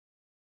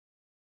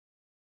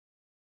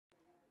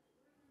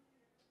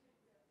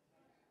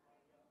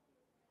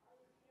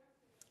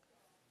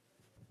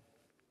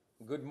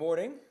Good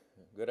morning,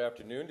 good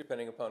afternoon,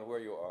 depending upon where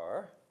you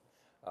are.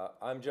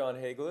 I'm John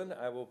Hagelin.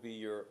 I will be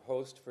your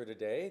host for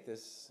today,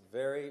 this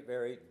very,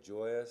 very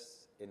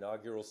joyous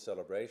inaugural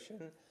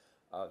celebration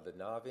of the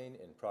Navin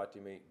and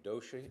Pratima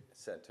Doshi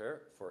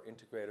Center for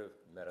Integrative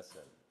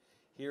Medicine,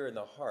 here in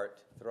the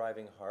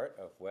thriving heart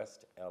of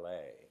West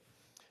LA.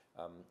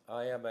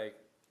 I am a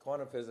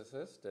quantum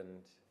physicist and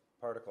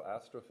particle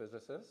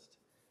astrophysicist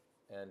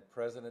and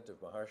president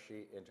of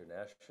Maharishi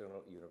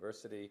International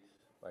University.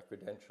 My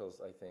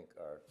credentials, I think,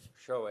 are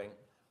showing,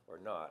 or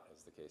not,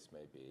 as the case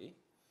may be.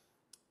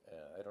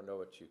 I don't know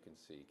what you can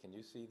see. Can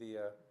you see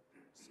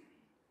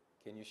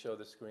can you show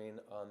the screen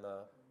on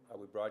are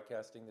we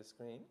broadcasting the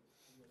screen?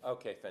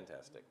 Okay,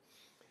 fantastic.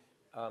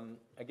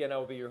 Again, I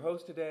will be your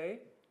host today.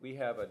 We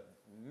have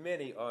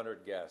many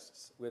honored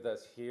guests with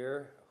us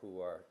here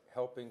who are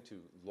helping to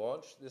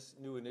launch this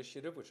new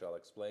initiative, which I'll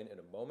explain in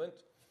a moment.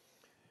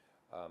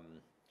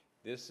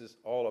 This is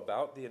all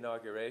about the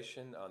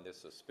inauguration on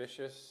this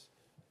auspicious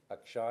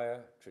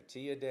Akshaya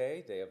Tritiya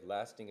Day, Day of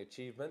Lasting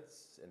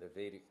Achievements in the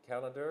Vedic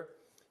calendar,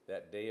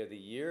 that day of the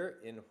year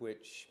in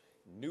which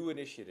new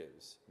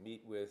initiatives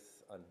meet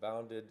with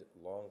unbounded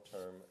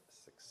long-term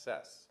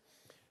success.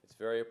 It's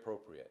very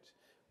appropriate.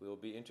 We will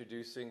be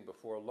introducing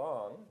before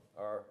long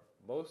our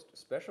most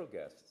special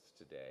guests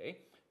today,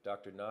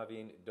 Dr.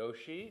 Navin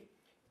Doshi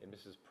and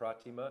Mrs.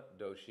 Pratima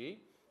Doshi,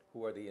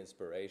 who are the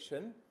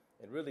inspiration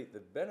and really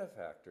the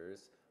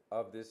benefactors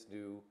of this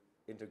new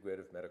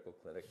integrative medical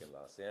clinic in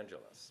Los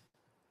Angeles.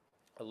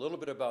 A little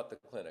bit about the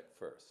clinic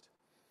first.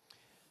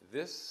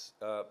 This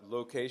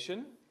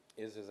location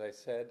is, as I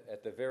said,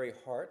 at the very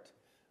heart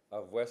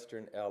of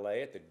Western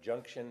LA, at the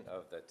junction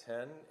of the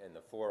 10 and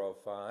the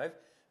 405,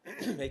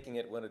 making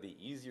it one of the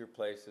easier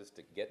places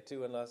to get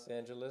to in Los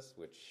Angeles,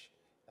 which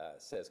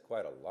says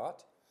quite a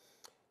lot.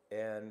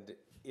 And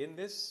in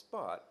this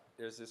spot,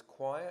 there's this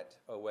quiet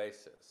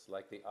oasis,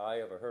 like the eye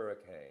of a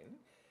hurricane,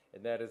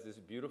 and that is this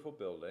beautiful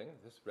building,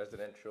 this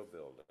residential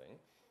building,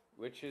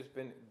 which has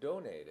been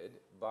donated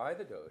by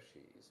the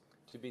Doshis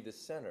to be the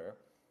center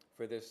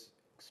for this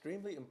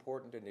extremely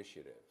important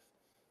initiative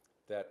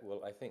that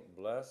will, I think,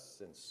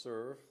 bless and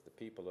serve the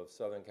people of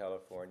Southern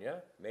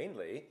California,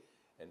 mainly,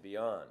 and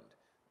beyond.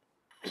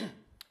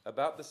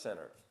 About the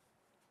center.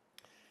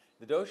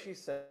 The Doshi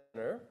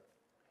Center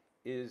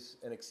is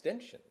an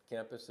extension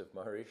campus of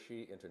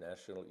Maharishi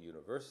International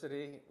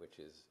University, which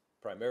is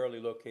primarily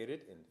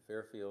located in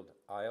Fairfield,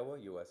 Iowa,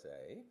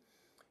 USA.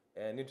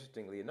 And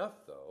interestingly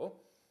enough, though,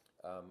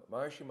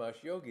 Maharishi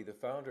Mahesh Yogi, the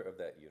founder of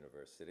that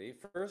university,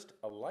 first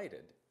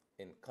alighted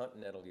in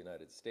continental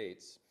United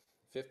States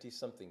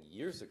 50-something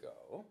years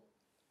ago,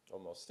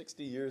 almost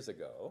 60 years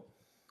ago,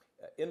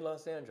 in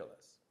Los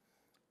Angeles.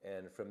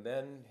 And from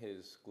then,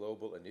 his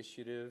global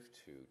initiative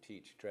to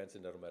teach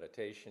transcendental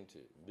meditation to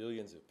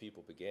millions of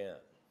people began.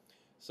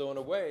 So in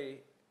a way,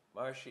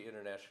 Maharishi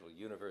International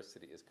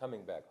University is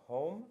coming back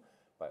home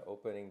by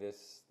opening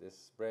this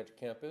branch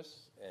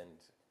campus and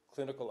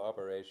clinical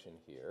operation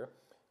here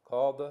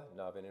called the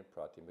Navin and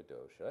Pratima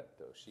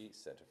Doshi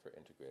Center for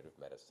Integrative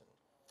Medicine.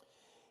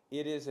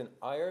 It is an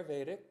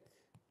Ayurvedic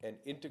and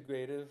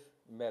integrative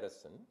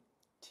medicine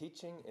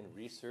teaching and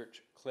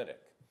research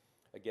clinic,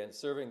 again,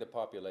 serving the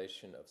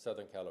population of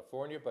Southern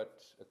California,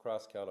 but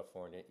across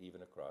California,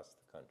 even across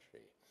the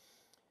country.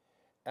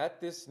 At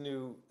this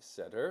new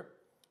center,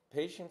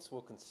 patients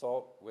will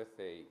consult with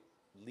a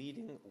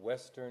leading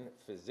Western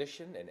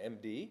physician, an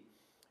MD,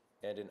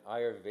 and an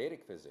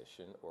Ayurvedic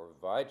physician, or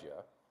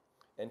Vaidya,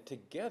 and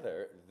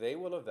together they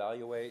will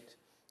evaluate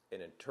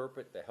and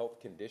interpret the health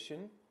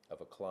condition of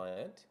a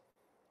client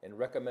and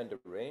recommend a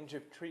range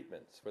of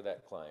treatments for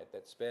that client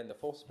that span the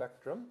full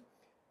spectrum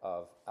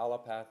of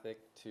allopathic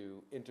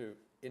to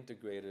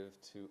integrative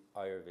to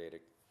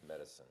Ayurvedic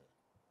medicine.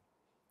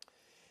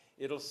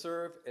 It'll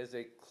serve as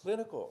a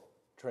clinical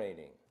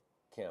training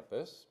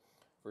campus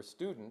for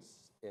students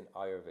in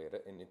Ayurveda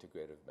and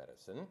integrative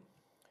medicine,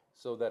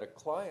 so that a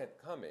client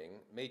coming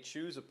may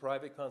choose a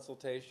private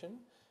consultation,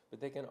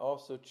 but they can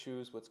also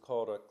choose what's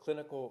called a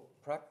clinical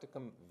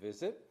practicum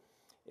visit.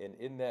 And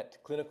in that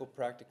clinical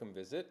practicum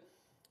visit,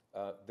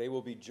 they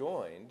will be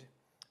joined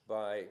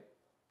by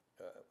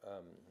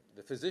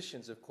the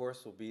physicians, of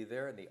course, will be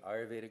there, and the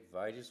Ayurvedic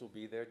Vaidyas will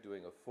be there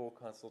doing a full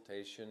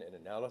consultation and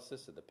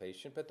analysis of the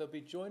patient, but they'll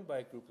be joined by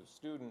a group of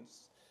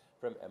students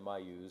from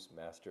MIU's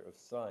Master of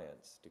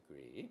Science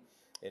degree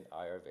in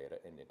Ayurveda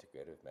and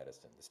Integrative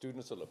Medicine. The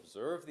students will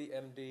observe the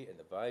MD and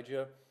the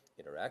Vaidya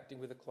interacting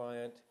with the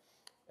client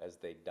as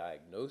they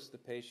diagnose the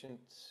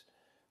patient's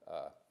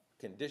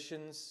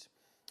conditions,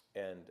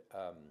 and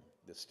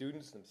the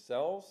students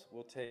themselves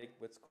will take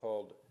what's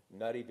called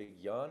Nadi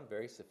Vigyan,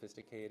 very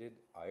sophisticated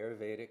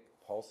Ayurvedic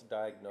pulse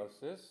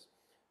diagnosis,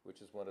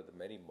 which is one of the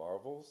many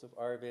marvels of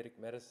Ayurvedic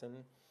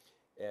medicine,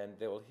 and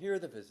they will hear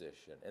the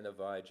physician and the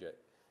Vaidya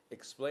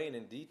explain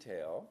in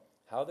detail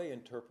how they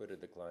interpreted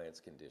the client's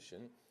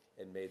condition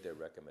and made their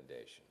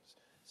recommendations.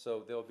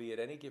 So there'll be at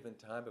any given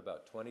time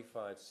about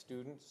 25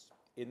 students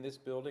in this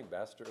building,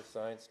 Master of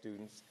Science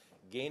students,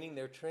 gaining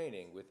their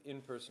training with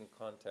in-person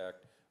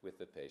contact with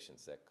the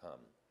patients that come.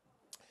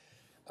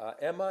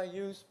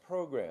 MIU's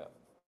program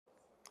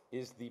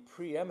is the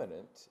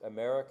preeminent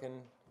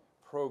American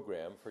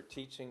program for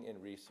teaching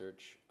and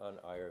research on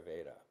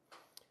Ayurveda.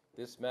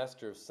 This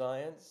Master of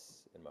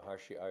Science in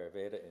Maharshi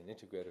Ayurveda and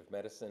Integrative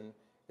Medicine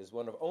is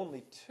one of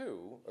only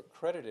 2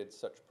 accredited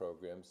such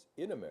programs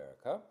in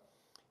America,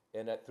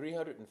 and at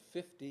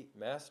 350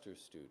 master's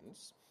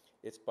students,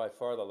 it's by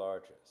far the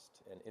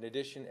largest. And in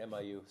addition,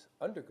 MIU's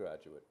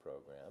undergraduate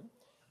program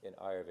in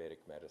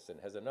Ayurvedic medicine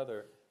has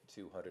another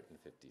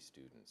 250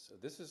 students. So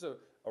this is a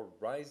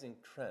rising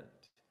trend,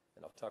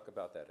 and I'll talk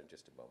about that in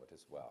just a moment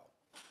as well.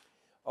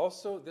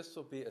 Also, this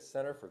will be a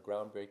center for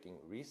groundbreaking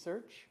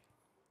research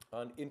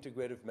on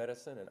integrative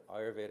medicine and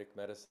Ayurvedic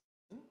medicine.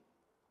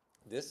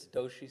 This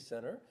Doshi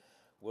Center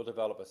will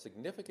develop a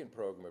significant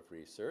program of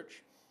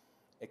research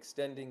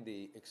extending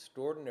the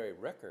extraordinary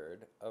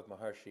record of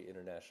Maharshi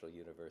International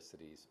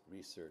University's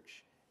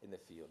research in the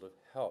field of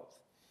health.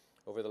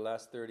 Over the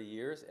last 30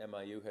 years,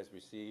 MIU has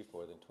received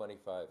more than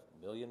 $25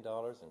 million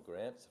in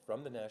grants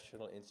from the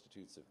National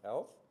Institutes of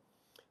Health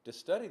to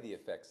study the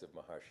effects of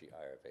Maharshi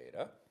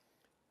Ayurveda,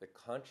 the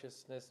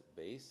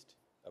consciousness-based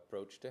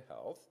approach to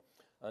health,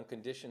 on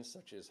conditions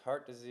such as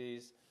heart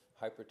disease,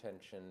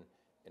 hypertension,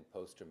 and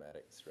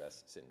post-traumatic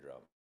stress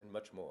syndrome, and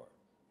much more.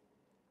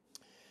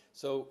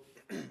 So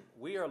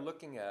we are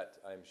looking at,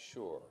 I'm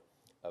sure,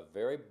 a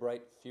very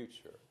bright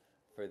future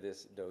for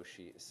this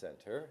Doshi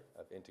Center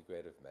of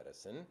Integrative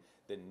Medicine.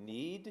 The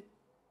need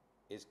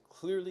is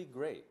clearly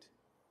great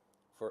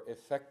for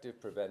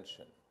effective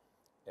prevention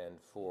and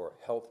for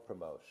health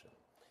promotion.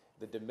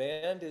 The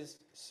demand is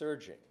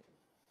surging,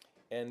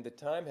 and the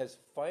time has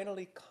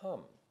finally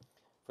come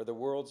for the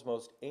world's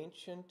most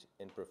ancient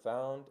and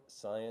profound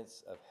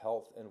science of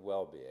health and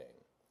well-being,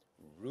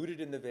 rooted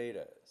in the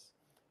Vedas,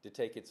 to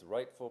take its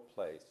rightful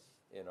place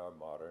in our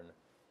modern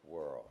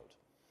world.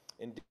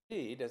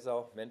 Indeed, as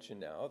I'll mention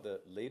now, the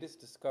latest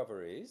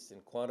discoveries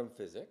in quantum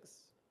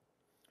physics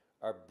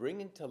are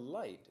bringing to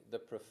light the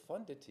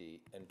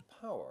profundity and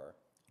power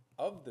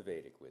of the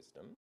Vedic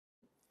wisdom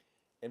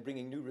and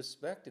bringing new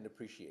respect and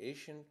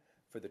appreciation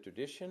for the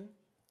tradition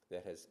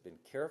that has been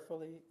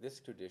this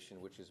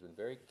tradition which has been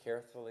very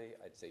carefully,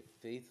 I'd say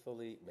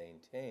faithfully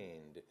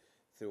maintained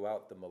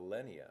throughout the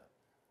millennia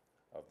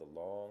of the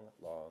long,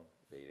 long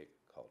Vedic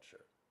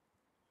culture.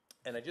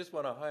 And I just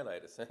want to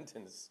highlight a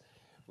sentence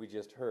we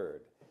just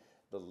heard.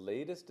 The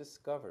latest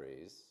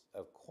discoveries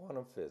of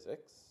quantum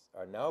physics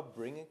are now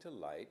bringing to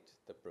light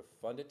the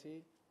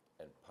profundity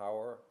and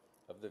power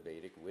of the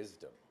Vedic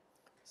wisdom.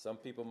 Some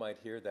people might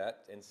hear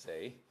that and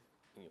say,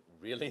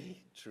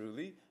 really,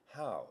 truly,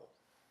 how?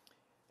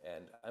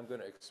 And I'm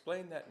going to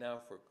explain that now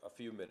for a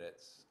few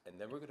minutes,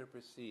 and then we're going to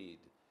proceed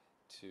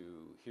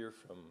to hear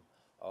from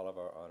all of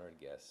our honored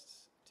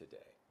guests today.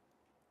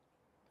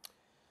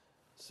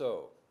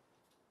 So,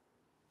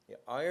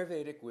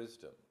 Ayurvedic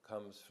wisdom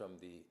comes from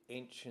the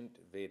ancient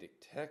Vedic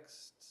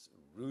texts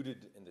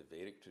rooted in the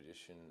Vedic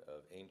tradition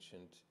of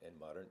ancient and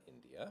modern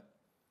India.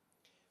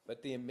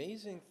 But the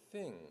amazing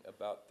thing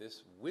about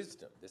this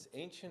wisdom, this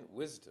ancient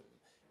wisdom,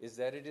 is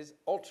that it is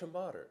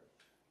ultra-modern.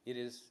 It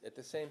is, at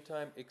the same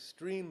time,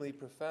 extremely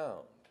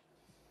profound.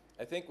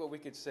 I think what we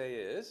could say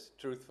is,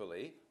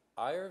 truthfully,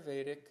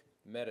 Ayurvedic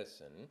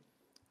medicine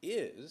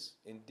is,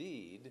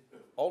 indeed,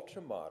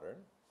 ultra-modern,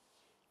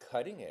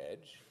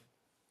 cutting-edge,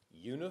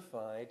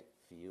 unified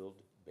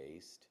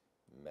field-based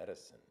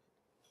medicine.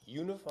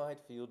 Unified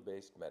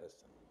field-based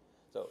medicine.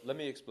 So let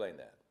me explain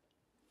that.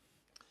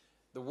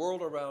 The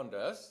world around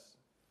us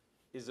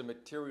is a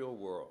material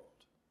world,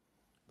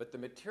 but the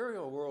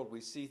material world we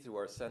see through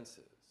our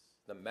senses,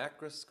 the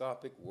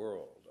macroscopic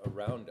world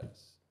around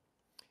us,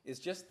 is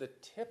just the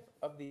tip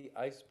of the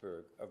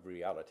iceberg of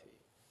reality.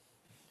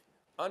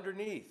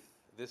 Underneath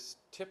this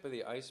tip of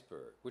the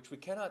iceberg, which we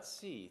cannot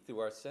see through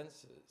our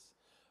senses,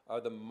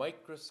 are the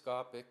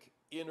microscopic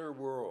inner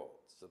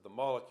worlds of the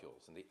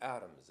molecules and the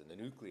atoms and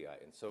the nuclei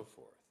and so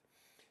forth.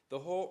 The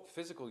whole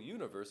physical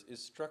universe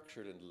is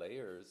structured in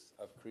layers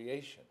of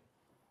creation.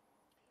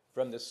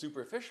 From the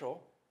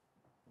superficial,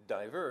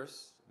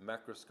 diverse,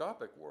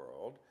 macroscopic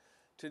world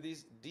to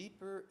these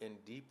deeper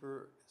and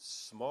deeper,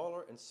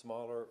 smaller and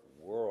smaller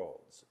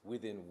worlds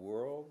within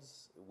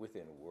worlds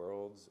within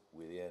worlds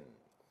within.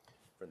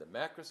 From the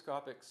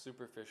macroscopic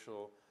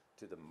superficial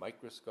to the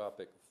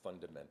microscopic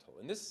fundamental.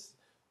 And this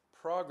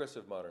progress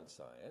of modern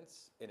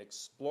science in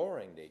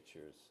exploring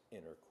nature's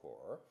inner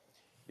core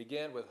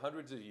began with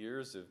hundreds of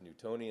years of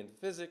Newtonian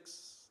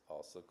physics,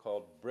 also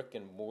called brick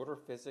and mortar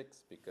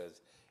physics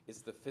because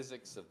it's the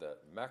physics of the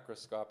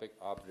macroscopic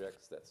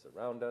objects that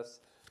surround us.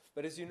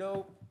 But as you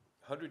know,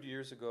 100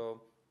 years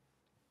ago,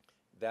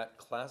 that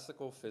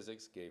classical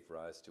physics gave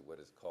rise to what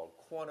is called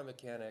quantum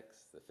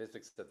mechanics, the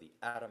physics of the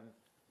atom.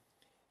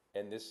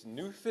 And this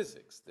new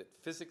physics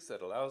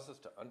that allows us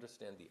to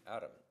understand the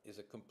atom, is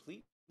a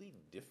completely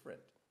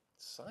different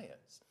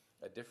science,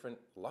 a different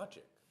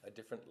logic, a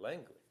different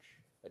language,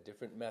 a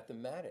different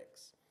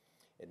mathematics.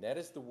 And that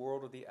is the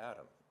world of the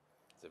atom.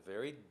 It's a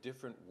very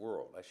different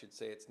world. I should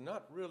say it's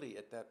not really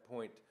at that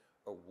point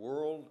a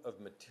world of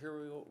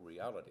material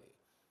reality.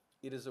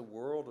 It is a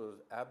world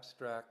of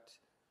abstract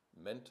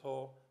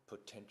mental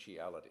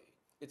potentiality.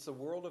 It's a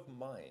world of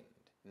mind,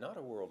 not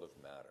a world of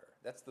matter.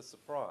 That's the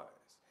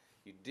surprise.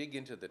 You dig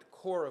into the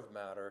core of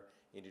matter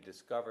and you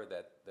discover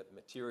that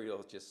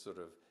material just sort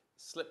of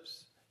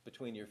slips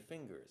between your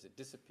fingers. It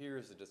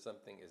disappears into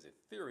something as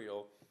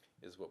ethereal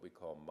as what we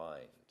call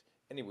mind.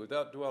 Anyway,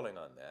 without dwelling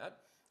on that,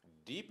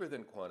 deeper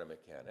than quantum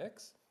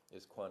mechanics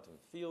is quantum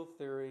field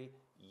theory,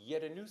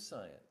 yet a new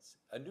science,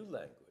 a new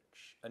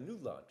language, a new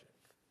logic,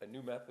 a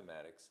new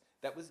mathematics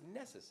that was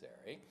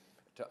necessary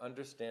to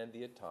understand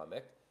the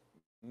atomic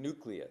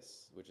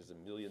nucleus, which is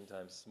 1,000,000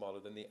 times smaller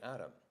than the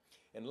atom.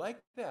 And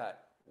like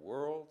that,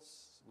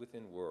 worlds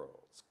within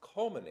worlds,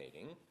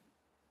 culminating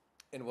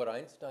in what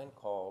Einstein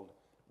called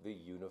the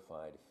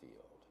unified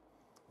field,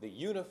 the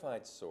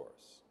unified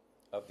source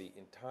of the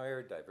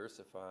entire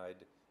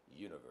diversified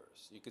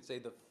universe. You could say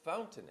the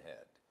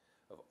fountainhead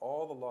of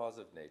all the laws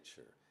of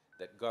nature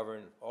that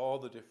govern all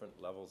the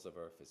different levels of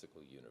our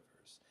physical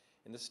universe.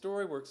 And the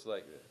story works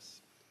like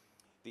this.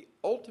 The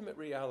ultimate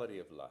reality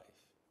of life,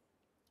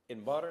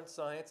 in modern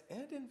science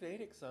and in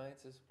Vedic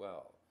science as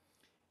well,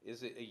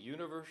 is a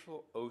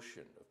universal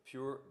ocean of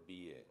pure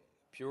being,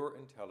 pure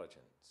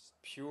intelligence,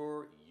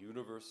 pure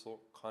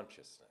universal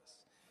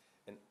consciousness,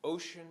 an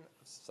ocean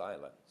of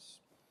silence.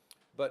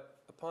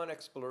 But upon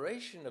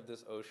exploration of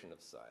this ocean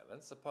of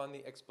silence, upon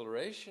the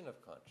exploration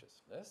of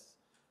consciousness,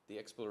 the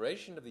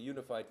exploration of the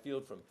unified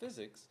field from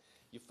physics,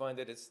 you find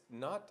that it's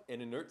not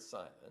an inert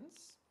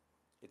silence,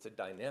 it's a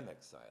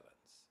dynamic silence.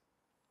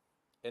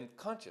 And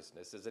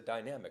consciousness is a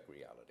dynamic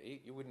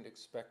reality. You wouldn't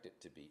expect it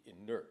to be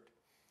inert.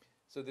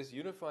 So this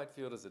unified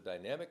field is a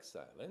dynamic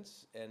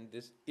silence, and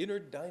this inner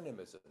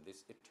dynamism,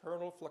 these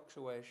eternal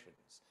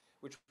fluctuations,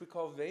 which we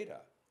call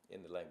Veda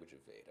in the language of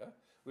Veda,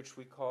 which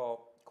we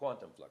call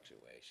quantum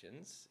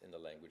fluctuations in the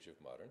language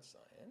of modern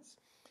science,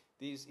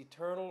 these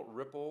eternal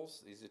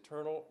ripples, these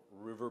eternal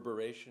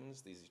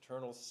reverberations, these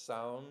eternal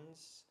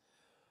sounds,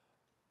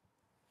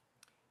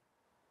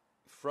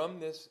 from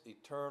this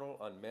eternal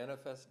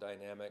unmanifest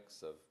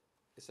dynamics of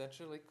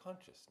essentially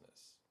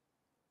consciousness,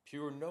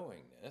 pure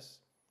knowingness,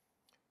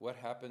 what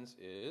happens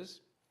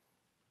is,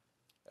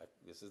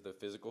 this is the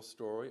physical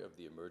story of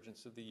the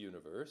emergence of the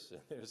universe,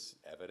 and there's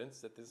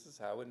evidence that this is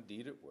how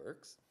indeed it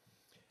works.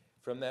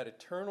 From that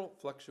eternal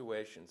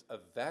fluctuations, a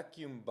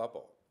vacuum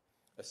bubble,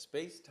 a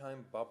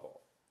space-time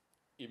bubble,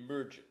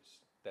 emerges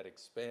that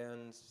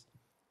expands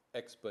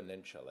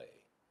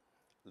exponentially,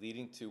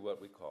 leading to what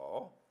we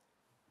call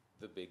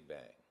the Big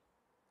Bang.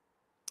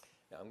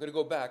 Now I'm going to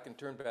go back and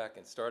turn back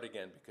and start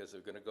again because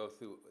we're going to go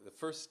through the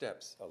first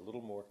steps a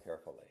little more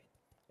carefully.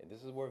 And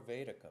this is where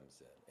Veda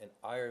comes in, and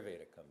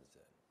Ayurveda comes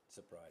in,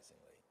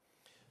 surprisingly.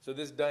 So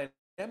this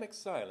dynamic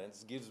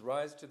silence gives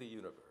rise to the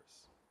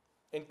universe,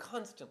 and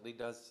constantly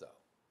does so,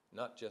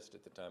 not just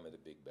at the time of the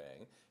Big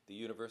Bang. The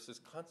universe is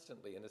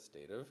constantly in a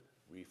state of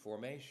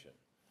reformation,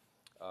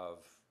 of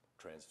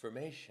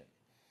transformation.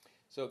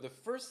 So the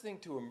first thing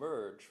to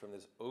emerge from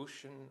this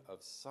ocean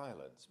of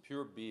silence,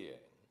 pure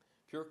being,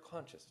 pure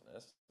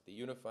consciousness, the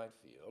unified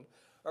field,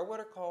 are what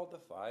are called the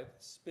 5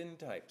 spin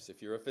types, if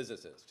you're a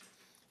physicist.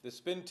 The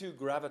spin 2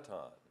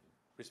 graviton,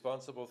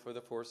 responsible for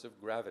the force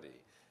of gravity.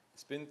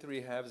 Spin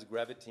 3 halves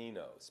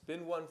gravitino.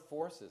 Spin 1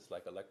 forces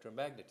like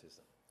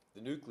electromagnetism,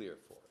 the nuclear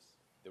force,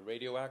 the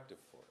radioactive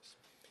force.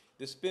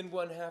 The spin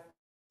 1 half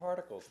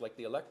particles like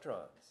the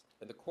electrons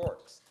and the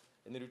quarks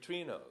and the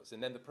neutrinos,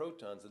 and then the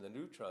protons and the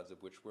neutrons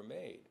of which were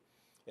made.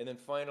 And then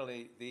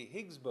finally, the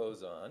Higgs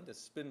boson, the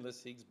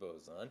spinless Higgs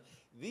boson.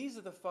 These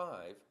are the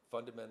 5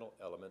 fundamental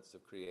elements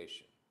of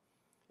creation.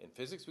 In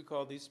physics, we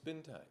call these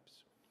spin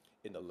types.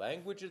 In the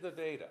language of the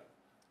Veda,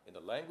 in the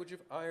language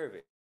of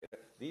Ayurveda,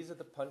 these are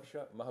the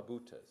Pancha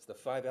Mahabhutas, the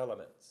 5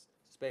 elements: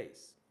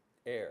 space,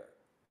 air,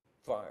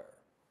 fire,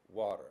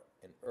 water,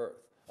 and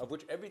earth, of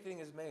which everything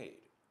is made.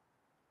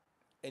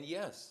 And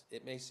yes,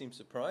 it may seem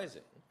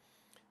surprising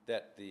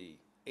that the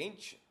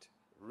ancient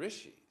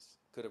rishis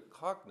could have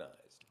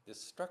cognized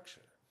this structure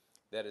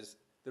that is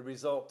the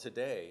result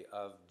today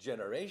of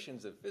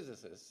generations of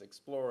physicists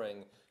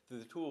exploring through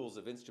the tools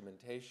of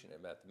instrumentation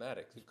and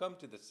mathematics who come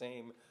to the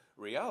same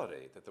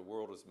reality that the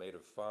world is made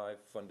of 5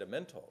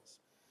 fundamentals.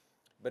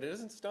 But it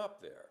doesn't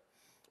stop there,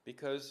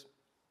 because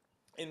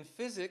in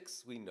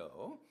physics we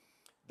know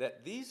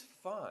that these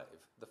 5,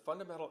 the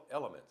fundamental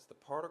elements, the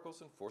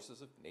particles and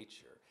forces of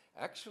nature,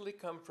 actually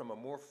come from a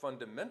more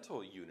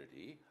fundamental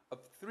unity of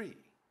 3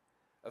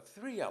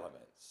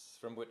 elements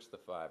from which the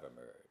 5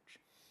 emerge.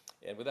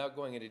 And without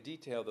going into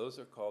detail, those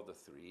are called the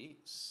 3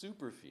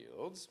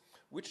 superfields,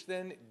 which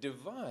then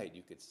divide,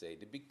 you could say,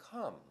 to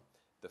become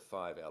the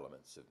 5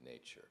 elements of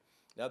nature.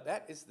 Now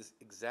that is the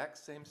exact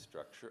same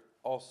structure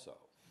also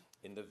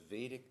in the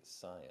Vedic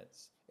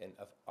science and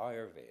of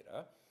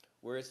Ayurveda,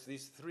 where it's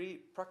these 3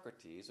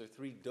 prakritis, or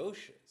 3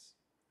 doshas,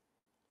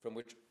 from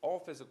which all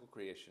physical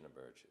creation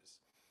emerges.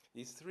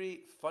 These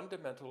 3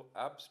 fundamental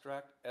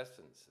abstract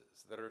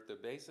essences that are at the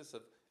basis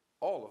of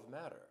all of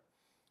matter.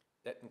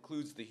 That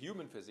includes the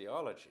human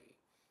physiology,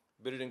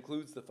 but it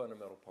includes the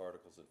fundamental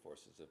particles and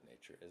forces of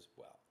nature as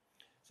well.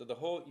 So the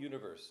whole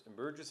universe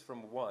emerges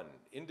from one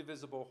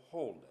indivisible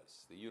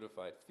wholeness, the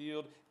unified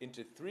field,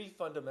 into three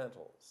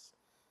fundamentals.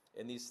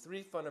 And these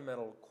three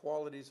fundamental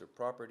qualities or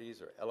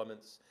properties or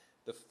elements,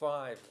 the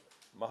five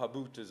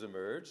Mahabhutas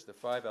emerge, the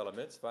five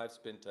elements, five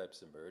spin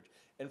types emerge,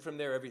 and from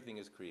there everything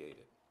is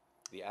created.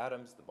 The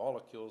atoms, the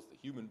molecules, the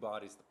human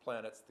bodies, the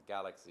planets, the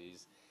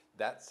galaxies,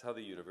 that's how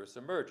the universe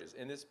emerges.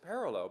 And this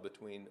parallel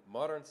between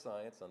modern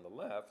science on the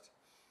left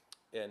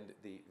and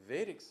the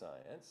Vedic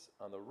science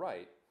on the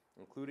right,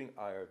 including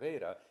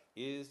Ayurveda,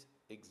 is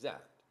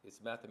exact.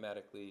 It's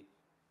mathematically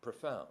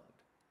profound.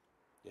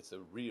 It's a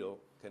real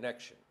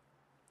connection.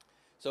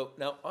 So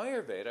now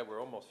Ayurveda, we're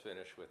almost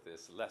finished with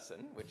this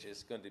lesson, which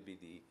is going to be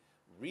the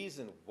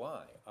reason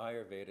why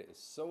Ayurveda is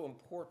so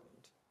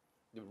important,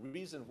 the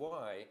reason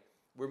why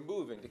we're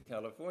moving to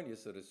California,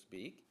 so to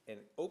speak, and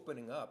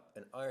opening up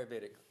an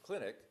Ayurvedic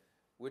clinic,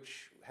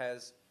 which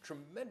has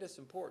tremendous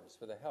importance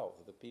for the health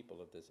of the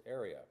people of this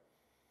area.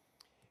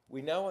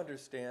 We now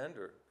understand,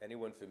 or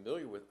anyone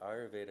familiar with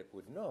Ayurveda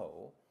would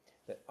know,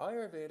 that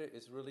Ayurveda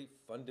is really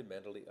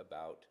fundamentally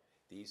about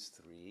these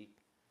three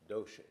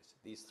doshas,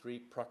 these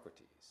three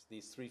prakritis,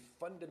 these three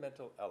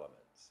fundamental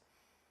elements.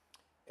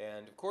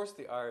 And of course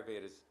the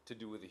Ayurveda is to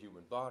do with the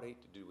human body,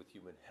 to do with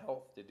human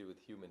health, to do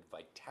with human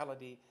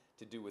vitality,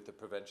 to do with the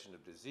prevention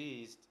of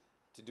disease,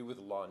 to do with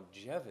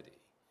longevity.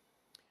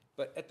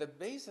 But at the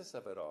basis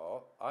of it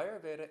all,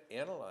 Ayurveda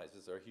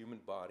analyzes our human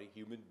body,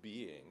 human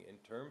being, in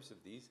terms of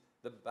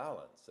the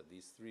balance of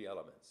these three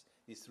elements,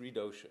 these three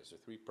doshas or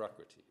three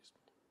prakritis.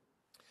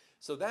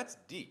 So that's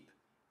deep.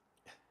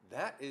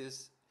 That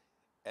is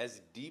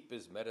as deep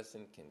as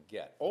medicine can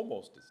get,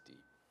 almost as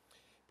deep.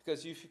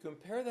 Because if you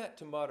compare that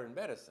to modern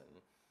medicine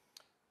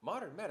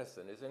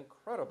is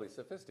incredibly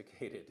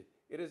sophisticated.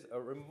 It is a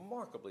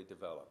remarkably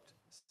developed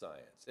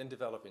science and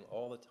developing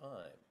all the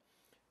time.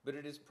 But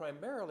it is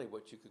primarily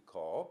what you could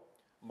call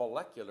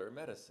molecular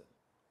medicine,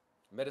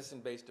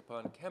 medicine based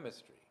upon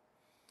chemistry.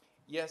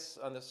 Yes,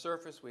 on the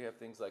surface we have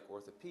things like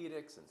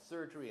orthopedics and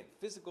surgery and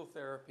physical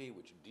therapy,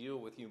 which deal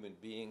with human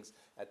beings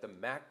at the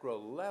macro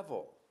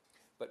level.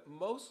 But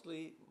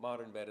mostly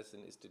modern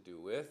medicine is to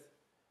do with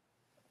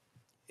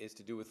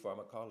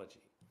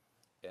pharmacology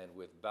and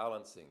with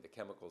balancing the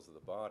chemicals of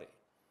the body.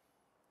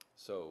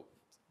 So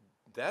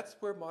that's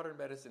where modern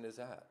medicine is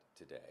at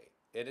today.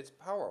 And it's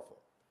powerful.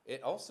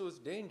 It also is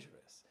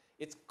dangerous.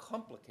 It's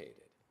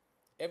complicated.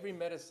 Every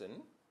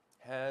medicine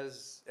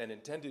has an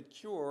intended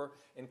cure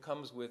and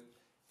comes with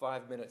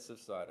 5 minutes of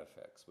side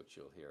effects, which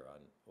you'll hear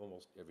on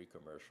almost every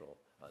commercial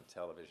on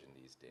television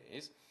these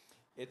days.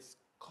 It's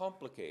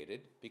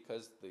complicated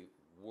because the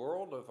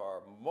world of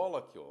our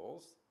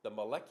molecules, the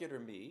molecular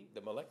me, the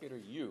molecular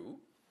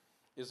you,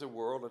 is a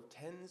world of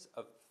tens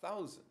of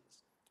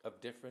thousands of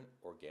different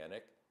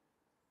organic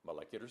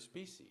molecular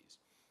species.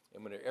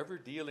 And when you're ever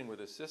dealing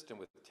with a system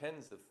with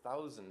tens of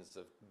thousands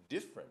of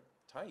different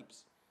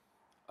types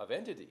of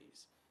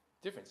entities,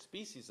 different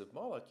species of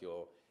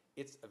molecule,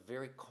 it's a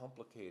very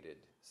complicated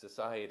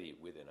society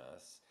within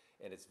us,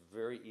 and it's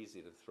very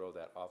easy to throw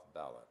that off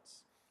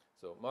balance.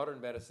 So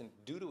modern medicine,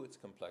 due to its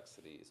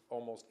complexity, is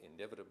almost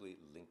inevitably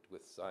linked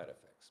with side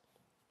effects.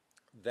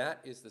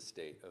 That is the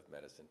state of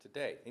medicine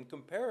today. In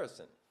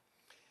comparison,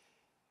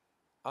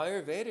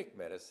 Ayurvedic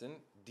medicine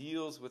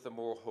deals with a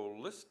more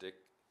holistic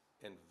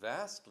and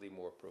vastly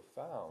more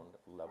profound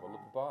level of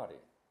the body.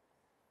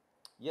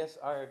 Yes,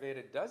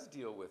 Ayurveda does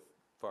deal with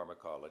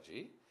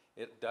pharmacology,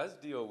 it does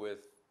deal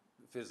with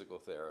physical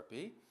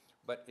therapy,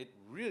 but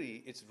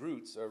its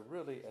roots are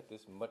really at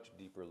this much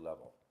deeper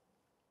level.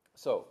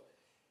 So,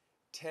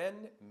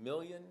 10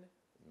 million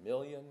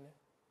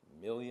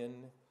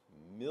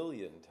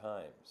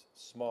times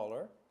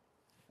smaller,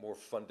 more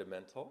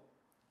fundamental,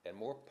 and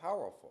more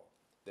powerful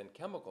than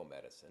chemical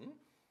medicine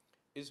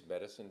is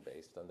medicine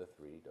based on the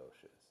three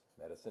doshas,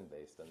 medicine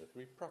based on the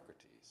three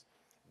prakritis.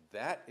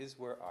 That is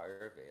where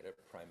Ayurveda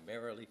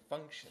primarily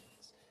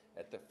functions,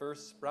 at the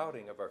first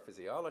sprouting of our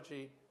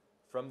physiology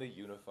from the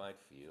unified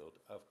field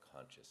of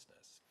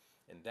consciousness.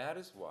 And that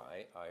is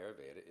why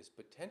Ayurveda is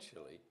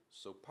potentially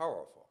so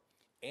powerful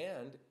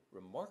and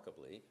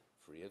remarkably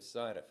free of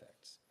side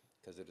effects,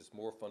 because it is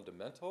more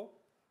fundamental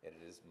and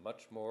it is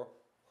much more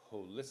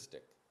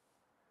holistic.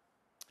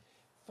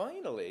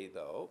 Finally,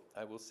 though,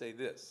 I will say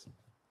this.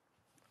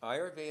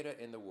 Ayurveda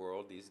in the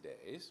world these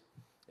days,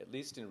 at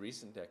least in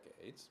recent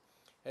decades,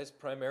 has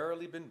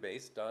primarily been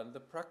based on the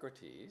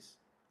prakritis,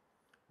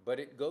 but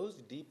it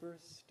goes deeper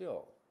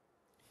still.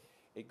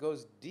 It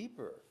goes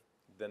deeper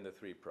than the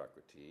three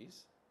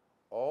prakritis,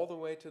 all the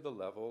way to the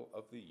level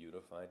of the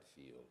unified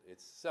field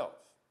itself.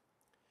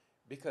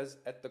 Because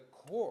at the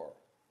core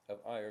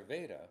of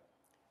Ayurveda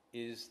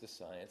is the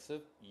science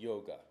of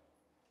yoga.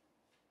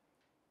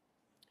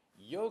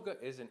 Yoga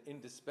is an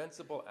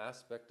indispensable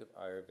aspect of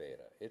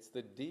Ayurveda. It's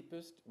the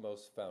deepest,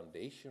 most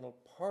foundational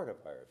part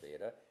of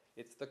Ayurveda.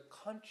 It's the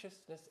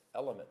consciousness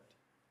element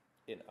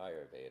in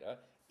Ayurveda,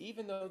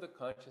 even though the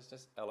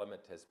consciousness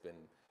element has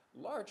been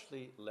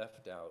largely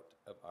left out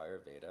of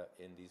Ayurveda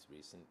in these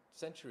recent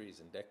centuries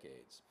and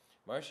decades.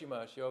 Maharishi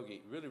Mahesh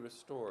Yogi really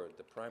restored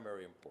the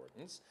primary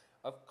importance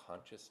of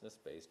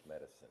consciousness-based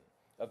medicine,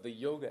 of the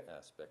yoga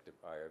aspect of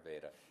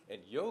Ayurveda.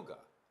 And yoga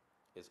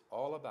is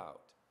all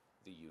about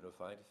the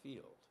unified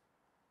field,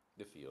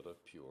 the field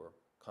of pure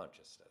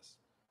consciousness.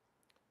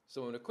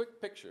 So in a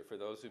quick picture, for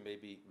those who may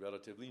be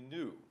relatively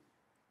new,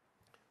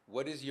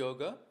 what is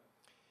yoga?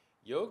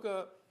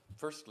 Yoga,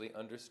 firstly,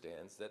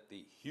 understands that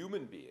the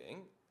human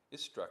being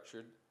is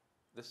structured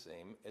the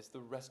same as the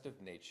rest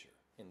of nature,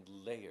 in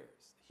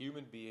layers. The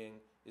human being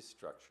is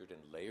structured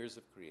in layers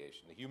of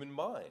creation. The human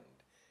mind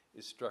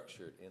is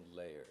structured in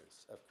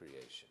layers of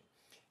creation.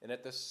 And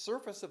at the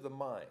surface of the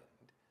mind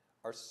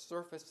are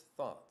surface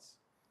thoughts,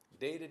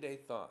 day-to-day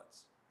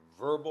thoughts,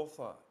 verbal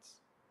thoughts.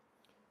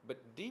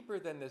 But deeper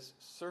than this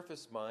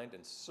surface mind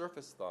and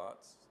surface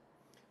thoughts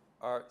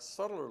are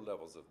subtler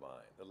levels of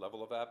mind, the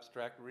level of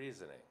abstract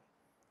reasoning,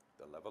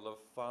 the level of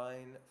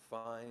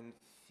fine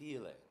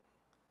feeling,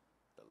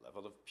 the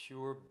level of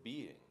pure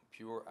being,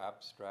 pure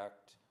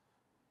abstract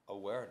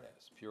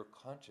awareness, pure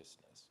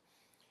consciousness.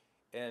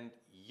 And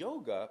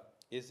yoga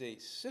is a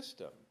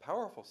system,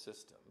 powerful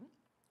system,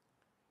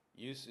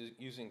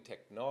 using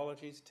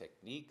technologies,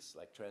 techniques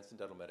like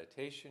transcendental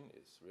meditation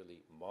is really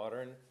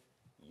modern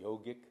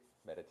yogic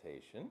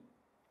meditation.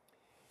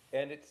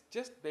 And it's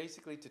just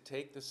basically to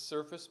take the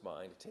surface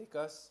mind, to take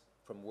us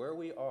from where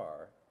we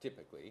are,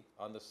 typically,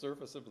 on the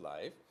surface of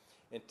life,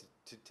 and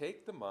to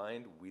take the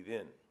mind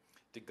within,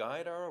 to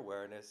guide our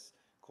awareness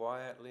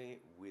quietly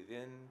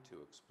within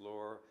to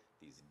explore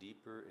these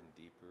deeper and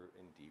deeper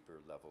and deeper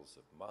levels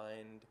of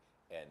mind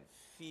and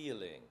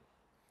feeling,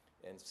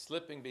 and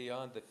slipping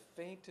beyond the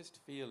faintest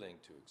feeling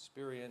to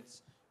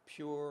experience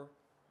pure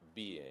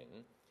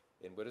being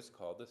in what is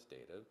called the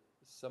state of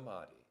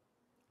samadhi,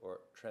 or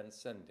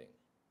transcending.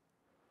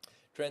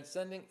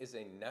 Transcending is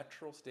a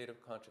natural state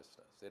of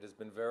consciousness. It has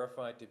been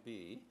verified to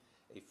be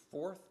a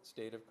fourth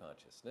state of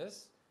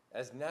consciousness,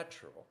 as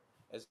natural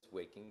as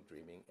waking,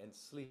 dreaming, and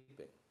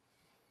sleeping.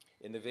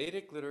 In the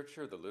Vedic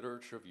literature, the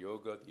literature of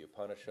yoga, the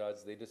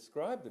Upanishads, they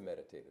describe the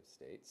meditative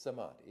state,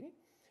 samadhi,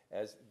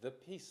 as the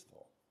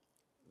peaceful,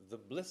 the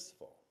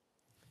blissful,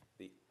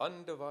 the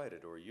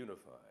undivided or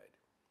unified.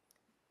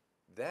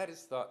 That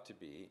is thought to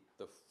be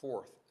the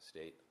fourth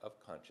state of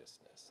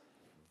consciousness.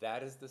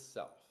 That is the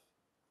self.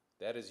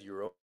 That is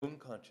your own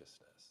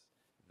consciousness.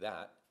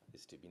 That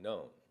is to be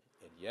known.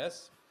 And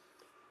yes,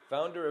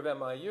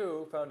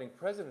 founding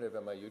president of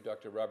MIU,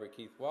 Dr. Robert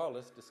Keith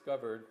Wallace,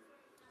 discovered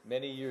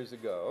many years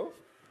ago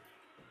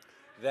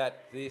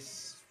that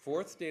this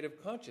fourth state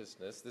of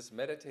consciousness, this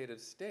meditative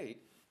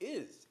state,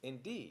 is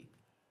indeed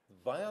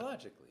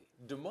biologically,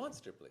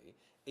 demonstrably,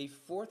 a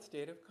fourth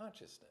state of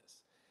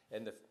consciousness.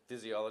 And the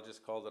physiologists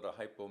called it a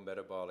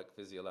hypometabolic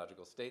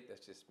physiological state.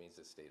 That just means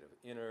a state of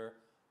inner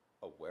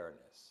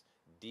awareness,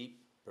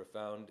 deep,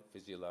 profound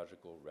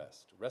physiological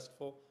rest,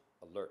 restful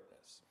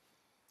alertness.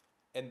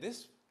 And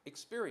this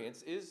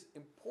experience is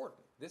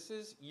important. This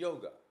is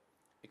yoga,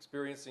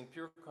 experiencing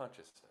pure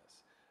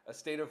consciousness, a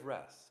state of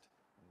rest,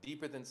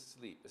 deeper than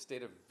sleep, a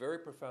state of very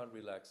profound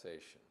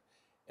relaxation.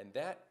 And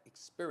that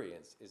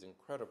experience is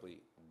incredibly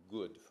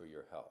good for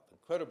your health,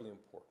 incredibly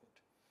important.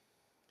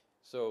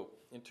 So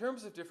in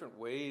terms of different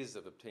ways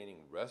of obtaining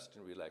rest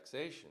and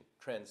relaxation,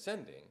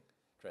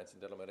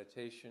 transcendental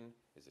meditation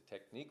is a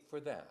technique for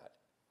that,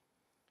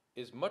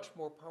 is much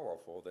more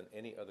powerful than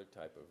any other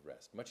type of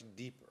rest, much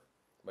deeper,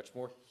 much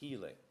more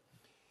healing.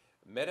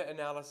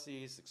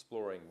 Meta-analyses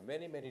exploring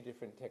many, many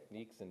different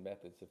techniques and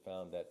methods have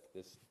found that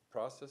this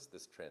process,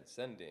 this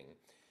transcending,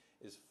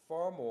 is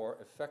far more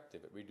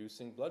effective at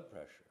reducing blood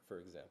pressure, for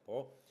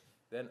example,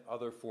 than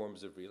other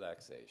forms of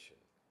relaxation.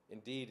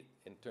 Indeed,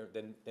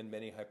 than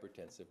many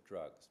hypertensive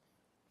drugs.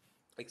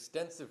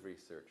 Extensive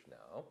research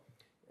now,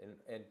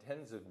 and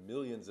tens of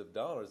millions of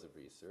dollars of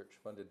research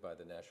funded by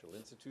the National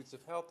Institutes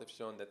of Health have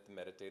shown that the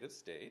meditative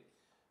state,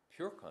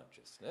 pure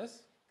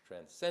consciousness,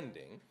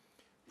 transcending,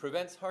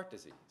 prevents heart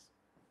disease.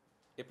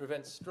 It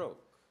prevents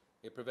stroke.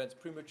 It prevents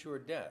premature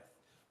death,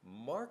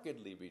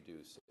 markedly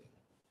reducing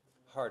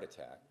heart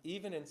attack,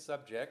 even in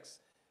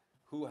subjects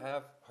who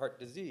have heart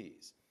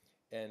disease.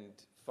 And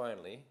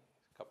finally,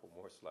 a couple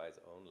more slides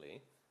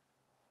only,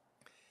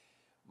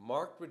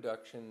 marked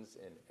reductions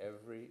in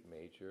every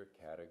major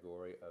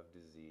category of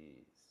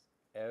disease.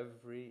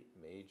 Every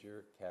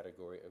major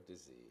category of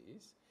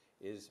disease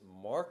is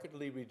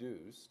markedly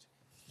reduced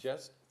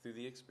just through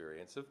the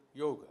experience of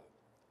yoga,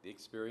 the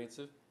experience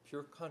of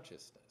pure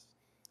consciousness,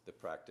 the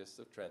practice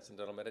of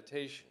transcendental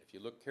meditation. If you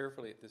look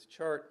carefully at this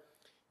chart,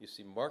 you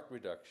see marked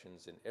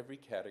reductions in every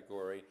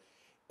category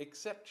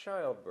except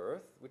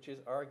childbirth, which is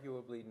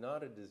arguably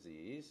not a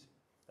disease.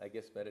 I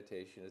guess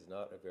meditation is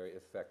not a very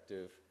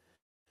effective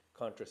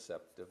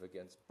contraceptive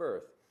against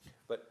birth.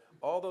 But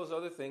all those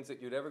other things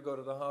that you'd ever go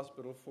to the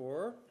hospital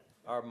for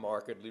are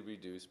markedly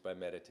reduced by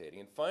meditating.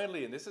 And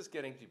finally, and this is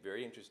getting to be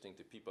very interesting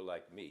to people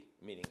like me,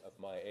 meaning of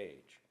my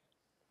age,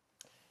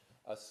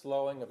 a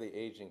slowing of the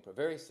aging, a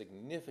very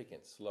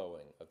significant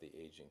slowing of the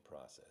aging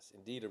process,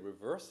 indeed a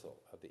reversal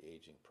of the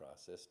aging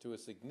process to a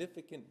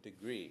significant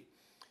degree,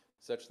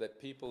 such that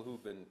people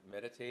who've been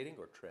meditating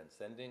or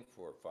transcending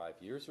for 5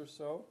 years or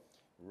so,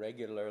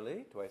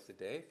 regularly, twice a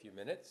day, a few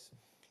minutes,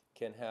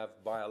 can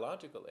have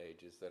biological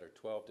ages that are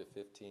 12 to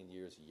 15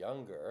 years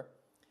younger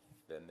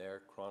than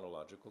their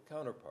chronological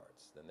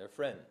counterparts, than their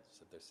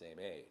friends of their same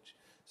age.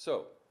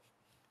 So,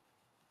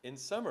 in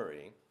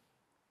summary,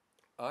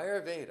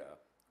 Ayurveda,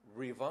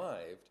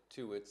 revived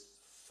to its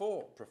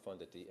full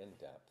profundity and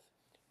depth,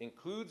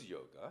 includes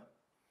yoga,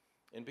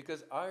 and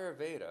because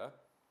Ayurveda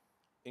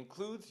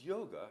includes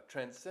yoga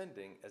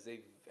transcending as a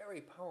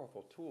very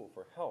powerful tool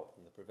for health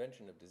and the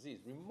prevention of disease,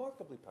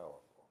 remarkably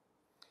powerful,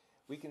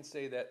 we can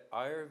say that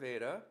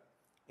Ayurveda,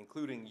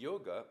 including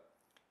yoga,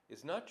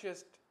 is not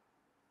just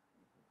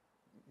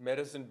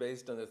medicine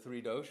based on the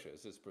 3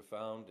 doshas, as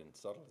profound and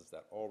subtle as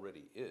that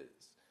already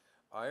is.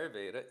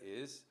 Ayurveda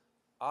is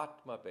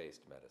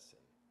Atma-based medicine.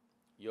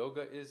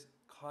 Yoga is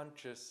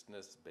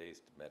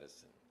consciousness-based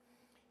medicine.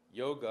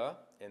 Yoga,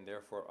 and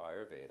therefore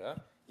Ayurveda,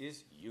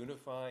 is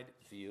unified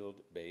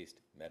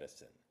field-based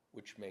medicine,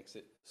 which makes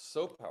it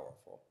so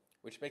powerful,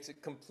 which makes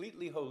it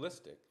completely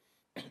holistic,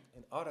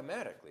 and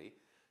automatically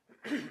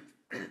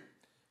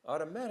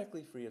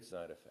free of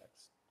side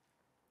effects.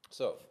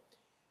 So,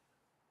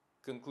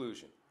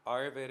 conclusion,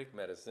 Ayurvedic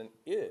medicine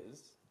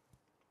is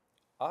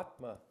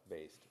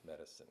Atma-based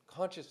medicine,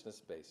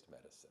 consciousness-based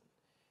medicine.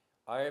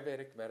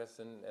 Ayurvedic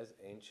medicine, as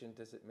ancient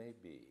as it may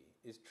be,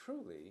 is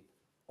truly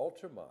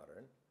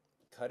ultra-modern,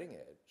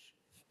 cutting-edge,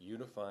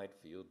 unified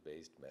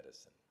field-based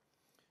medicine.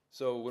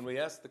 So when we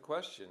ask the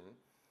question,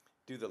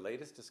 do the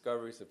latest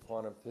discoveries of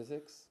quantum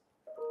physics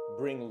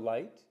bring to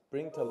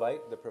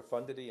light the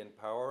profundity and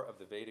power of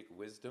the Vedic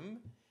wisdom?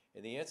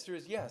 And the answer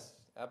is yes,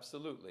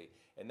 absolutely.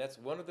 And that's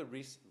one of the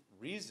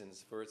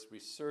reasons for its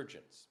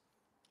resurgence.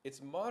 It's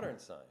modern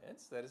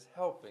science that is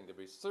helping the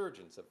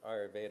resurgence of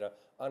Ayurveda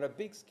on a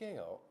big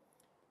scale,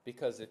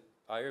 because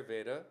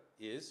Ayurveda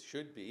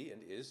should be,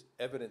 and is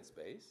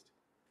evidence-based,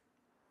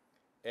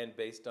 and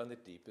based on the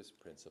deepest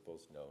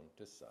principles known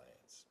to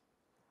science.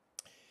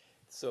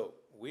 So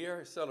we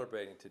are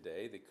celebrating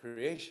today the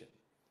creation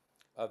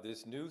of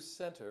this new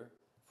Center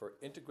for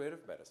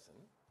Integrative Medicine,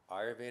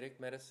 Ayurvedic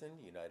medicine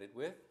united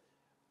with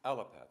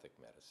allopathic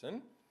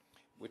medicine,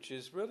 which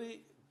has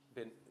really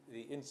been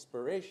the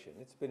inspiration.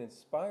 It's been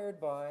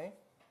inspired by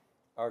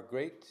our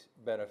great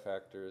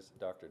benefactors,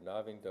 Dr.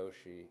 Navin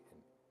Doshi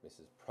and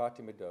Mrs.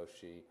 Pratima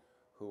Doshi,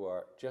 who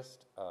are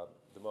just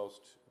the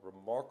most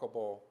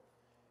remarkable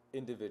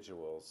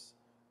individuals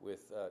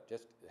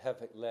just have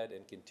led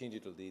and continue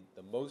to lead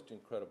the most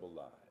incredible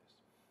lives.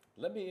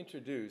 Let me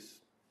introduce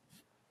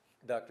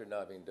Dr.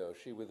 Navin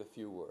Doshi with a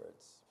few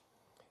words,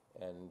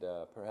 and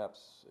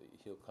perhaps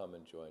he'll come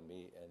and join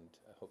me, and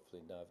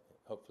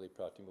hopefully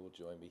Pratima will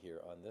join me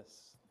here on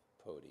this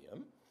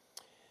podium.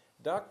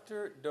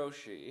 Dr.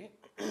 Doshi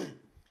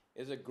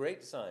is a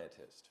great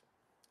scientist.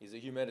 He's a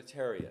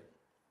humanitarian.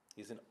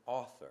 He's an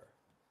author.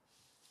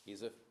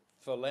 He's a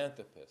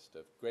philanthropist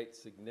of great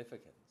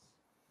significance.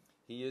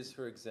 He is,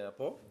 for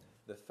example,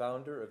 the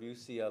founder of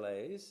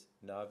UCLA's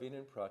Navin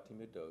and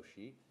Pratima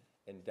Doshi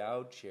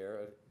Endowed Chair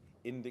of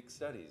Indic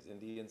Studies,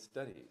 Indian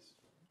Studies.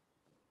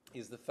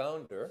 He's the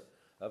founder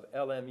of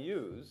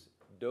LMU's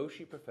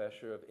Doshi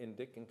Professor of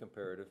Indic and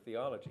Comparative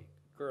Theology,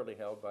 currently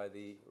held by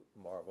the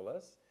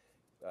marvelous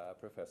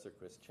Professor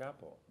Chris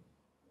Chappell.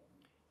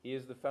 He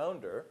is the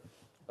founder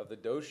of the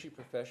Doshi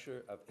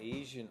Professor of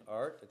Asian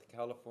Art at the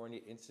California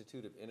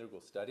Institute of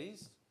Integral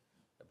Studies,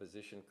 a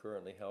position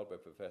currently held by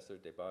Professor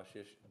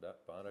Debashish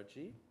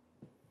Banerjee.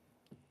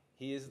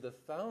 He is the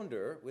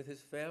founder, with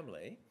his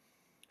family,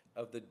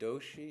 of the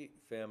Doshi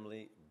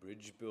Family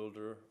Bridge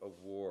Builder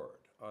Award,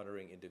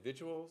 honoring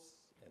individuals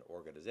and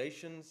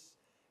organizations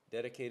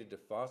dedicated to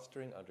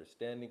fostering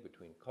understanding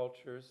between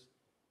cultures,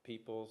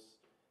 peoples,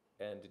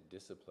 and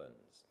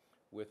disciplines,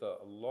 with a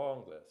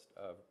long list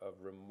of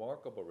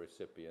remarkable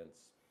recipients,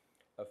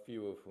 a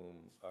few of whom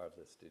are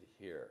listed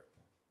here.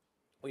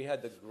 We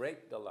had the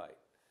great delight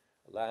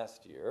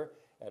last year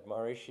at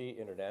Maharishi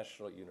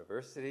International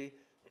University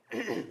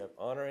of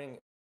honoring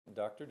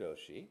Dr.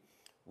 Doshi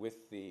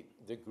with the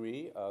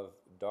degree of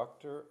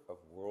Doctor of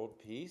World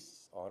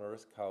Peace,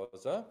 honoris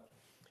causa,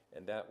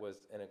 and that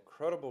was an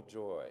incredible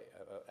joy,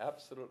 an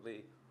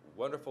absolutely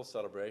wonderful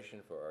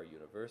celebration for our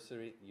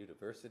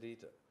university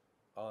to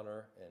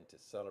honor and to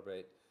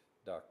celebrate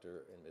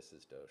Dr. and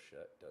Mrs.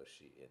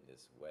 Doshi in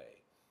this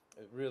way.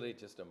 Really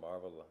just a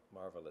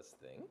marvelous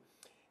thing.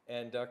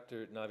 And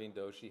Dr. Navin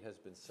Doshi has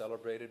been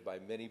celebrated by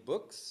many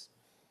books,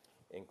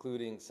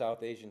 including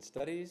South Asian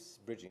Studies,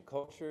 Bridging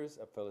Cultures,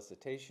 a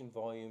felicitation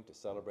volume to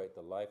celebrate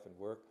the life and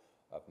work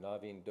of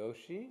Navin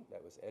Doshi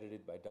that was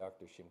edited by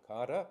Dr.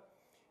 Shimkada,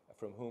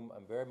 from whom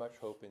I'm very much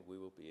hoping we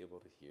will be able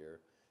to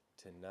hear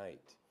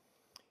tonight.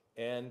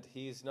 And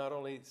he's not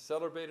only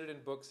celebrated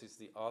in books, he's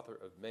the author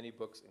of many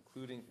books,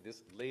 including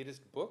this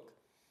latest book,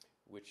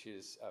 which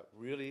is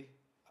really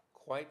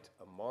quite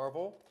a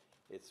marvel.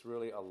 It's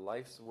really a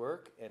life's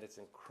work, and it's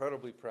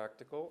incredibly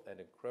practical and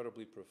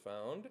incredibly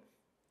profound.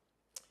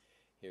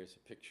 Here's a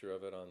picture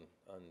of it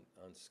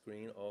on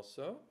screen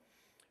also.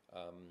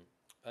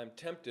 I'm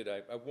tempted,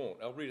 I won't.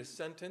 I'll read a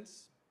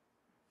sentence,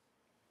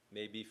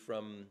 maybe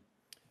from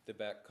the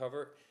back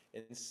cover.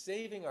 In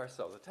Saving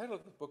Ourselves, the title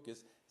of the book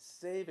is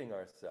Saving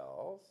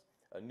Ourselves,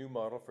 a New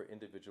Model for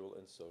Individual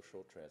and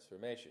Social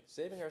Transformation.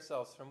 Saving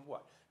ourselves from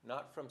what?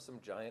 Not from some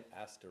giant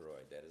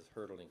asteroid that is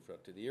hurtling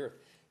to the earth.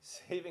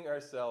 Saving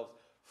ourselves,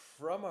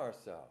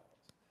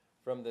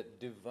 from the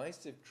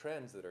divisive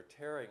trends that are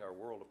tearing our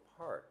world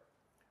apart.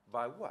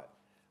 By what?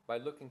 By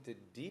looking to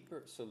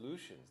deeper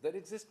solutions that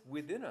exist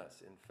within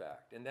us, in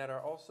fact, and that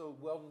are also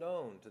well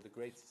known to the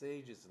great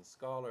sages and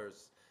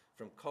scholars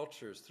from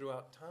cultures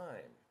throughout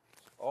time,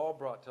 all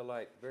brought to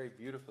light very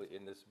beautifully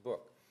in this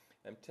book.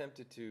 I'm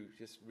tempted to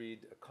just read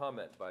a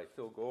comment by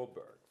Phil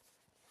Goldberg,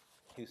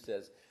 who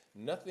says,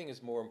 "Nothing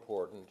is more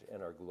important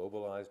in our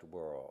globalized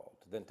world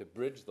than to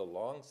bridge the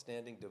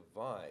long-standing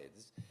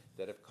divides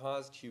that have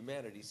caused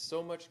humanity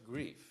so much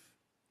grief.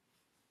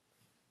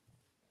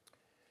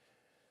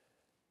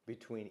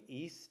 Between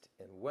East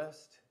and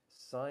West,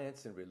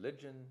 science and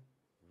religion,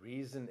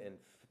 reason and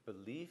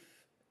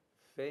belief,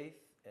 faith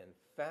and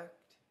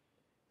fact,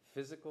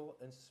 physical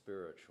and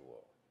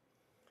spiritual."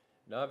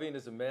 Navin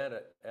is a man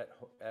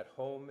at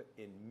home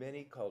in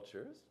many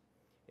cultures,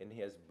 and he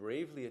has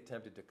bravely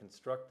attempted to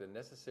construct the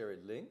necessary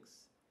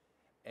links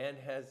and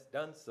has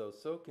done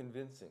so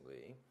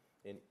convincingly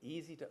in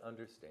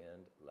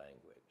easy-to-understand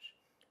language,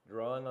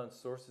 drawing on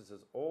sources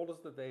as old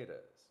as the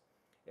Vedas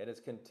and as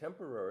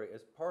contemporary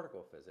as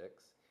particle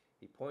physics.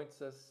 He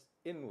points us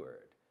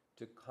inward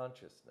to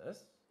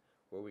consciousness,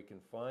 where we can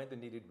find the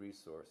needed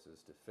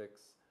resources to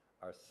fix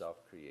our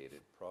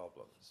self-created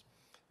problems.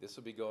 This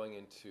will be going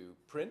into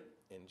print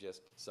in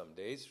just some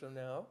days from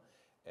now,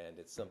 and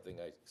it's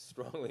something I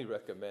strongly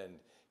recommend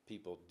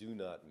people do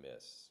not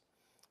miss.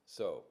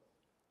 So,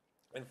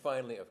 and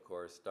finally, of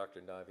course,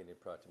 Dr. Navin and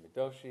Pratima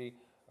Doshi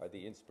are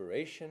the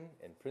inspiration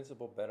and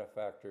principal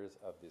benefactors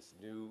of this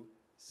new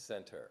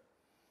Center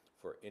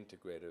for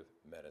Integrative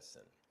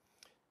Medicine.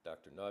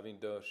 Dr. Navin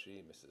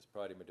Doshi, Mrs.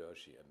 Pratima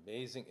Doshi,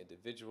 amazing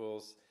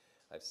individuals.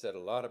 I've said a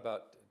lot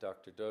about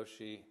Dr.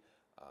 Doshi.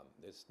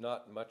 There's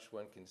not much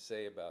one can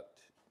say about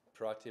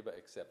Pratima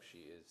except she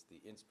is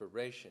the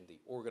inspiration, the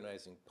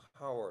organizing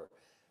power,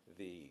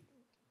 the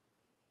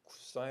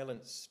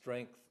silent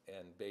strength,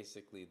 and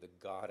basically the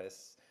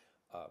goddess,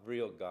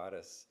 real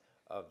goddess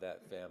of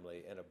that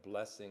family, and a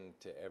blessing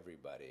to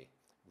everybody.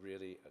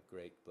 Really a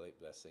great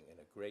blessing and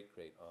a great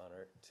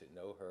honor to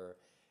know her,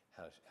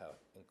 how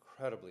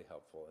incredibly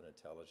helpful and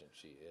intelligent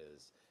she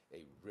is,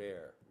 a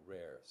rare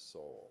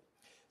soul.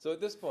 So at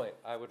this point,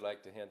 I would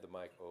like to hand the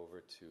mic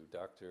over to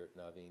Dr.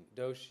 Navin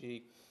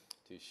Doshi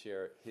to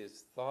share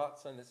his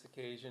thoughts on this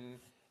occasion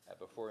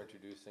before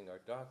introducing our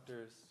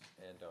doctors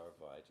and our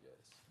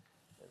Vaidyas.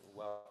 And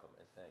welcome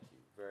and thank you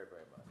very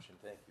much. And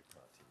thank you,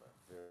 Pratima,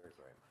 very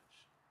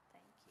much.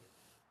 Thank you.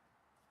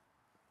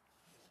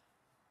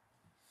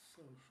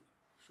 So,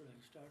 should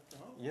I start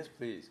now? Yes,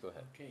 please, go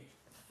ahead. Okay.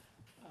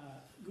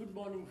 Good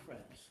morning,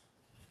 friends.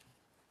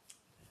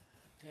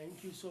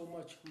 Thank you so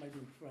much, my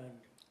good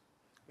friend,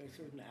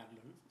 President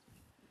Allen,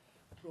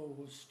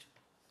 Provost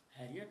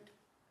Harriet,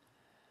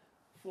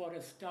 for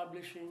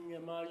establishing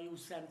MRU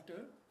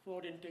Center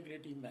for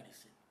Integrative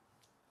Medicine.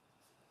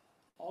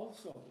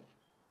 Also,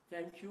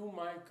 thank you,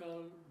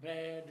 Michael,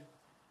 Brad,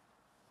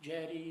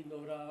 Jerry,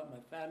 Nora, my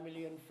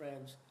family and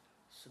friends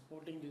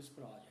supporting this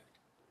project.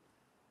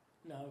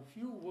 Now, a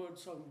few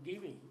words on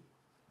giving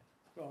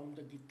from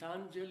the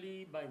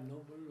Gitanjali by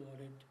Nobel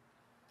laureate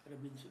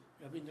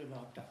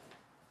Rabindranath Tagore.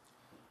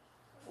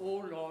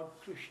 O Lord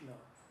Krishna,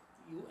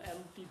 you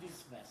empty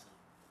this vessel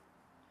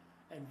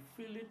and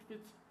fill it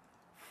with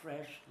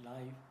fresh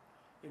life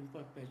in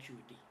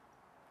perpetuity.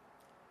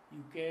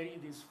 You carry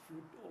this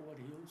fruit over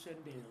hills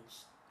and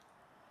dales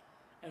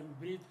and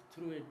breathe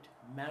through it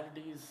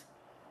melodies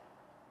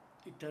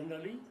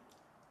eternally.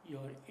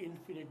 Your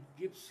infinite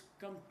gifts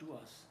come to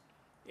us,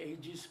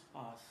 ages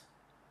pass.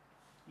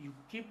 You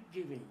keep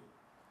giving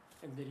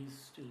and there is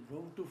still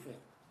room to fill.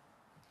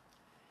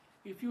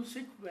 If you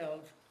seek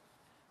wealth,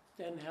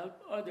 then help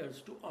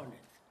others to earn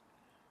it.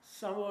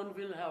 Someone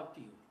will help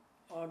you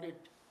earn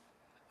it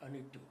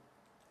too.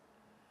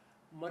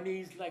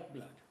 Money is like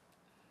blood,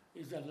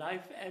 is the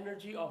life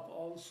energy of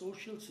all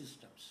social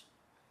systems.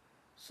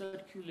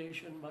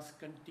 Circulation must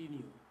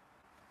continue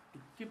to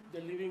keep the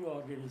living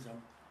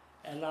organism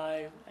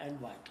alive and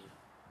vital.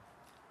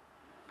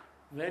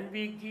 When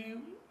we give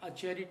a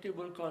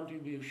charitable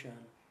contribution,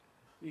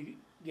 we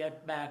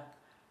get back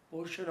a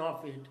portion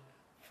of it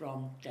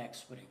from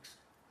tax breaks.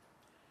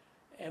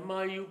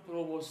 MIU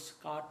Provost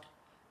Scott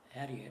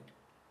Harriet,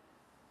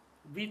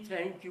 we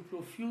thank you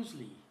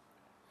profusely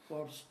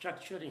for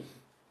structuring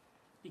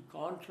the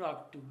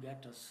contract to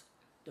get us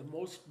the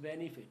most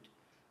benefit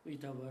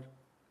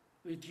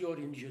with your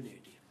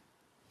ingenuity.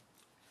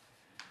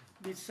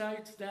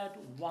 Besides that,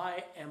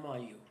 why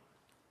MIU?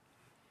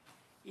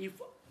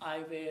 If I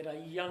were a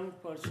young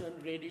person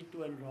ready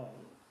to enroll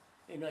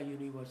in a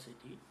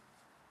university,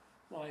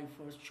 my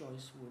first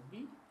choice would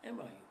be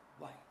MIU.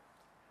 Why?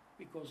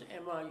 Because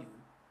MIU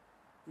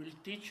will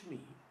teach me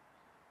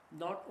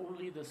not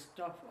only the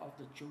stuff of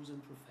the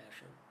chosen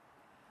profession,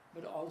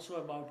 but also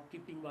about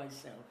keeping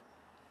myself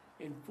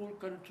in full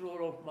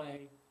control of my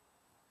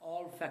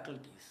all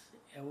faculties,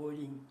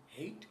 avoiding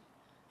hate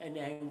and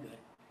anger,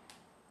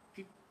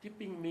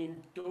 keeping me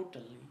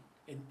totally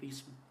in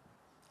peace.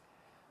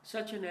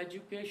 Such an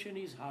education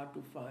is hard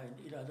to find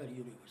in other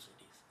universities.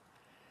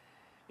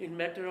 In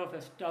matter of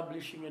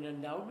establishing an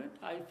endowment,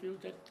 I feel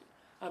that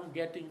I'm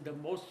getting the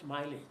most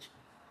mileage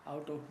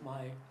out of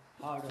my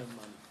hard-earned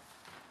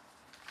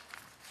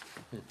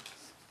money.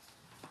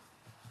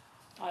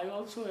 I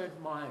also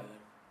admire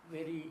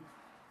very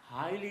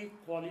highly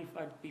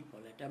qualified people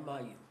at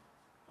MIU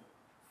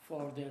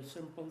for their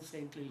simple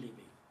saintly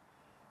living,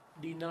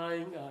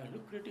 denying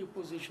lucrative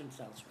positions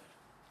elsewhere.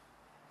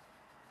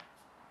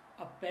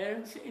 A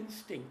parent's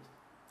instincts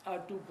are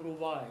to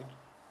provide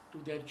to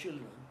their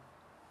children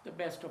the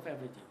best of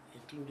everything,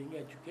 including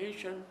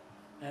education,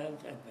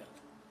 health, and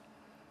wealth.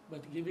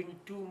 But giving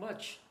too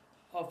much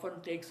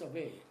often takes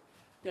away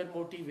their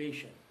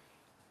motivation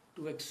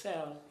to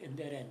excel in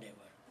their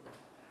endeavor.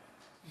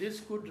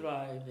 This could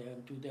drive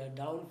them to their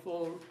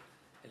downfall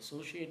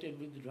associated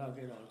with drug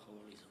and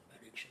alcoholism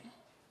addiction.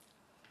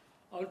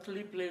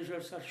 Earthly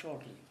pleasures are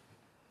short-lived,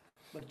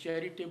 but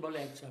charitable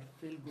acts are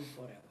feel good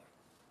forever.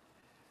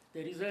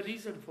 There is a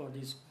reason for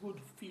these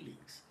good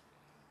feelings.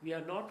 We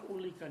are not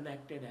only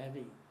connected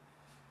having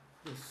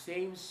the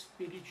same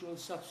spiritual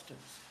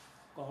substance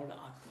called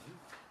Atman,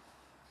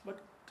 but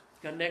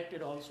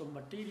connected also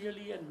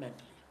materially and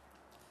mentally.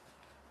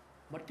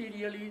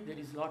 Materially, there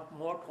is a lot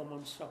more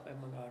common stuff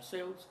among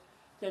ourselves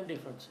than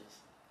differences.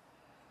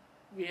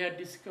 We had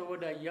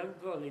discovered a young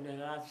girl in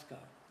Alaska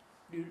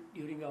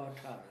during our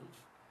travels,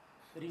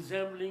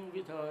 resembling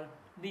with her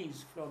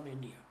niece from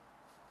India.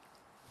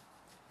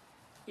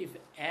 If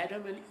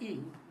Adam and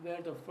Eve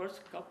were the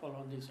first couple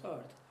on this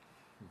earth,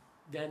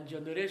 then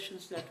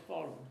generations that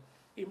followed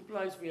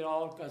implies we are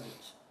all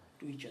cousins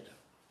to each other.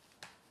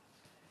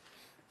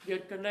 We are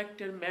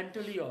connected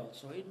mentally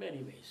also in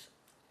many ways.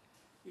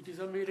 It is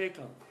a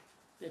miracle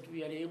that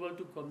we are able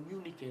to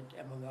communicate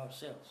among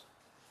ourselves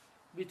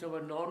with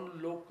our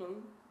non-local,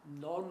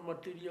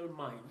 non-material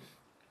mind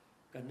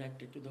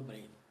connected to the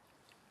brain.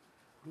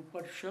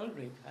 Rupert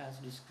Sheldrake has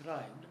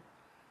described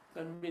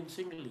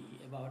convincingly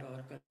about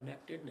our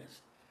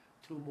connectedness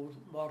through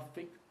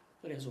morphic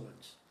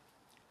resonance.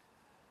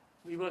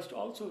 We must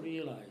also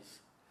realize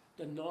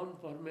the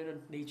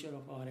non-permanent nature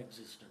of our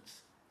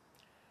existence.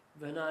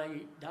 When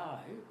I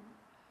die,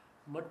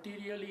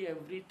 materially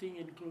everything,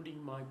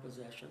 including my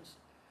possessions,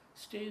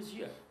 stays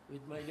here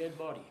with my dead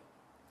body.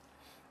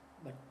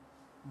 But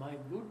my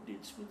good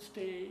deeds will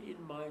stay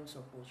in minds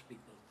of most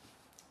people.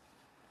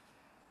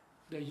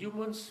 The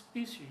human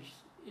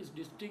species is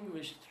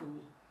distinguished through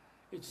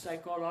its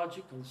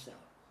psychological self.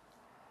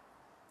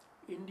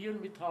 Indian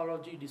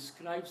mythology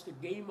describes the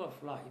game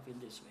of life in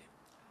this way.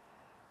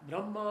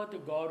 Brahma, the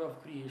god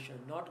of creation,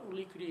 not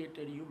only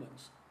created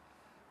humans,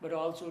 but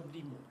also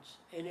demons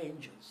and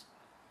angels.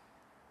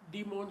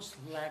 Demons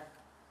lack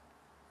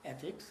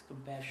ethics,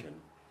 compassion,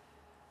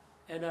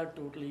 and are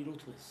totally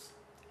ruthless.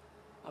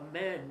 A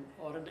man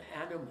or an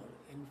animal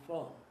in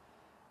form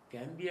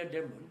can be a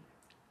demon,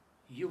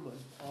 human,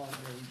 or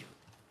an angel.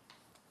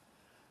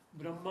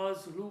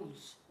 Brahma's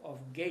rules of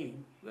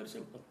game were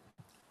simple.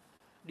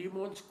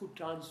 Demons could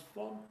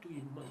transform to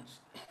humans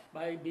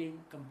by being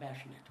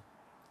compassionate.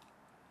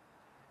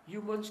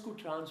 Humans could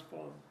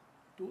transform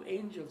to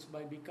angels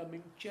by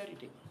becoming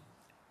charitable.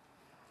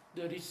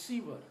 The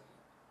receiver,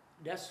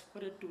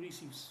 desperate to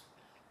receive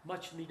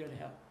much needed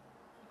help,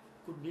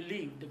 could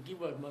believe the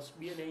giver must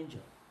be an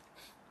angel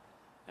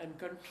and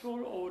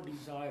control over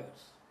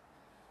desires,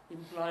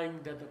 implying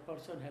that the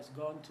person has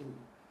gone through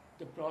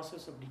the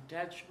process of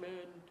detachment,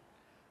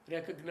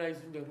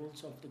 recognizing the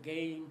rules of the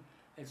game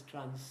as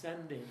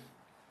transcended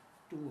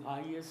to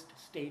highest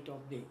state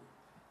of being,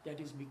 that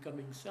is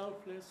becoming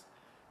selfless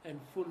and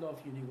full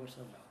of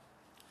universal love.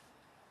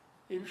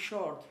 In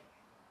short,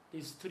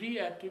 these three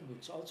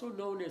attributes, also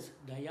known as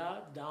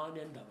Daya, Dan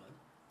and Daman,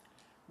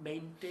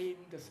 maintain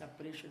the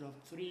separation of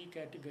three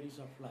categories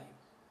of life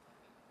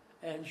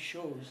and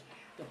shows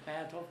the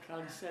path of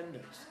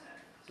transcendence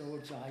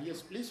towards the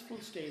highest blissful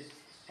state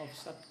of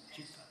Sat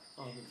Chit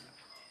Ananda.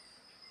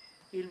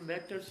 In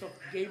matters of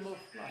game of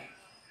life,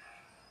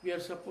 we are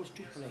supposed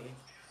to play,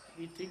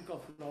 we think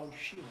of Lord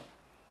Shiva,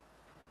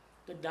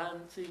 the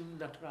dancing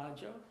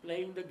Nataraja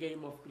playing the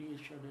game of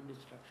creation and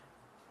destruction.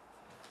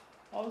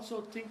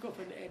 Also think of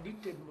an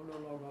edited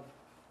monologue of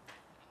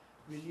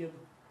William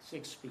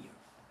Shakespeare.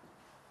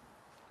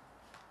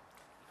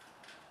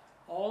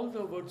 All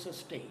the words are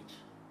stage.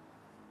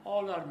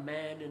 All are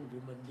men and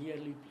women,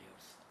 nearly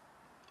players.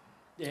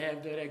 They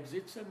have their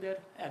exits and their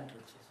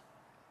entrances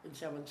in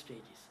 7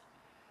 stages.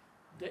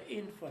 The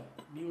infant,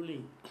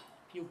 newly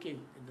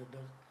puking in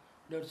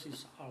the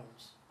nurse's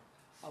arms.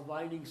 a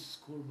whining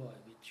schoolboy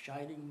with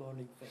shining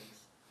morning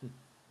face,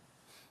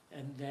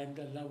 and then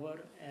the lover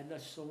and a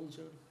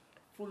soldier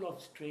full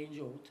of strange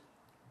oath,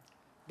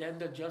 then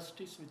the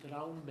justice with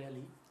round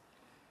belly.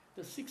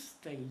 The sixth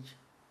stage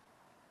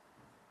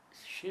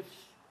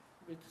shifts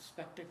with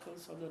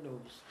spectacles on the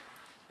nose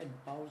and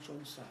pouch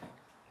on side,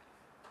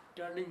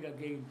 turning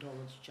again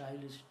towards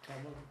childish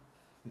trouble,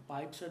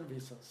 pipes and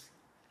whistles.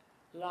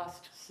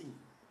 Last scene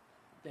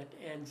that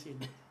ends in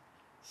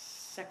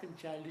second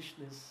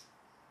childishness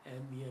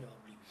and mere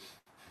oblivion.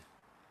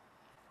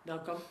 Now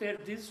compare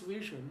this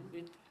vision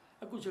with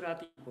a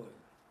Gujarati poem.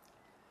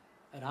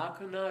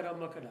 રાખના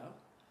રમકડા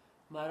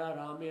મારા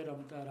રામે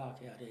રમતા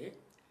રાખ્યા રે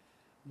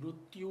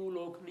મૃત્યુ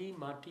લોકની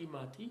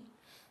માટીમાંથી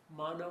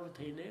માનવ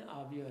થઈને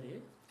આવ્યો રે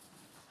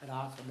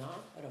રાખના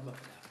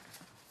રમકડા.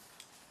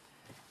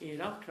 A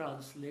rough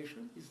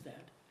translation is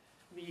that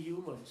we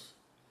humans,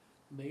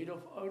 made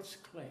of earth's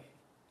clay,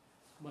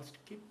 must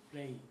keep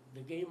playing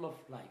the game of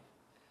life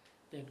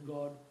that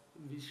God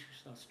wishes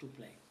us to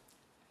play.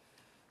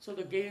 So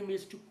the game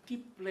is to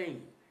keep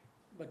playing,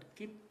 but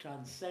keep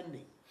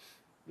transcending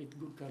with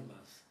good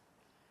karmas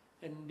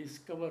and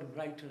discover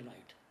brighter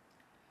light.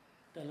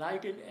 The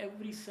light in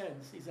every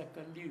sense is a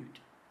conduit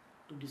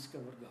to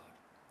discover God.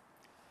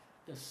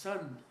 The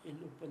sun in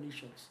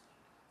Upanishads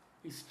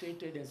is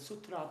stated as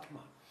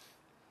Sutratma.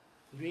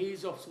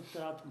 Rays of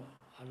Sutratma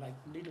are like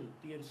needle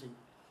piercing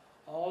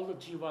all the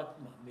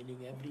Jivatma, meaning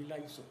every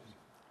life source.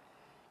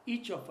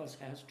 Each of us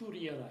has to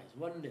realize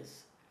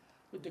oneness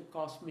with the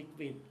cosmic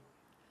wind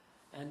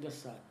and the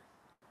sun.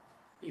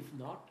 If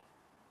not,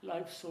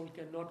 life's soul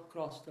cannot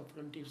cross the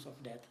frontiers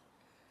of death,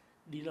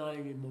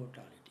 denying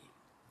immortality.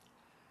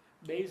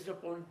 Based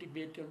upon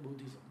Tibetan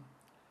Buddhism,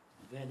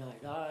 when I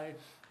die,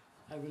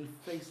 I will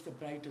face the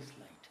brightest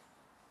light.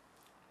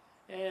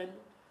 And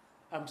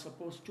I'm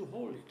supposed to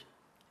hold it.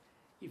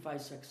 If I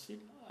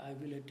succeed, I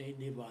will attain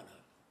nirvana.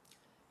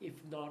 If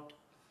not,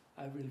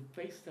 I will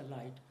face the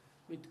light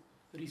with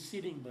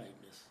receding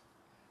brightness.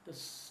 The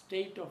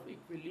state of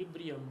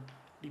equilibrium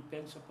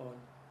depends upon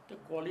the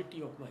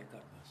quality of my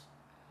karmas.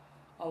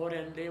 Our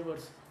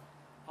endeavors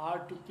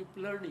are to keep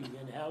learning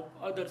and help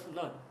others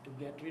learn to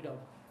get rid of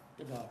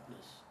the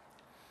darkness.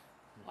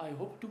 I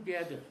hope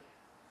together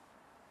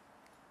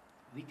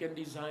we can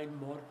design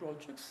more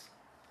projects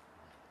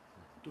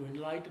to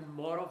enlighten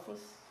more of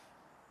us,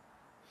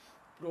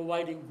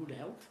 providing good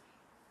health.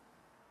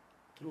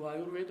 Through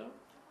Ayurveda,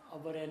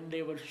 our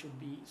endeavor should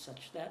be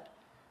such that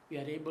we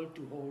are able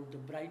to hold the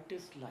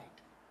brightest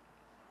light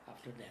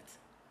after death.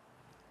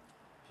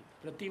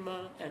 Pratima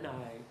and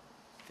I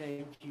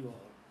thank you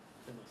all.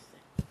 Namaste.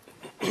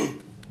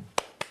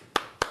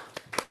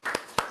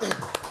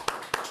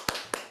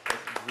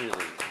 It's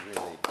really,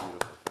 really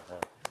beautiful.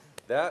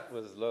 That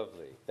was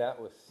lovely. That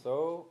was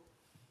so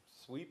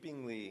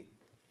sweepingly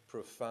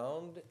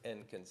profound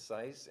and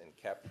concise and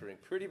capturing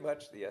pretty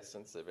much the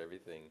essence of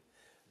everything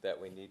that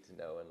we need to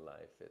know in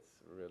life.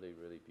 It's really,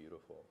 really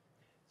beautiful.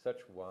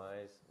 Such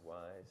wise,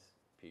 wise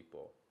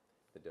people,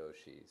 the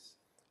Doshis.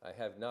 I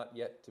have not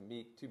yet to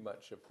meet too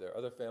much of their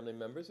other family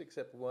members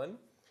except one.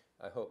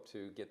 I hope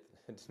to get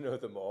to know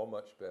them all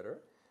much better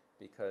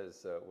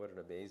because what an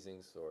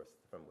amazing source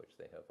from which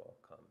they have all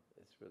come.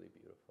 It's really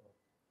beautiful.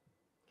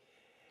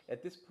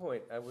 At this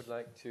point, I would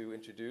like to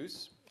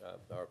introduce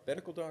our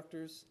medical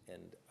doctors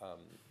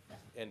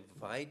and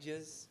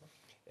Vaidyas.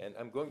 And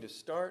I'm going to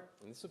start,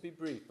 and this will be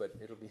brief, but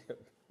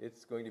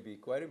it's going to be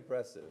quite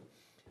impressive.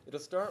 It'll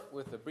start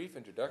with a brief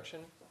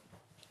introduction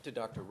to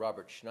Dr.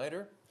 Robert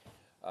Schneider,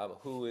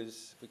 who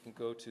is, if we can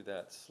go to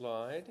that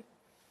slide,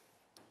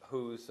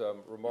 whose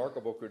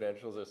remarkable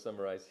credentials are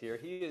summarized here.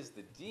 He is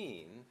the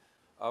Dean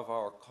of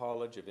our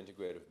College of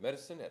Integrative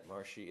Medicine at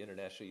Maharishi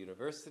International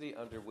University,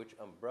 under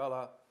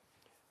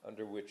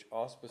which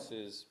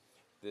auspices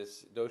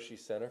this Doshi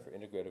Center for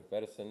Integrative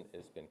Medicine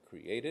has been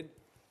created.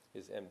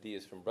 His MD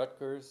is from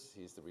Rutgers.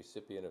 He's the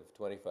recipient of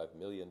 $25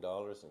 million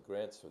in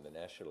grants from the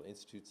National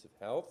Institutes of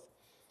Health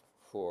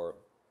for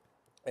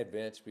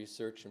advanced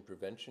research and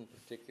prevention,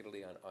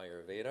 particularly on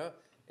Ayurveda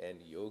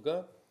and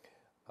yoga.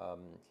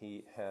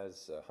 He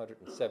has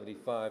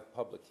 175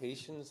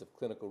 publications of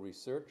clinical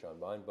research on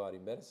mind-body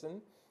medicine,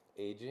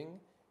 aging,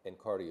 and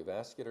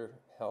cardiovascular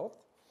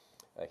health.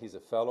 He's a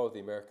fellow of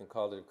the American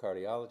College of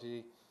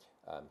Cardiology.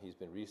 He's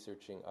been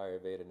researching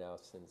Ayurveda now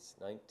since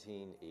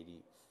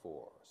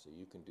 1984, so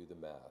you can do the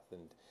math.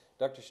 And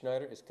Dr.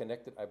 Schneider is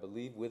connected, I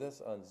believe, with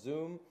us on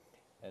Zoom,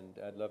 and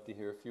I'd love to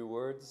hear a few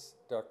words,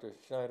 Dr.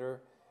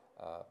 Schneider,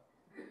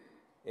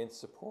 in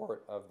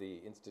support of the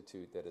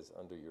institute that is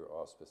under your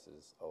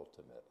auspices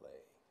ultimately.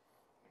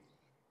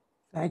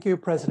 Thank you,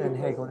 President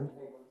Hagelin.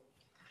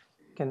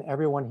 Can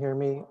everyone hear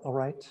me all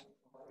right?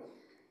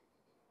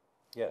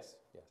 Yes,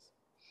 yes.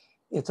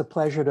 It's a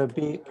pleasure to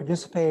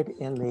participate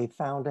in the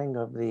founding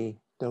of the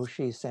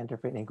Doshi Center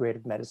for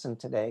Integrative Medicine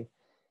today.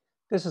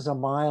 This is a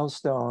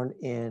milestone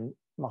in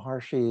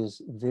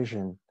Maharishi's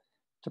vision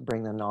to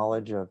bring the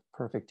knowledge of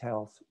perfect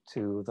health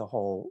to the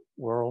whole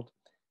world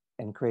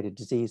and create a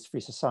disease-free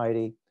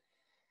society.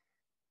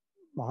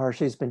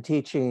 Maharishi's been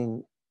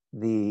teaching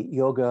the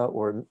yoga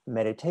or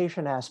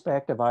meditation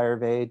aspect of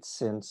Ayurveda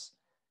since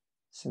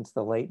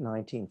the late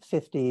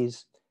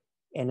 1950s.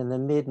 And in the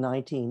mid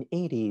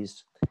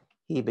 1980s,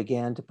 he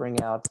began to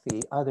bring out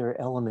the other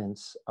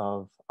elements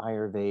of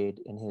Ayurveda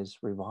in his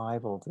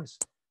revival of this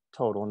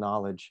total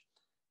knowledge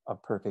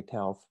of perfect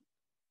health.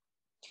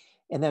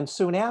 And then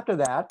soon after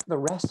that, the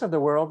rest of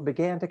the world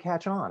began to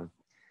catch on.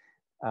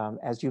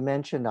 As you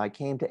mentioned, I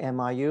came to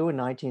MIU in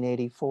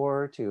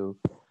 1984 to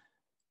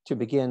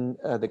begin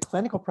the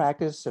clinical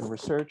practice and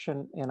research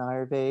in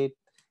Ayurveda.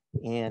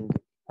 And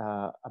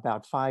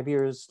about 5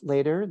 years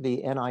later,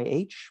 the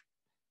NIH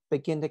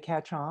began to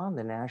catch on.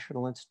 The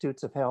National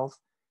Institutes of Health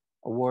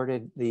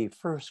awarded the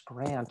first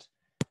grant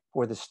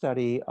for the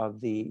study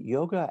of the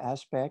yoga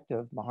aspect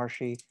of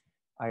Maharshi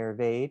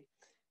Ayurveda.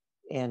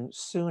 And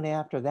soon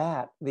after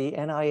that, the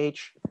NIH,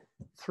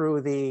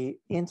 through the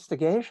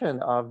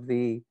instigation of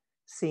the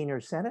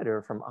senior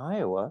senator from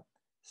Iowa,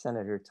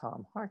 Senator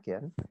Tom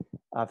Harkin,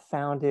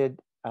 founded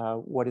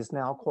what is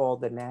now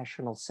called the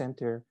National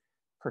Center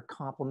for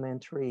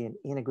Complementary and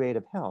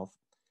Integrative Health,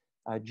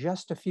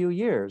 just a few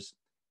years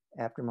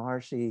after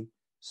Maharshi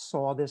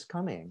saw this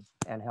coming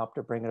and helped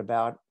to bring it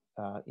about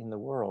in the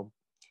world.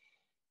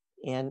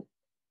 And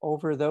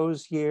over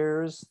those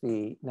years,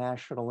 the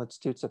National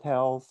Institutes of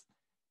Health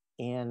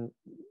and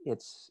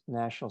its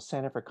National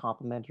Center for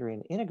Complementary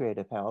and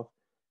Integrative Health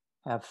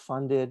have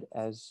funded,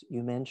 as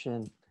you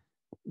mentioned,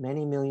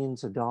 many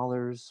millions of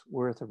dollars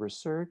worth of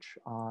research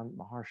on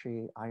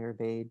Maharshi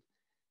Ayurveda,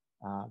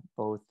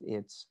 both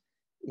its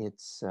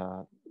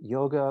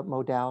yoga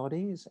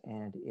modalities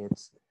and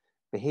its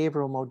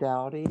behavioral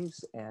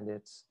modalities and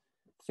its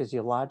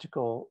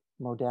physiological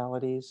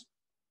modalities.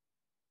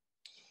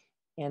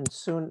 And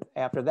soon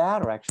after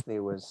that, or actually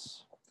it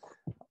was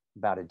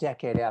about a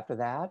decade after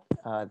that,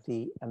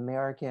 the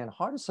American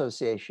Heart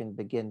Association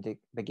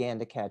began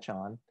to catch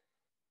on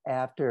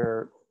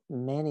after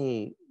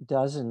many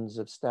dozens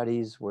of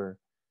studies were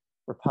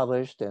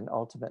published, and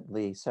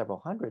ultimately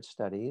several hundred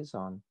studies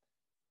on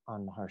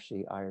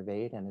Maharshi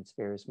Ayurveda and its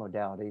various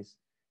modalities.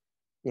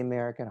 The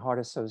American Heart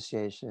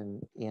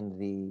Association in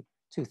the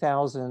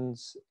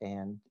 2000s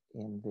and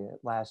in the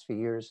last few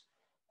years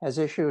has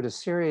issued a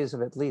series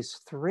of at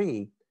least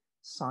 3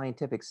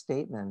 scientific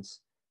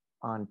statements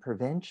on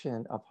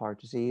prevention of heart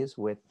disease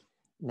with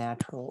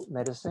natural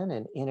medicine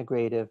and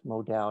integrative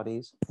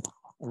modalities.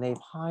 And they've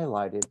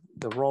highlighted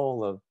the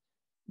role of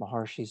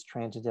Maharshi's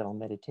transcendental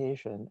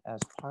meditation as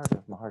part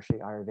of Maharshi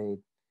Ayurveda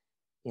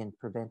in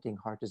preventing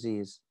heart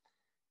disease.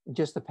 In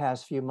just the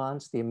past few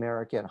months, the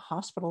American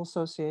Hospital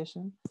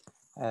Association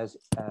has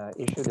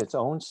issued its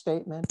own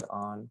statement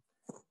on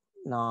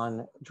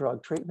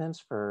non-drug treatments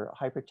for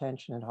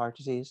hypertension and heart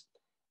disease,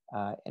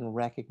 and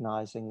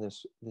recognizing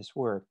this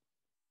work.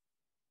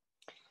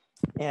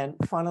 And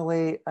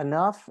funnily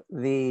enough,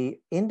 the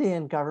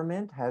Indian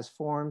government has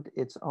formed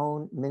its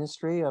own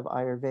Ministry of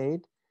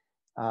Ayurveda,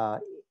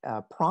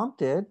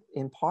 prompted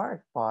in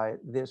part by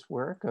this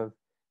work of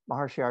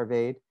Maharshi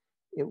Ayurveda.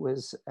 It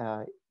was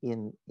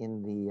in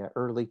the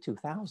early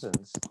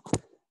 2000s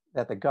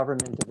that the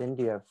government of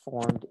India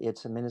formed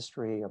its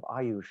Ministry of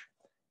Ayush,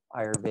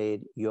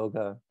 Ayurveda,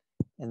 Yoga,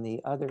 and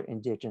the other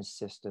indigenous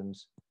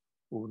systems,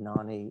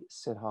 Unani,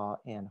 Siddha,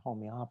 and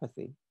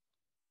homeopathy.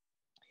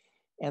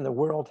 And the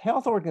World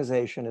Health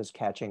Organization is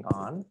catching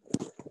on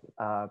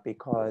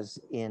because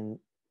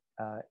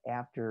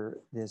after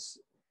this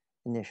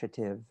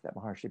initiative that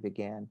Maharshi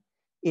began,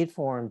 it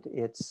formed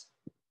its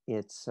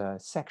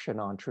section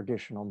on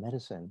traditional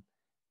medicine,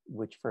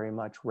 which very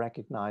much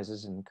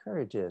recognizes and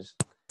encourages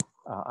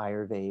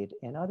Ayurveda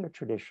and other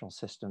traditional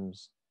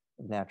systems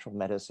of natural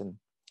medicine.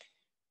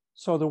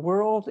 So the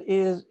world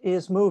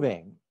is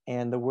moving,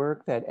 and the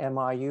work that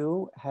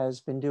MIU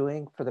has been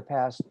doing for the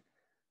past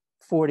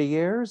 40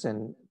 years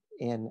and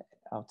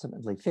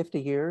ultimately 50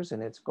 years,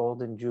 and its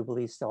Golden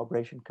Jubilee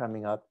celebration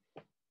coming up,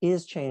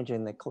 is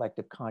changing the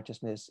collective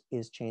consciousness,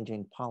 is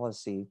changing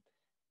policy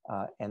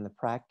and the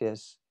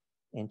practice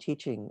and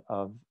teaching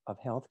of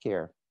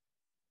healthcare.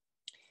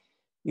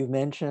 You've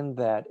mentioned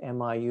that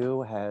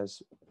MIU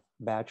has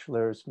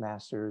bachelor's,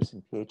 master's,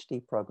 and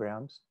PhD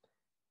programs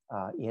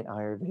in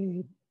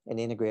Ayurveda and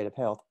integrative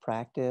health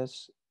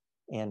practice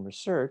and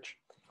research.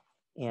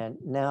 And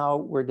now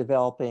we're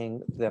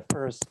developing the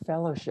first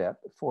fellowship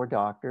for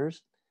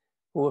doctors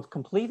who have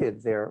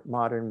completed their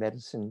modern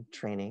medicine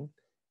training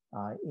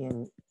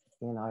in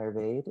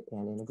Ayurveda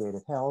and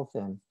integrative health.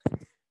 And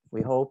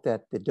we hope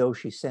that the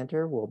Doshi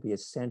Center will be a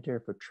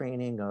center for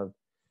training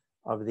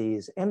of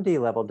these MD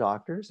level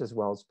doctors, as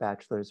well as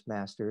bachelor's,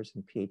 master's,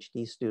 and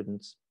PhD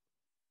students.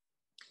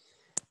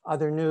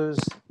 Other news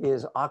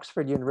is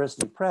Oxford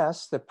University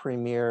Press, the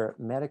premier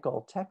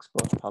medical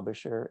textbook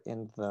publisher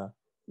in the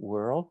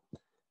world,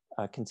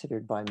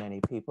 considered by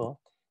many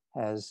people,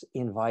 has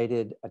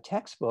invited a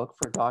textbook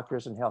for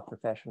doctors and health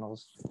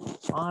professionals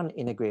on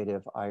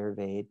integrative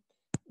Ayurveda.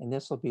 And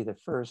this will be the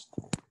first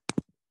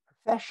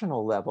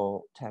professional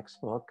level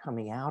textbook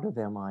coming out of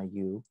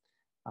MIU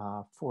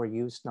for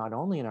use not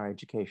only in our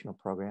educational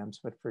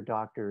programs, but for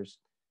doctors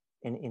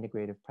and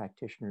integrative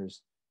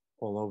practitioners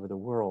all over the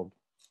world.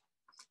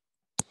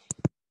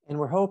 And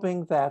we're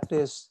hoping that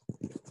this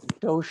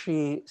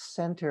Doshi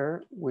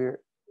Center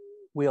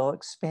will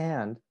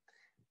expand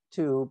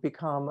to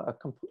become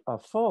a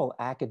full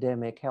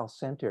academic health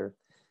center.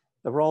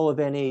 The role of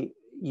any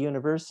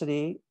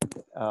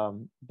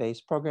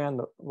university-based program,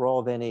 the role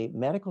of any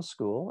medical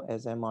school,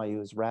 as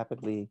MIU is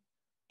rapidly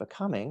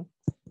becoming,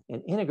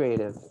 an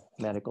integrative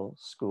medical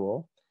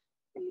school,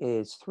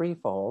 is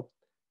threefold: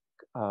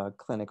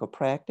 clinical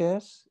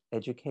practice,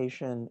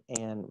 education,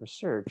 and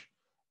research.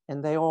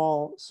 And they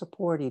all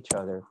support each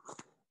other.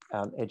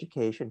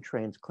 Education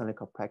trains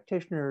clinical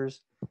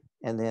practitioners,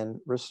 and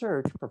then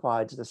research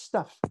provides the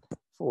stuff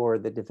for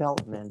the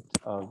development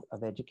of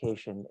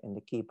education and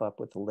to keep up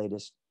with the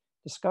latest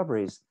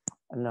discoveries,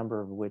 a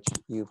number of which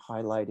you've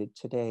highlighted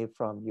today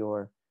from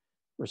your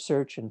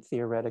research in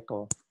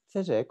theoretical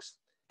physics.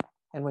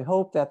 And we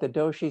hope that the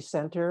Doshi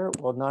Center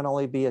will not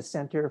only be a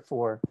center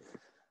for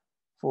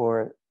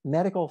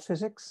medical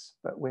physics,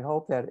 but we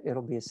hope that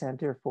it'll be a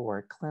center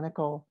for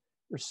clinical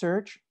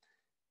research.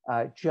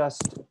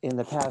 Just in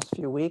the past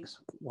few weeks,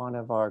 one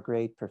of our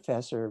great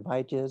Professor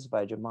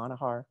Vijay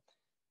Manohar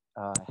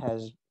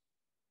has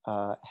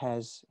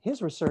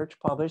his research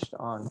published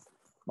on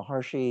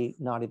Maharshi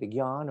Nadi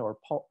Vigyan, or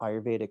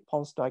Ayurvedic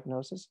pulse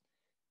diagnosis,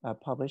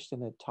 published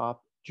in a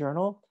top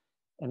journal.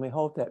 And we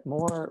hope that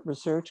more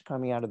research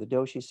coming out of the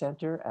Doshi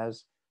Center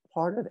as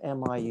part of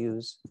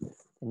MIU's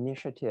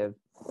initiative,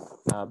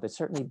 but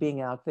certainly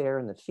being out there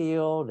in the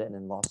field and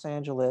in Los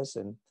Angeles.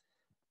 And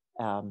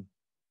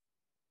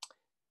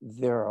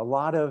there are a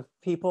lot of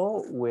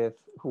people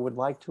who would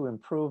like to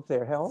improve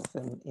their health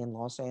in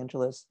Los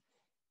Angeles.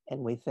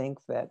 And we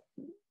think that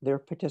their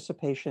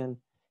participation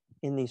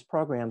in these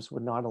programs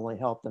would not only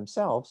help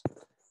themselves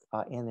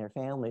and their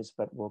families,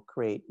 but will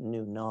create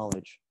new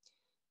knowledge.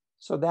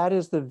 So that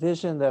is the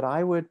vision that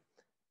I would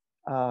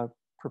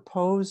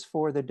propose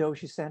for the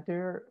Doshi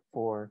Center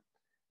for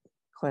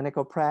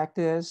clinical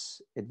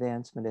practice,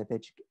 advancement of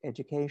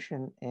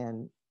education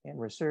and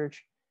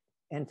research.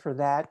 And for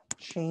that,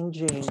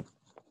 changing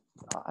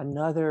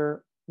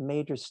another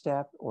major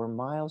step or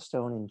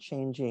milestone in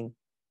changing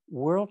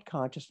world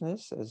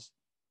consciousness, as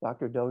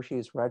Dr. Doshi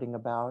is writing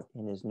about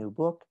in his new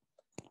book,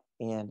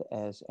 and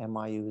as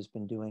MIU has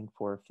been doing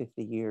for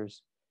 50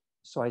 years.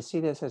 So I see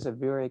this as a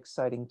very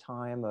exciting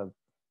time of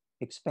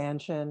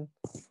expansion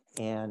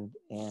and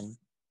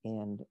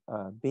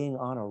being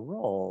on a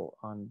roll,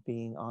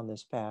 being on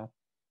this path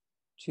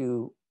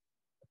to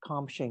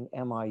accomplishing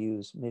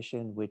MIU's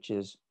mission, which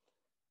is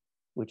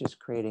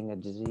creating a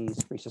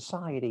disease-free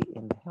society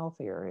in the health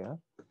area,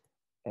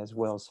 as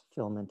well as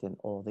fulfillment in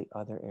all the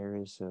other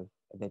areas of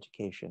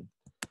education.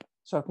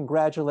 So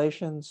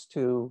congratulations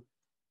to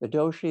the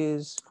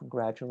Doshis,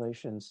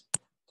 congratulations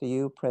to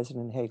you,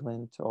 President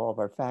Hagelin, to all of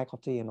our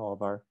faculty and all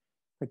of our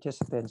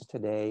participants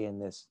today in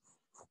this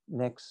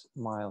next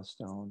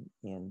milestone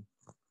in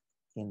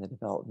the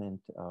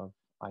development of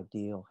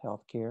ideal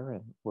healthcare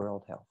and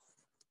world health.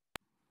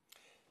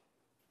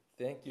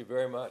 Thank you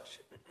very much.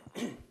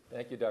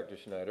 Thank you, Dr.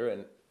 Schneider,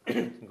 and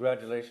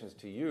congratulations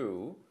to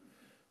you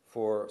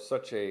for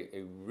such a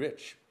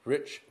rich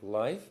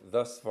life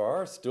thus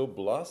far, still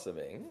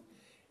blossoming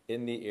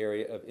in the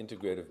area of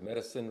integrative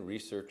medicine,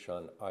 research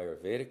on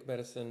Ayurvedic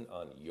medicine,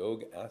 on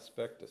yoga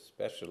aspect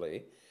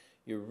especially.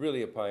 You're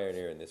really a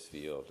pioneer in this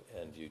field,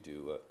 and you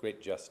do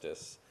great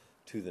justice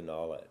to the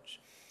knowledge.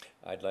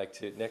 I'd like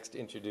to next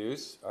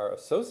introduce our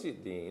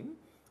Associate Dean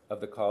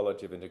of the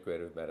College of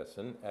Integrative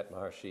Medicine at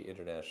Maharshi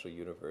International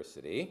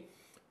University,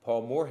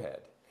 Paul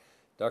Moorhead.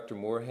 Dr.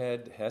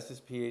 Moorhead has his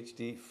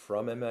PhD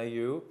from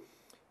MIU.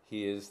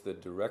 He is the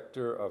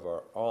director of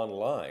our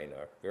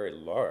very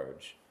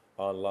large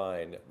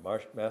online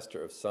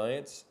Master of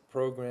Science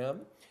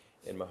program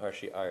in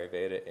Maharshi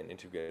Ayurveda and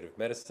Integrative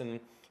Medicine.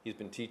 He's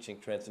been teaching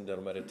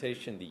Transcendental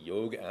Meditation, the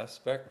yoga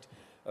aspect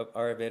of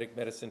Ayurvedic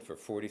medicine, for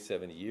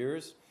 47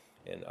 years,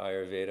 and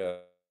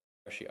Maharshi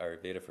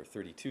Ayurveda for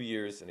 32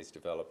 years, and he's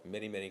developed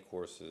many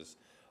courses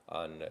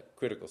on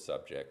critical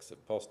subjects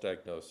of pulse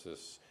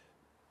diagnosis,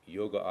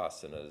 yoga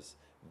asanas,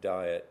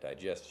 diet,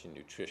 digestion,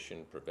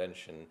 nutrition,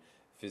 prevention,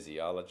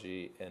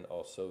 physiology, and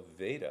also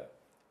Veda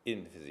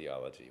in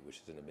physiology, which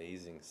is an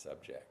amazing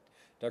subject.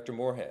 Dr.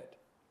 Moorhead.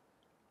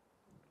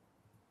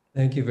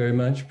 Thank you very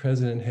much,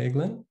 President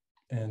Hagelin,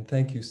 and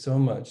thank you so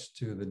much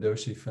to the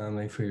Doshi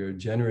family for your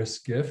generous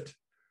gift,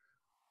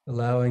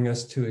 allowing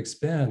us to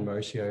expand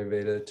Maharshi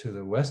Ayurveda to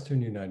the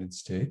Western United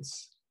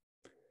States.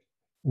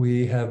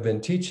 We have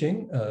been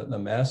teaching the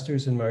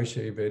Masters in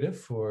Maharshi Ayurveda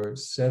for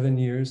 7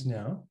 years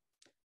now,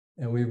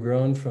 and we've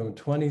grown from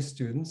 20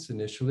 students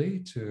initially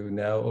to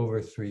now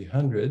over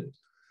 300.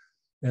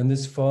 And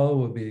this fall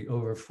will be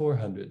over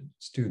 400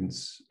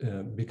 students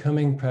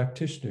becoming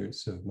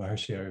practitioners of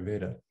Maharshi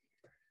Ayurveda.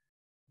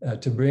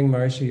 To bring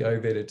Maharshi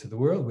Ayurveda to the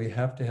world, we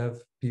have to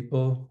have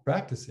people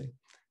practicing,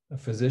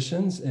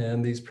 physicians,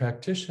 and these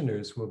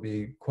practitioners will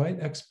be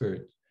quite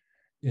expert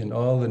in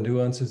all the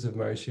nuances of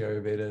Maharshi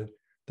Ayurveda.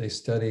 They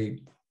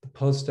study the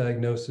pulse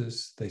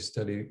diagnosis, they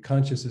study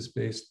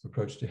consciousness-based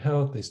approach to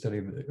health, they study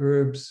the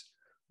herbs,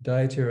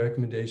 dietary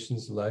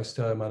recommendations,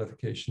 lifestyle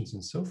modifications,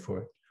 and so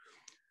forth.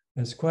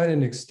 And it's quite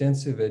an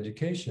extensive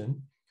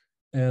education.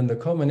 And the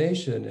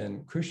culmination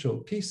and crucial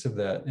piece of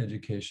that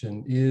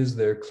education is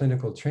their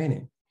clinical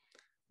training.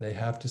 They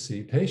have to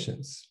see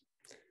patients.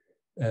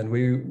 And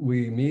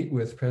we meet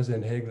with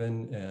President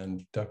Hagelin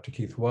and Dr.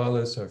 Keith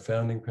Wallace, our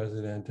founding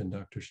president, and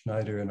Dr.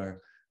 Schneider and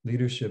our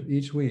leadership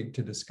each week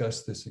to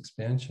discuss this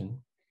expansion.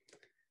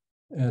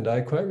 And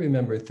I quite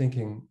remember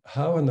thinking,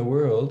 how in the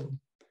world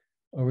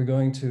are we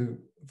going to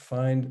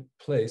find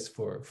place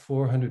for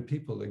 400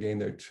 people to gain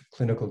their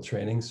clinical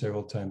training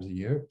several times a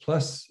year,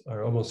 plus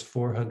our almost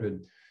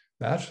 400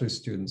 bachelor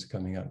students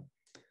coming up?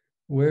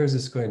 Where is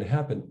this going to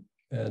happen?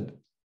 And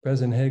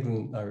President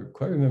Hagelin, I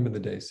quite remember the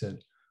day, said,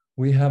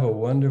 we have a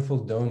wonderful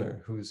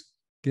donor who's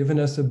given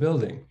us a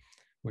building,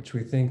 which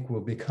we think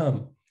will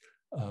become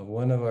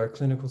one of our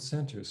clinical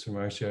centers for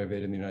Maharishi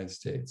Ayurveda in the United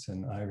States.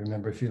 And I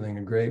remember feeling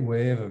a great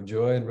wave of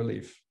joy and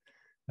relief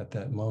at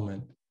that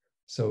moment.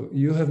 So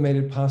you have made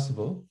it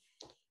possible,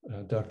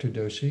 Dr.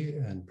 Doshi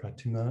and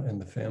Pratima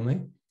and the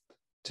family,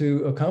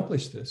 to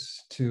accomplish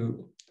this,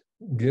 to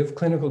give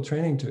clinical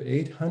training to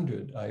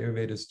 800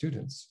 Ayurveda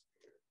students.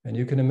 And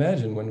you can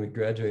imagine when we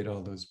graduate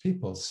all those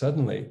people,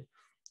 suddenly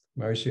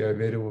Maharishi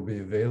Ayurveda will be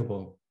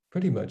available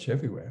pretty much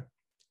everywhere.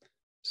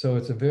 So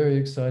it's a very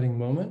exciting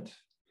moment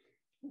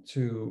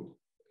to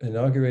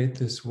inaugurate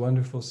this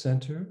wonderful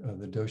center,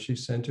 the Doshi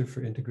Center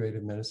for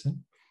Integrative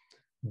Medicine.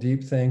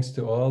 Deep thanks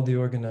to all the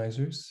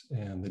organizers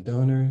and the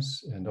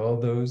donors and all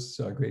those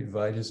great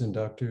Vaidya's and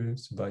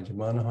doctors, Vaidya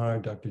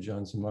Manohar, Dr.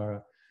 John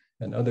Zamara,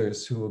 and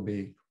others who will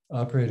be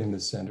operating the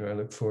center. I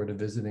look forward to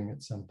visiting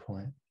at some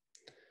point.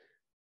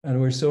 And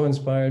we're so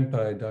inspired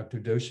by Dr.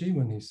 Doshi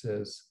when he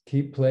says,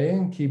 keep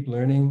playing, keep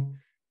learning,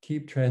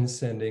 keep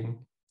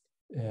transcending,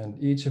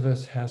 and each of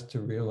us has to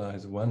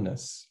realize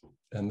oneness.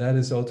 And that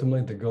is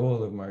ultimately the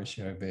goal of Maharishi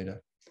Ayurveda,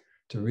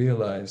 to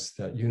realize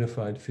that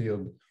unified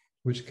field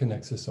which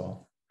connects us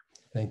all.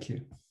 Thank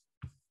you.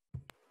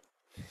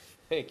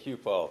 Thank you,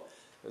 Paul.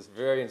 It was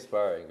very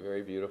inspiring,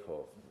 very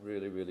beautiful.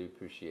 Really, really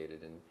appreciate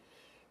it. And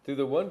through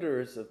the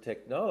wonders of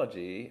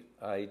technology,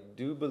 I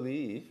do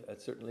believe, I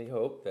certainly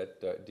hope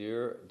that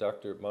dear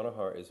Dr.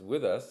 Manohar is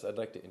with us. I'd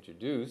like to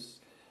introduce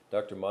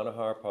Dr.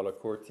 Manohar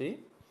Palakurti,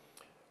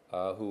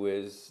 who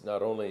is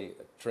not only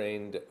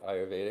trained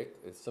Ayurvedic.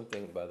 It's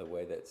something, by the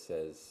way, that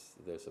says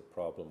there's a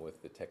problem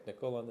with the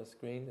technical on the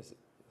screen. Is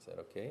that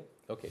okay?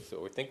 Okay,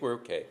 so we think we're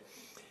okay.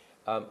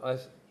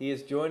 He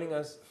is joining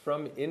us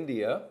from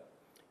India.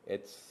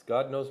 It's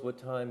God knows what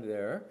time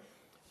there.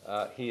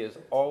 He is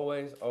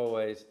always,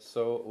 always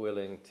so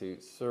willing to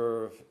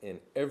serve in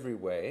every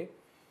way.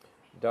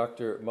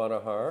 Dr.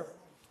 Manohar,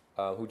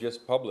 who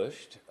just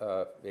published,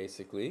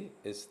 basically,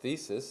 his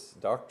thesis,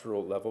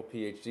 doctoral level,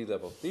 PhD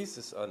level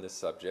thesis on the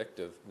subject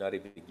of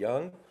Nadi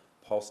Young,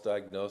 pulse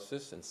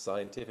diagnosis, and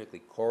scientifically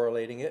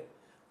correlating it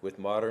with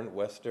modern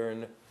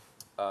Western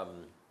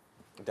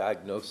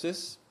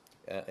diagnosis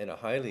in a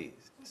highly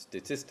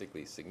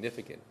statistically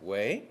significant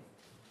way.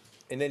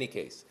 In any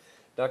case,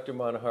 Dr.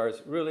 Manohar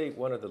is really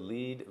one of the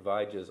lead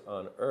Vaidyas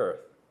on earth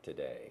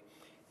today.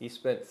 He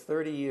spent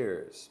 30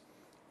 years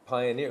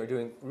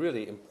doing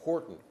really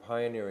important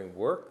pioneering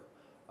work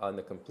on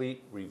the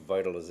complete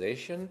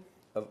revitalization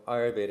of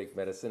Ayurvedic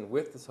medicine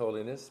with His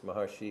Holiness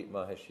Maharishi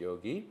Mahesh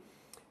Yogi,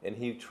 and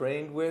he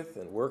trained with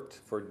and worked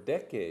for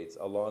decades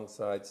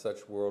alongside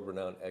such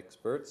world-renowned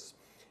experts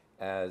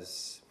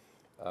as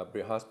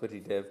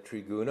Brihaspati Dev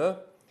Triguna,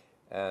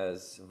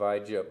 as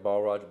Vaidya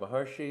Balraj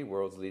Maharshi,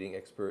 world's leading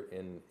expert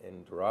in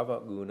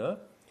Drava Guna,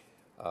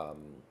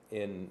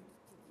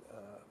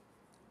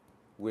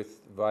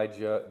 with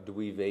Vaidya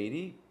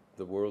Dwivedi,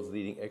 the world's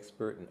leading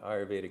expert in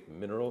Ayurvedic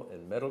mineral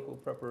and medical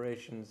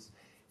preparations.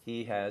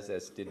 He has,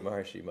 as did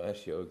Maharishi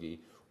Mahesh Yogi,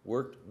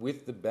 worked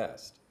with the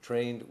best,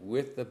 trained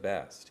with the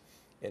best,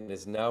 and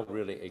is now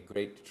really a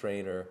great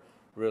trainer,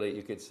 really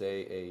you could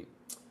say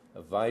a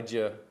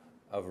Vaidya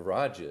of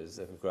Rajas,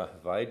 a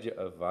Vaidya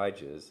of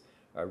Vaidyas,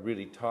 a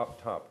really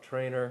top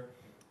trainer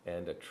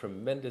and a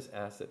tremendous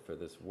asset for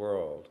this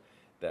world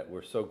that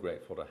we're so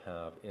grateful to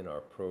have in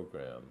our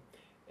program.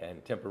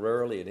 And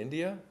temporarily in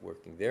India,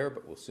 working there,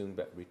 but will soon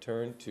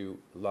return to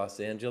Los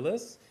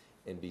Angeles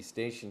and be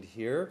stationed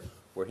here,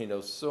 where he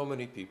knows so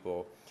many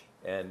people.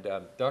 And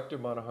Dr.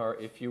 Manohar,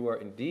 if you are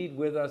indeed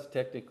with us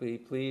technically,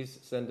 please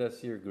send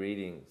us your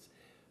greetings.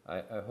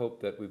 I hope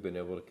that we've been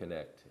able to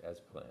connect as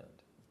planned.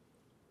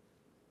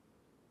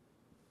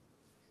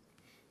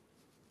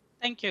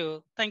 Thank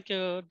you,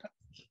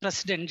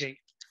 President Ji,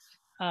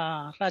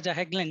 Raja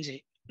Hagelin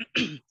Ji,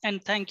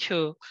 and thank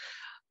you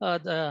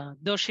the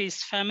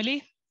Doshi's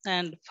family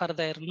and for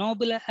their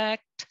noble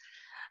act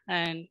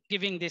and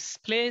giving this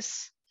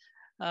place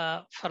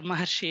for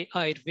Maharishi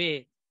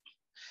Ayurveda.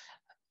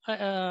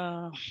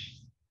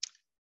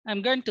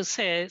 I'm going to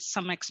say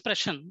some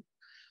expression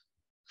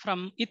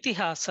from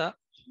Itihasa,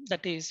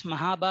 that is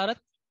Mahabharata,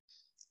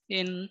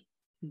 in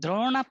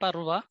Drona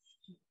Parva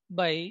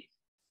by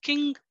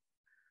King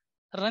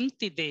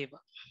Rantideva.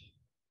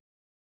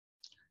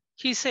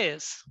 He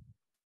says,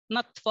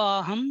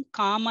 Natvaham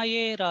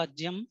kamaye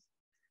rajyam,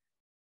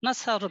 na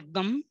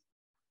sargam,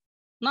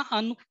 na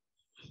anu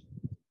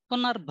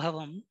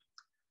punarbhavam,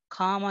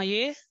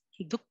 kamaye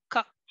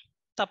dukkha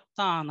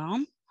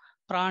taptanam,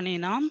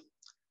 praninam,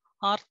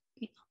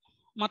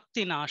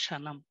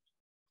 martinashanam.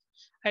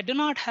 I do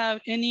not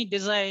have any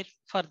desire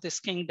for this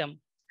kingdom,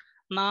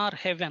 nor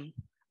heaven,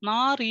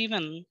 nor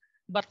even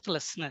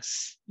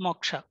birthlessness,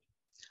 moksha.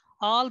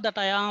 All that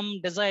I am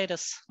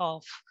desirous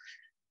of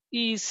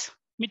is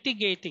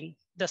mitigating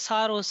the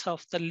sorrows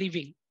of the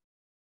living.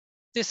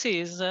 This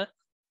is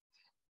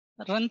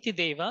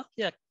Rantideva,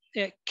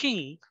 a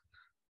king,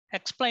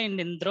 explained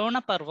in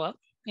Drona Parva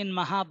in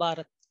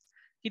Mahabharata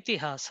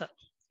Itihasa.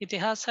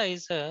 Itihasa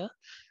is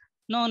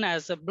known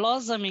as a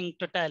blossoming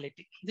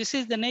totality. This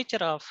is the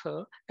nature of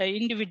an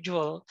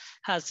individual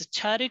has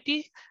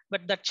charity,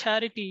 but that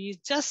charity is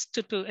just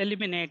to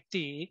eliminate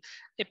the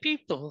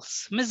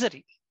people's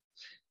misery.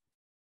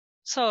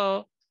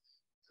 So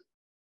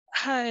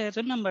I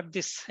remember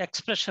this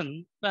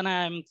expression when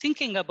I'm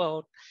thinking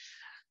about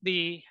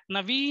the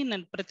Navin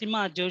and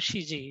Pratima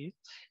Doshi ji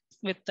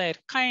with their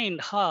kind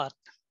heart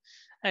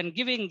and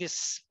giving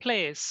this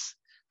place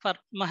for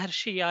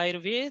Maharshi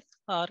Ayurveda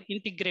or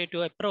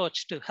integrative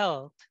approach to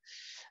health.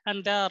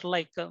 And they are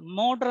like a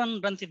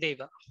modern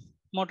Rantideva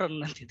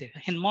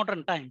in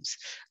modern times,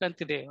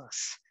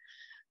 Rantidevas.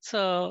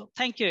 So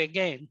thank you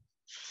again.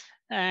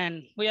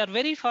 And we are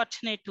very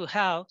fortunate to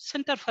have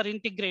Center for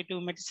Integrative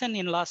Medicine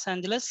in Los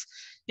Angeles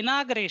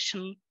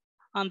inauguration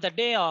on the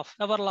day of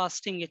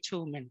everlasting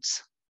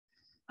achievements.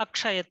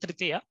 Akshaya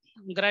Tritiya,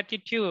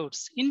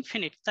 gratitudes,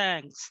 infinite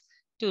thanks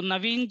to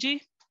Naveen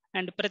ji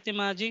and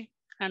Pratima ji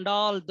and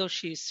all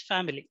Doshi's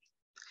family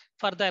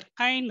for their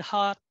kind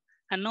heart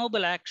and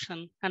noble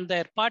action and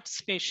their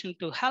participation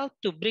to help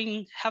to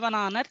bring heaven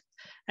on earth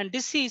and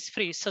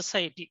disease-free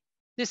society.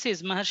 This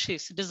is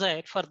Maharshi's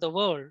desire for the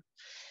world.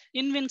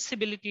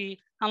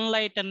 Invincibility,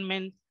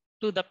 enlightenment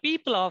to the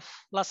people of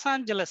Los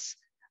Angeles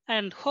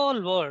and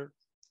whole world.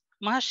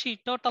 Maharshi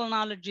total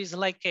knowledge is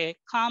like a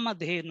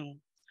Kamadhenu,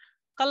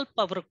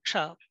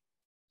 Kalpavruksha,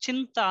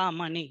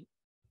 Chintamani.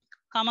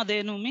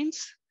 Kamadhenu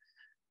means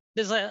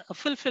desire,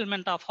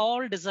 fulfillment of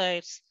all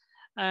desires,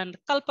 and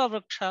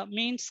Kalpavruksha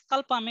means,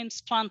 Kalpa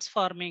means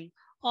transforming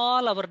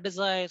all our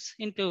desires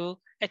into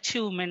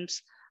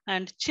achievements,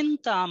 and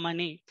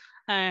Chintamani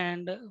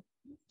and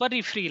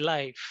worry-free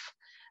life.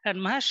 And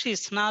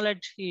Maharshi's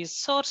knowledge is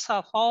source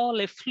of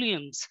all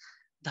affluence.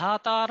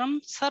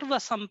 Dhataram sarva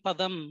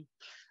sampadam.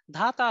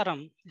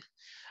 Dhataram,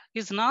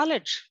 his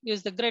knowledge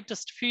is the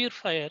greatest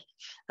purifier,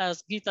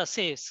 as Gita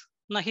says.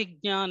 Nahi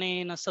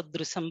jnanena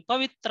sadrisam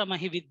pavitram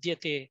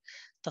vidyate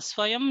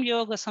tasvayam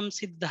yoga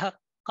samsiddha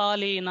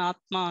kalena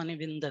atmani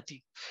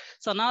vindati.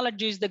 So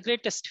knowledge is the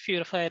greatest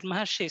purifier.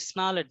 Maharshi's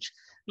knowledge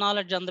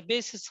on the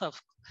basis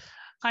of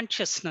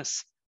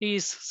consciousness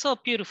is so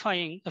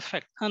purifying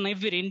effect on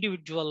every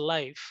individual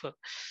life.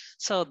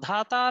 So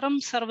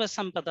Dhataram Sarva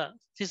Sampada,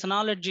 his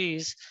knowledge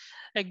is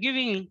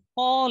giving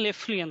all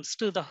affluence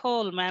to the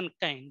whole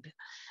mankind.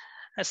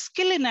 A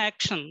skill in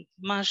action,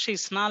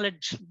 Maharshi's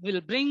knowledge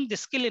will bring the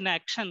skill in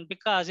action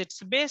because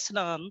it's based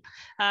on,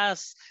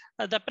 as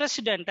the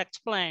president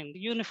explained,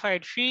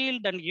 unified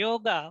field and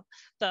yoga.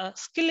 The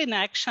skill in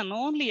action,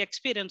 only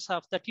experience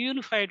of that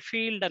unified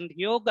field and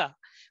yoga,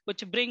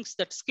 which brings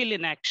that skill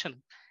in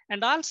action.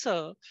 And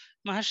also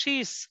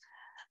Maharshi's,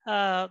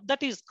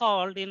 that is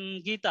called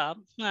in Gita,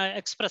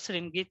 expressed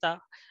in Gita,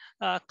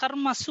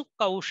 karma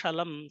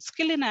sukhaushalam.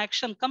 Skill in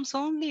action comes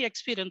only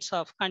experience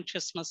of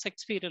consciousness,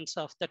 experience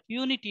of that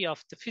unity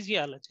of the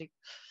physiology.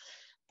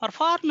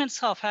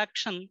 Performance of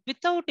action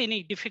without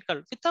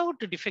difficult,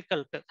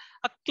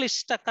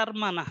 aklishta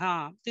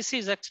karmanaha. This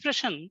is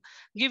expression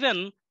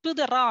given to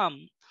the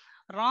Ram.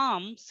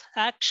 Ram's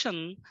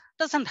action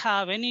doesn't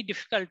have any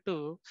difficult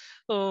to,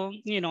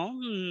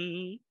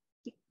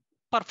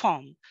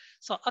 perform.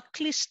 So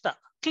aklishta.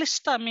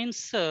 Klishta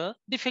means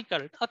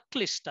difficult,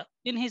 aklishta.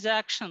 In his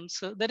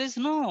actions, there is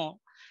no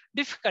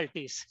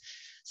difficulties.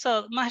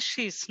 So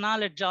Maharshi's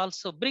knowledge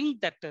also bring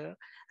that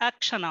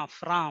action of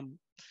Ram.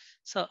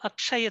 So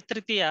Akshaya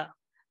Tritiya,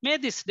 may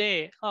this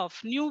day of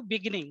new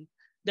beginning,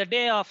 the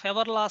day of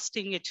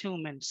everlasting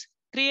achievements,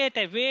 create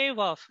a wave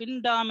of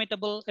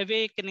indomitable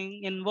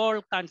awakening in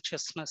world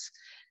consciousness,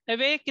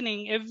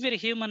 awakening every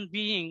human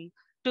being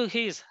to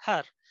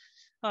her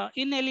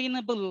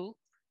inalienable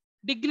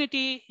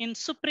dignity in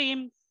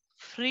supreme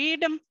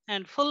freedom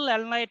and full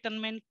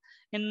enlightenment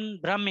in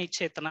Brahma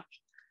Chetana,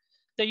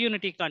 the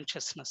unity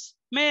consciousness.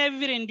 May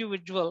every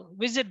individual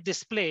visit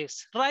this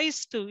place,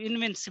 rise to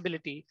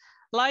invincibility,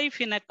 life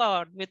in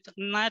accord with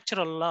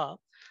natural law,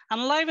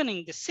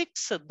 enlivening the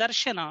 6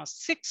 darshanas,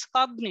 6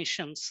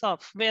 cognitions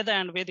of Veda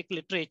and Vedic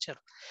literature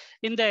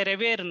in their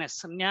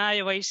awareness,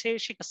 Nyaya,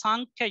 Vaisheshika,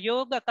 Sankhya,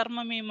 Yoga,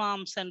 Karma,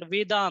 Mimams, and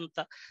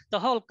Vedanta. The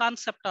whole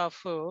concept of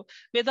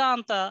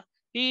Vedanta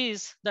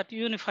is that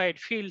unified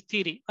field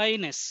theory,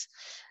 I-ness.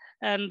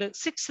 and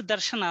 6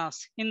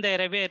 darshanas in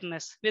their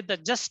awareness with the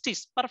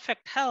justice,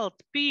 perfect health,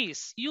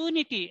 peace,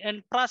 unity,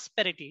 and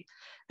prosperity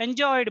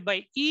enjoyed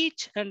by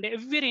each and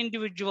every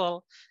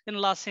individual in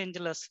Los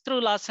Angeles,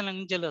 through Los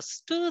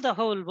Angeles, to the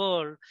whole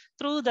world,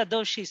 through the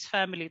Doshi's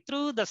family,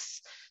 through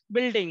this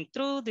building,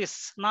 through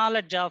this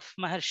knowledge of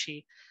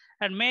Maharshi.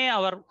 And may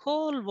our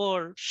whole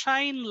world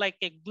shine like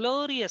a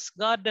glorious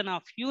garden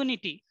of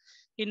unity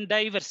in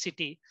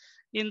diversity,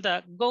 in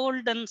the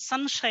golden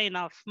sunshine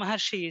of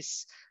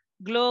Maharshi's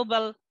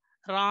global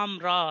Ram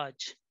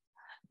Raj.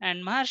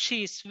 And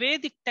Maharshi's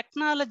Vedic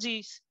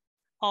technologies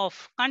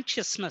of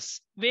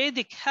consciousness,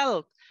 Vedic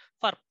health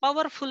for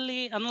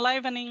powerfully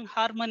enlivening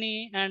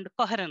harmony and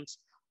coherence,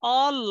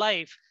 all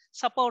life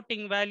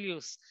supporting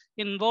values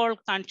in world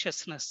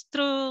consciousness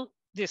through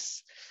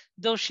this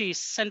Doshi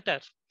Center.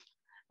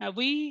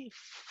 We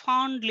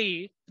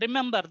fondly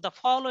remember the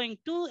following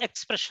 2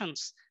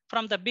 expressions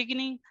from the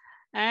beginning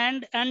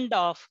and end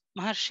of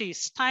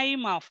Maharshi's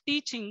time of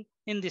teaching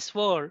in this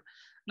world.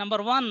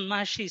 Number 1,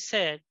 Maharshi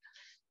said,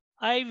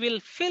 I will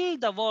fill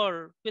the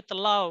world with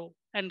love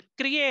and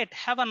create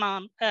heaven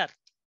on earth.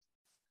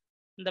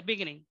 In the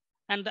beginning.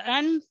 And the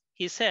end,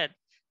 he said,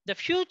 the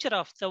future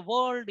of the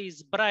world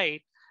is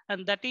bright,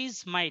 and that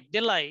is my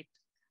delight.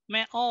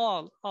 May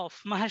all of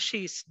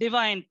Maharshi's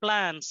divine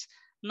plans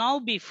now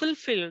be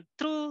fulfilled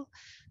through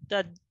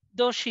the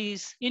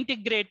Doshi's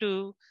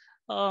integrative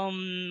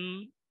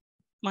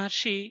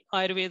Maharshi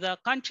Ayurveda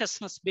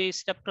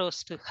consciousness-based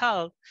approach to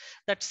health.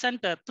 That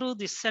center, through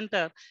this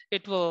center,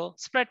 it will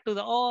spread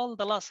to all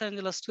the Los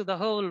Angeles, to the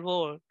whole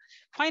world.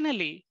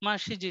 Finally,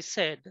 Maharshiji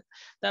said,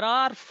 there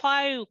are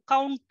 5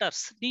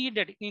 counters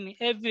needed in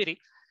every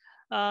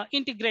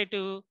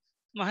integrative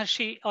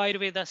Maharshi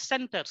Ayurveda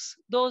centers.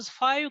 Those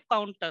 5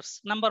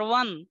 counters, number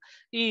 1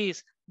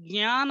 is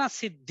Jnana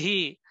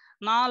Siddhi,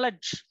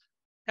 knowledge,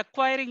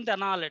 acquiring the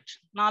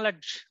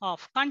knowledge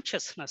of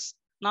consciousness.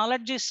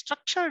 Knowledge is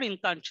structured in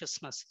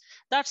consciousness.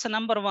 That's the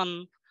number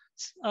 1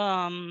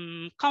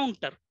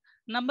 counter.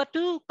 Number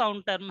 2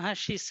 counter,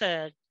 Maharshi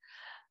said,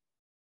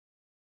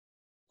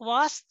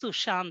 Vastu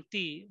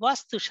Shanti.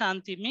 Vastu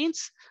Shanti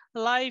means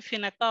life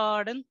in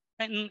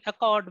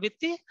accord with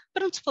the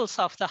principles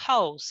of the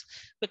house,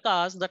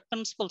 because the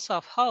principles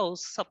of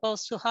house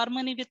supposed to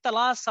harmony with the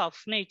laws of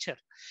nature.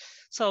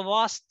 So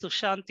Vastu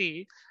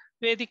Shanti,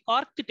 Vedic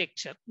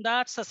architecture,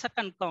 that's the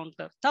second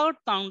counter. Third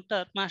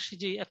counter,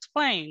 Maharshiji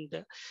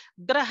explained,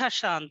 Graha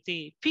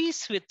Shanti,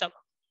 peace with the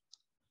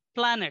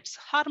planets,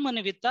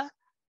 harmony with the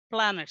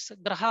planets.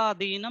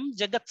 Grahadinam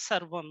Jagat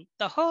Sarvam.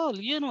 The whole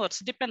universe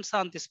depends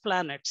on these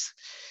planets.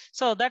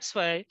 So that's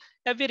why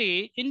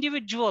every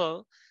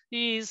individual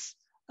is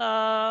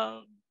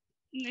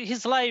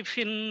his life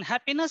in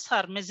happiness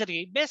or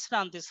misery based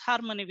on this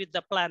harmony with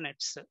the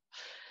planets.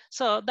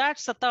 So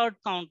that's the third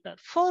counter.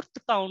 Fourth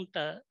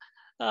counter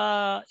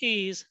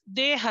is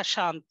Deha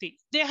Shanti.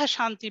 Deha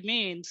Shanti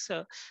means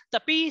the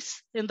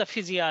peace in the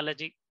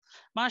physiology.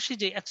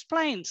 Maharshiji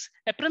explains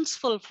a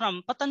principle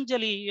from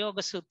Patanjali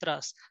Yoga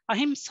Sutras,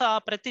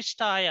 Ahimsa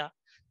Pratishtaya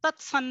Tat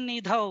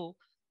Sannidhau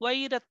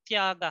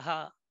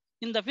Vairatyagaha,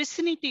 in the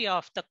vicinity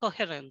of the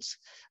coherence.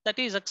 That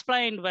is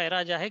explained by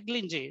Raja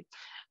Heglinji.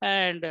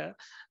 And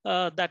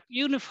that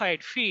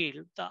unified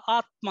field, the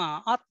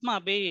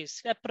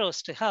Atma-based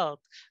approach to health,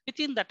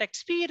 within that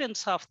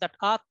experience of that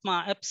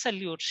Atma,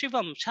 absolute,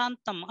 Shivam,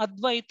 Shantam,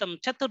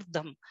 Advaitam,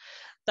 Chaturdham,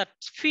 that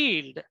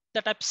field,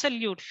 that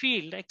absolute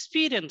field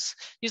experience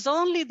is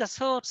only the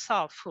source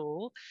of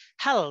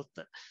health.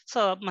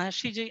 So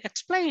Maharshiji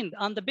explained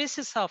on the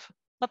basis of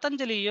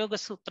Patanjali Yoga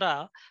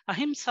Sutra,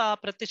 Ahimsa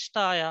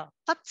Pratishtaya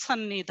Tat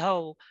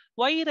Sannidhau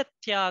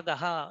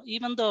Vairatyagaha.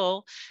 Even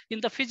though in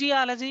the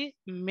physiology,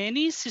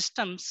 many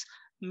systems,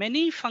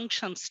 many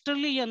functions,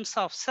 trillions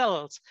of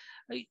cells,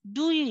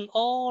 doing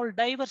all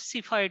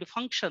diversified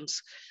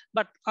functions,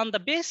 but on the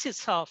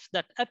basis of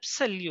that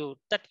absolute,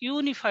 that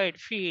unified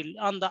field,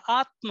 on the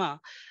Atma,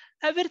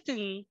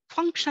 everything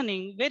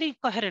functioning very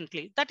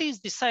coherently. That is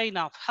the sign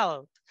of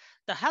health.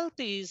 The health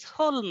is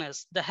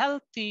wholeness. The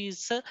health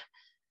is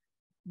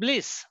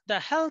bliss. The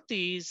health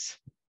is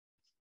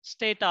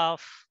state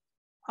of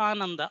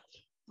Ananda.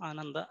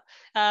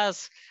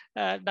 As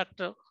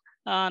Dr.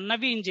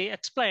 Navin ji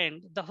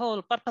explained, the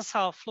whole purpose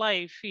of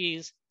life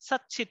is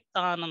Satchit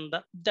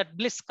Ananda, that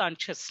bliss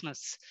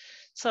consciousness.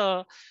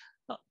 So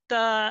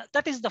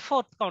that is the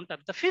fourth counter.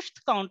 The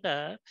fifth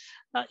counter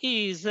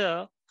is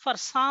for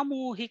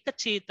Samuhika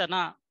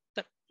Chetana,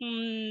 the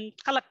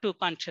collective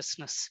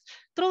consciousness.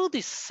 Through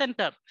this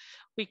center,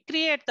 we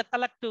create the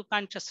collective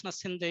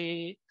consciousness in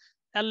the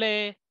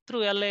LA,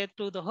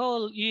 through the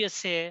whole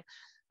USA,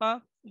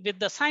 with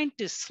the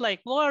scientists, like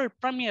world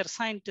premier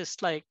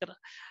scientists like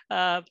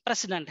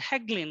President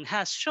Heglin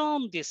has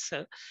shown this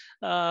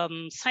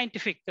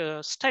scientific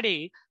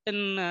study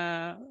in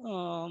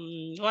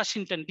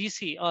Washington,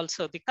 DC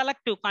also. The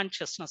collective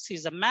consciousness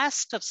is a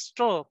master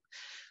stroke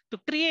to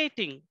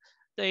creating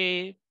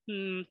the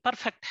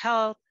perfect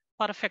health,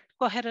 perfect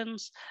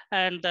coherence,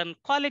 and then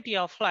quality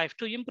of life,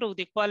 to improve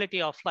the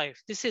quality of life.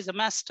 This is a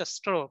master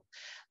stroke.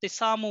 The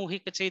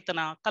Samuhika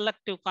Chaitana,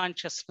 collective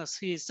consciousness,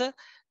 is a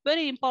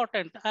very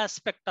important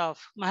aspect of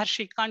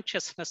Maharshi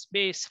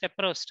consciousness-based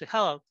approach to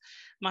health.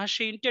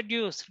 Maharshi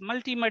introduced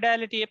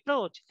multimodality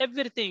approach.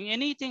 Everything,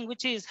 anything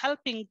which is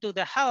helping to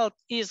the health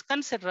is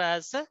considered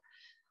as a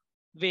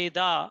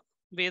Veda.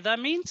 Veda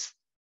means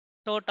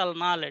total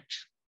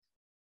knowledge.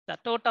 The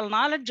total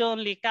knowledge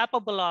only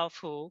capable of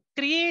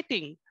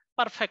creating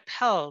perfect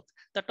health.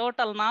 The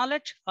total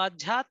knowledge,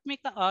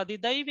 Adhyatmika,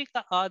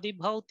 Adidaivika,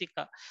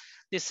 Adibhautika.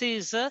 This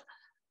is a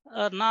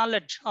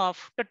knowledge of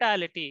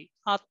totality.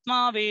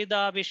 Atma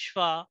Veda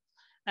Vishwa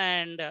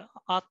and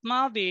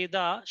Atma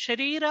Veda,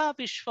 Sharira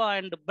Vishwa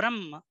and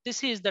Brahma.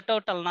 This is the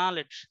total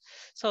knowledge.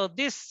 So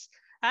these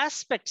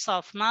aspects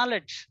of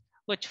knowledge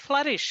which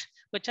flourish,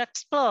 which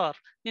explore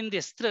in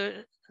this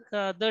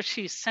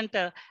Doshi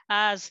Center,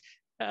 as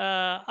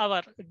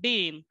our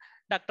Dean,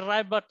 Dr.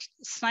 Robert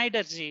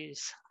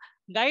Snyderji's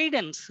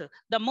guidance,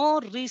 the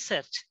more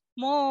research,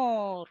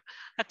 more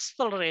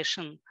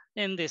exploration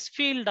in this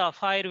field of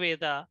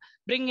Ayurveda,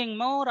 bringing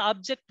more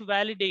objective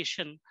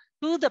validation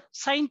to the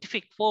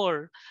scientific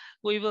world,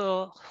 we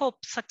will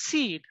hope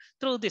succeed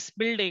through this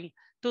building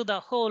to the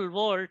whole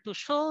world to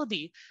show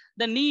the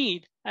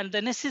need and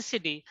the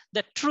necessity,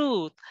 the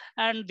truth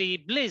and the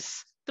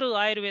bliss through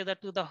Ayurveda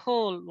to the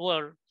whole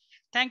world.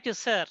 Thank you,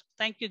 sir.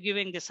 Thank you for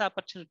giving this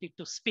opportunity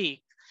to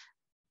speak.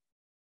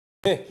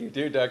 Thank you,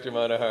 too, Dr.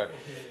 Manohar.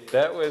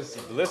 That was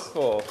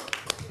blissful.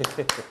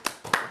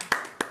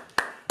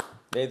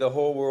 May the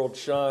whole world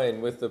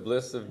shine with the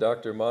bliss of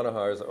Dr.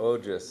 Manohar's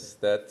ojas.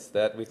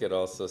 That we could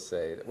also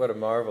say. What a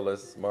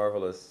marvelous,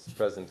 marvelous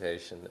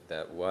presentation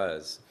that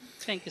was.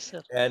 Thank you,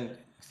 sir. And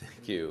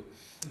thank you.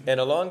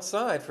 And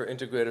alongside for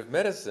integrative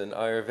medicine,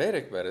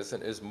 Ayurvedic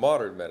medicine is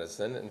modern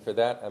medicine. And for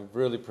that, I'm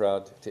really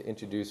proud to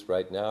introduce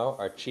right now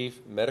our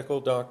chief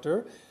medical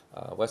doctor,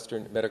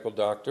 Western medical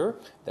doctor.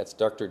 That's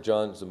Dr.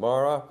 John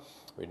Zamora,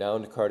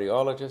 renowned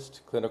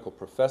cardiologist, clinical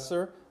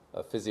professor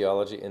of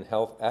physiology and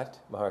health at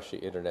Maharshi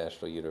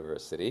International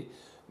University,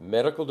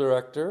 medical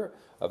director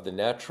of the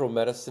Natural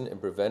Medicine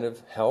and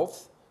Preventive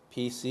Health,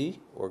 PC,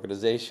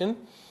 organization,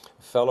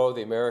 fellow of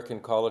the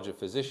American College of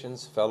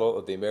Physicians, fellow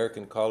of the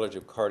American College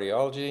of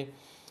Cardiology,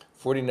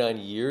 49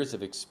 years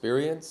of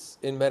experience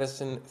in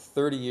medicine,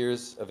 30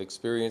 years of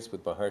experience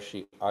with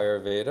Maharshi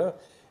Ayurveda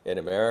in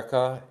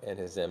America, and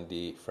his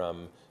MD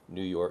from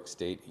New York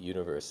State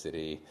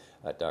University,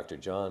 Dr.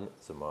 John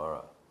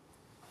Zamora.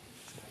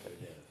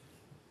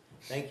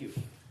 Thank you,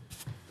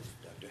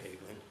 Dr.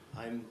 Hagelin.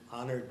 I'm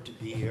honored to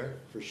be here,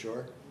 for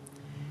sure.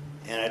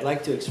 And I'd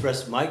like to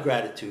express my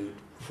gratitude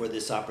for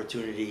this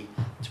opportunity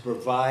to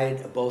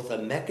provide both a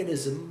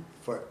mechanism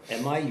for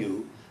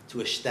MIU to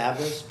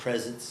establish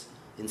presence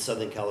in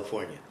Southern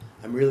California.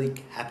 I'm really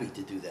happy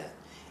to do that.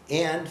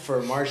 And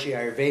for Maharshi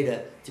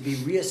Ayurveda to be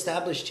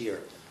reestablished here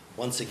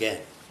once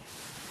again.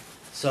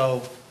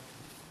 So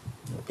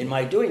in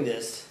my doing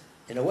this,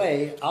 in a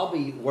way, I'll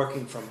be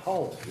working from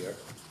home here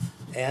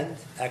and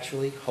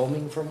actually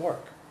homing from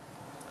work.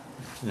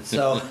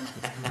 So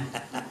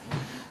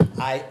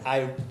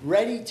I'm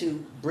ready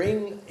to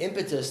bring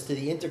impetus to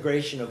the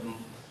integration of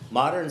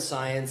modern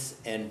science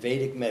and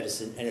Vedic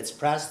medicine and its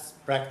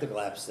practical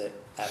aspect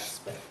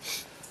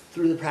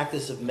through the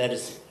practice of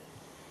medicine,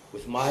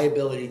 with my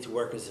ability to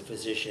work as a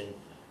physician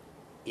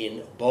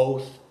in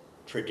both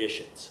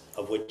traditions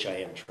of which I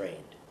am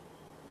trained.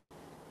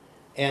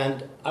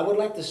 And I would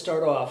like to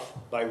start off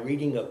by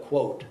reading a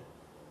quote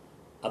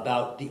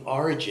about the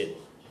origin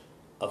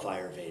of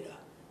Ayurveda.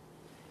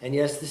 And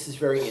yes, this is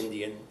very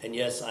Indian, and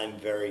yes, I'm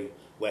very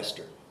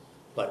Western,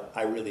 but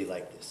I really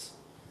like this.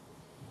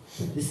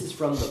 This is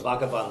from the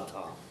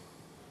Bhagavatam.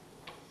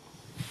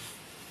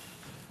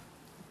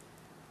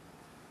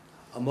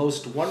 A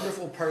most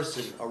wonderful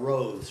person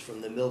arose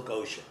from the milk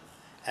ocean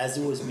as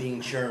it was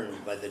being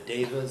churned by the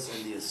Devas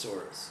and the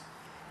Asuras.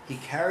 He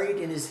carried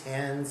in his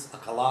hands a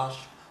kalash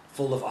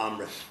full of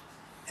amrit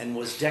and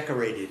was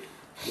decorated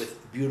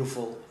with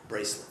beautiful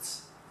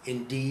bracelets.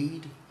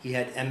 Indeed, he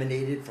had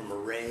emanated from a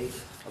ray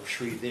of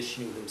Sri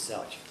Vishnu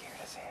himself.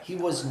 He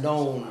was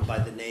known by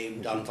the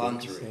name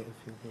Dhanvantari,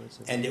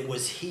 and it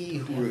was he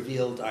who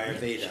revealed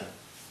Ayurveda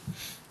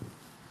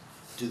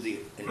to the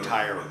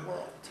entire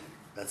world.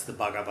 That's the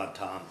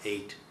Bhagavatam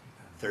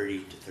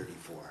 8:30 to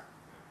 34.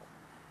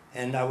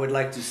 And I would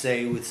like to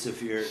say with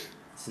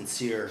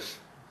sincere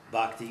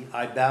bhakti,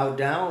 I bow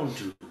down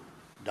to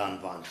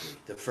Dhanvantari,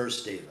 the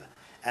first Deva,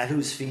 at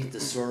whose feet the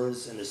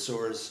Suras and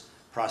Asuras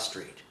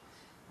prostrate.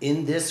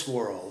 In this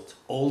world,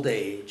 old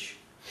age,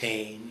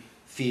 pain,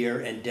 fear,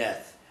 and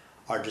death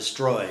are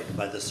destroyed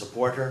by the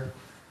supporter,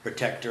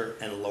 protector,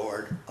 and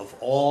lord of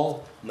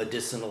all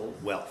medicinal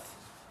wealth.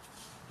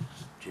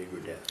 Jai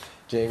Gurudev.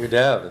 Jai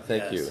Gurudev,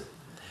 thank Yes. you.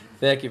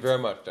 Thank you very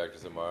much, Dr.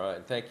 Zamora,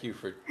 and thank you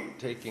for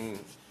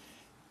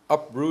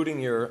uprooting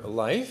your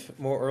life,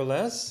 more or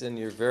less, in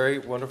your very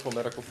wonderful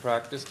medical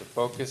practice to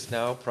focus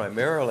now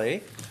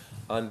primarily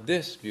on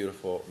this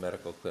beautiful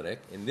medical clinic,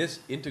 in this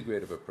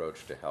integrative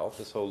approach to health,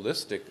 this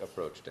holistic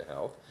approach to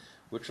health,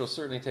 which will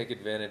certainly take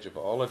advantage of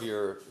all of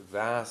your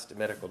vast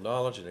medical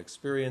knowledge and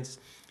experience,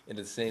 and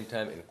at the same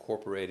time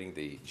incorporating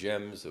the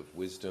gems of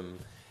wisdom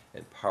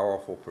and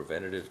powerful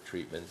preventative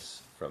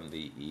treatments from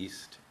the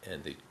East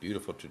and the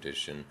beautiful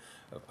tradition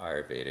of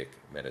Ayurvedic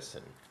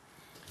medicine.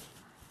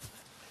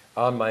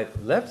 On my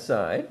left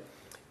side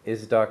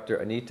is Dr.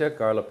 Anita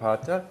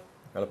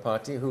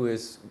Garlapati, who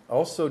is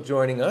also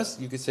joining us,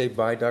 you could say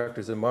by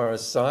Dr.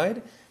 Zamara's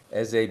side,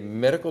 as a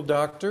medical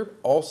doctor,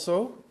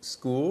 also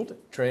schooled,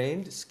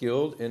 trained,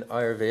 skilled in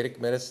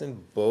Ayurvedic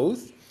medicine,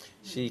 both.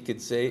 She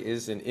could say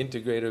is an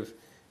integrative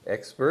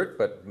expert,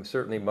 but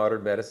certainly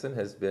modern medicine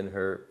has been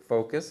her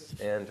focus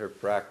and her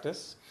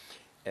practice.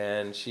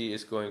 And she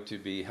is going to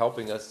be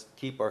helping us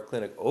keep our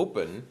clinic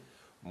open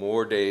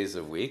more days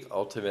a week,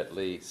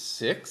 ultimately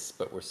 6,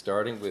 but we're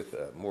starting with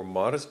a more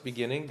modest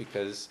beginning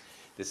because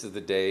this is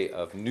the day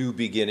of new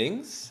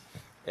beginnings.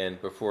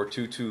 And before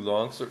too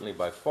long, certainly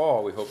by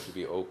fall, we hope to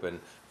be open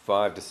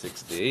 5 to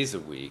 6 days a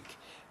week.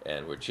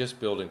 And we're just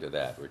building to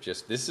that.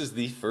 This is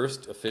the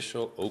first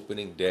official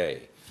opening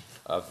day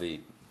of the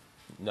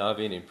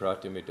Navin and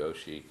Pratima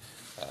Doshi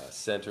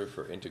Center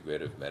for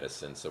Integrative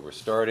Medicine. So we're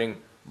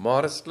starting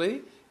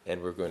modestly,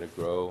 and we're going to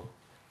grow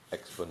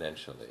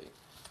exponentially.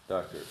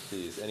 Doctor,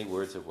 please, any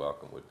words of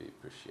welcome would be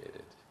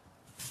appreciated.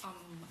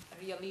 I'm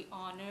really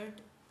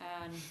honored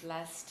and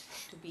blessed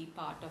to be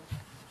part of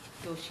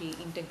Doshi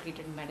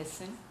Integrated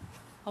Medicine.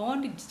 I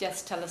want to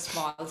just tell a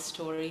small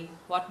story,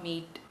 what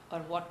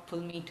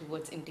pulled me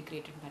towards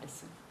integrated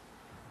medicine.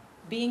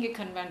 Being a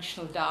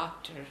conventional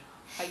doctor,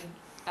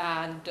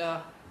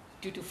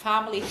 due to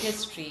family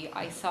history,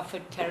 I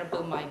suffered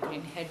terrible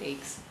migraine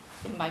headaches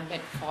in my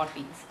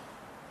mid-40s.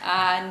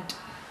 And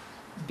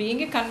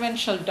being a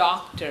conventional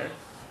doctor,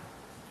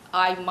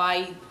 I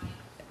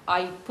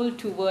pulled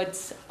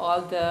towards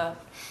all the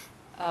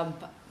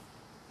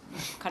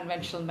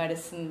conventional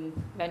medicine,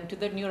 went to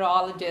the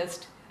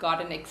neurologist,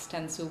 got an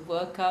extensive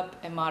workup,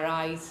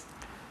 MRIs,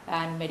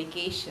 and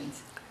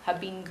medications. Have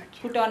been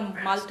put on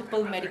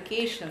multiple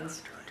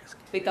medications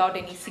without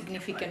any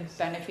significant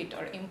benefit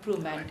or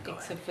improvement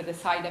except for the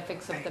side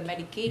effects of the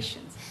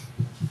medications.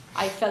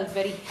 I felt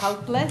very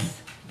helpless.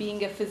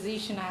 Being a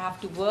physician, I have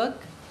to work,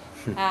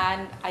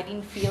 and I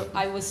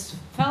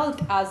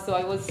felt as though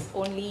I was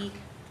only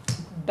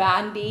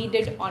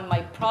band-aided on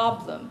my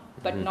problem,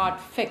 but not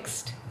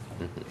fixed.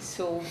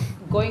 So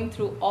going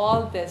through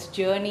all this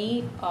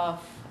journey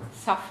of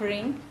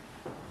suffering,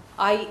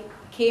 I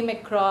came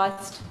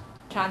across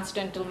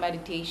transcendental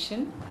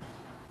meditation,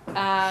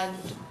 and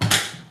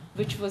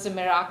which was a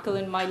miracle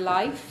in my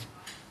life.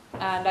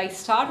 And I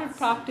started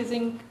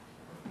practicing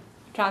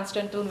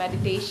transcendental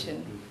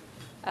meditation.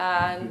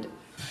 And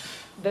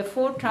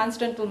before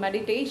transcendental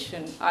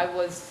meditation, I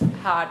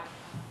had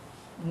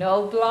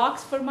nerve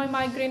blocks for my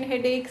migraine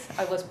headaches.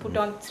 I was put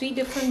on 3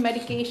 different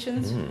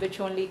medications, which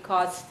only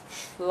caused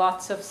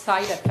lots of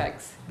side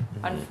effects.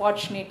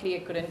 Unfortunately, I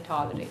couldn't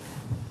tolerate.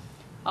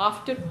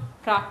 After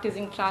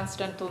practicing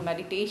transcendental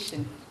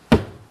meditation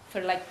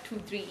for like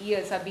 2-3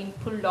 years, I've been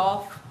pulled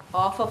off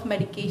of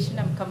medication.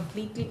 I'm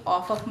completely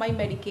off of my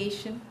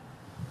medication.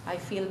 I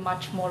feel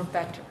much more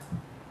better.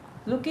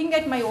 Looking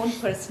at my own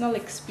personal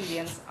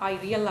experience, I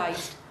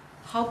realized,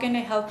 how can I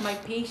help my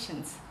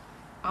patients?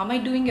 Am I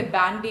doing a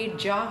band-aid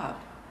job?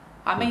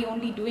 Am I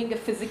only doing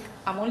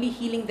I'm only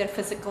healing their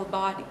physical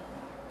body?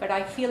 But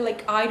I feel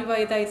like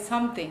Ayurveda is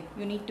something.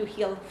 You need to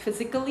heal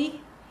physically,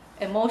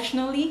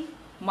 emotionally,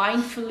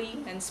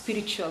 mindfully, and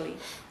spiritually,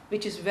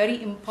 which is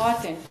very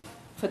important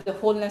for the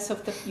wholeness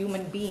of the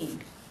human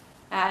being.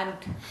 And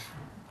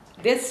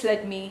this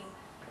led me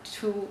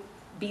to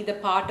be the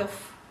part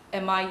of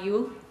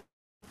MIU,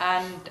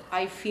 and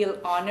I feel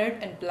honored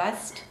and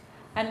blessed.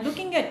 And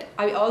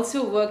I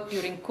also worked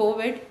during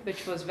COVID,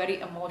 which was very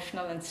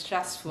emotional and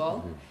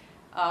stressful.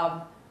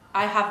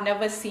 I have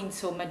never seen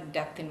so much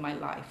death in my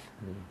life,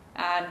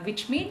 and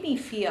which made me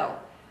feel,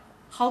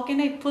 how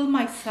can I pull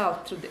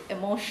myself through the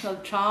emotional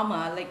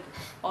trauma like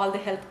all the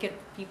healthcare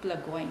people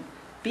are going,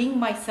 being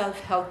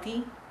myself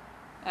healthy,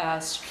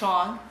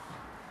 strong,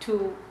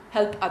 to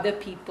help other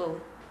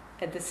people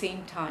at the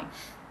same time.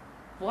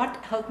 What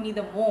helped me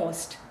the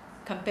most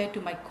compared to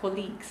my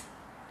colleagues,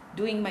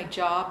 doing my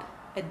job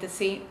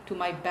to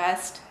my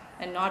best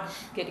and not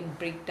getting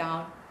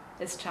breakdown,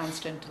 is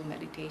transcendental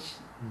meditation.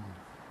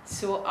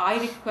 So I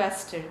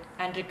requested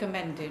and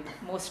recommended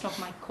most of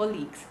my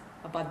colleagues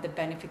about the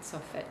benefits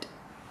of it.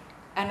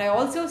 And I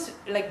also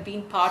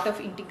being part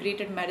of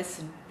integrated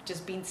medicine, which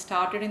has been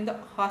started in the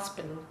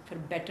hospital for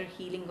better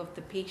healing of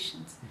the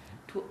patients,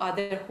 to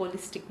other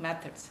holistic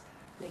methods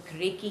like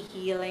Reiki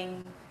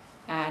healing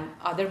and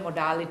other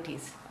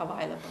modalities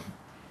available.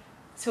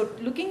 So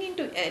looking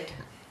into it,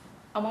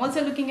 I'm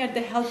also looking at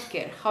the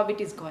healthcare, how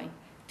it is going.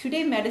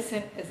 Today,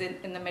 medicine is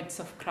in the midst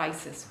of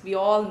crisis. We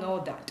all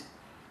know that.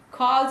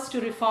 Calls to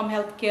reform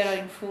healthcare are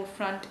in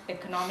forefront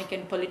economic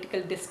and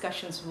political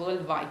discussions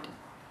worldwide.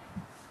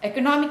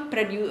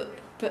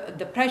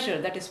 The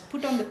pressure that is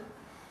put on the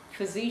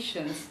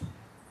physicians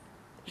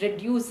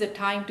reduce the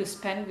time to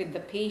spend with the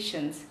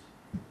patients,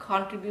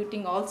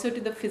 contributing also to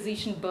the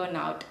physician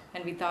burnout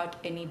and without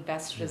any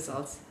best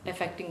results,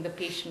 affecting the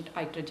patient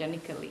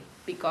iatrogenically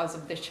because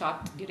of the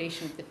short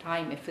duration of the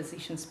time a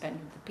physician spends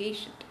with the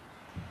patient.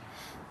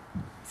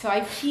 So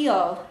I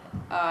feel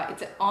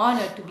it's an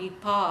honor to be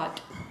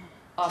part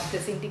of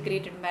this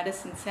integrated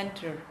medicine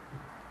center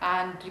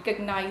and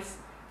recognize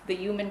the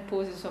human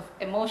poses of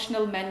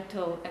emotional,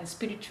 mental, and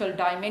spiritual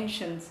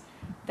dimensions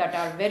that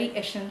are very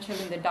essential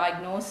in the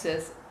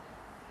diagnosis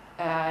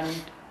and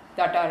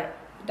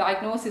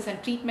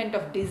treatment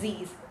of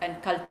disease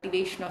and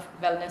cultivation of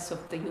wellness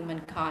of the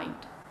humankind.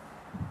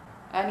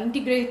 And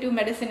integrative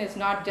medicine is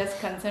not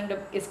just concerned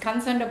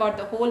about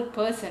the whole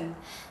person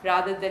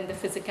rather than the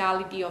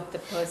physicality of the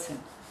person.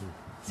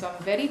 So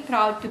I'm very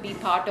proud to be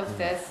part of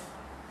this.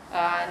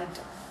 And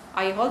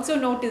I also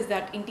noticed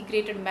that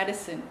integrated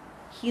medicine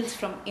heals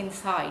from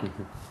inside,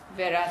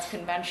 whereas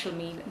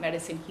conventional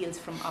medicine heals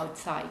from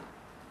outside.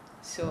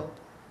 So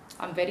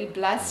I'm very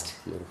blessed.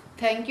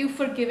 Thank you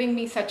for giving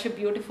me such a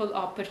beautiful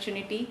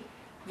opportunity.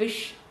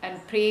 Wish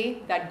and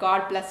pray that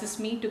God blesses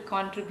me to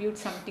contribute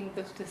something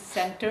to the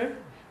center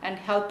and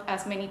help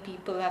as many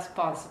people as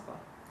possible.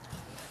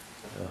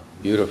 Oh,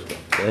 beautiful.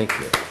 Thank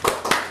you.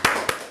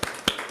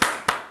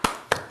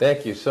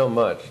 Thank you so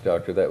much,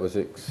 Doctor. That was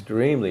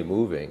extremely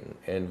moving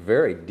and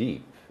very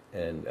deep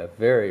and a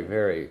very,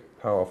 very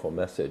powerful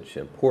message,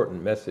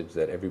 important message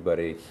that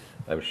everybody,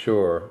 I'm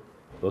sure,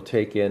 will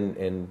take in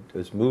and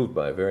is moved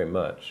by very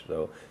much.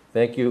 So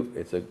thank you.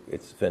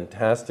 It's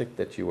fantastic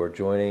that you are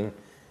joining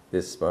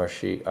this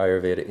Maharishi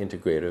Ayurveda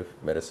Integrative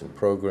Medicine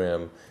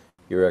program.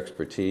 Your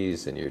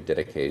expertise and your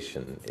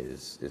dedication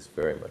is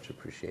very much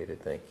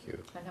appreciated. Thank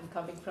you. And I'm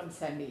coming from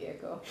San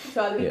Diego.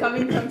 So I'll be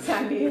coming from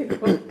San Diego.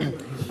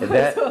 And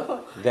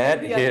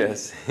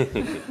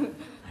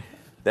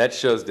that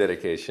shows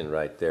dedication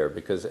right there,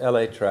 because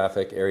LA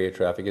traffic, area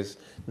traffic, is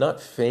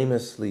not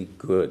famously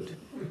good.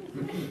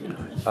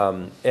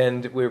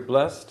 And we're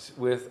blessed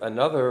with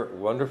another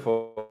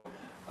wonderful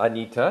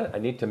Anita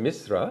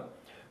Misra,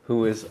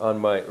 who is on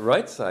my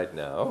right side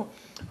now,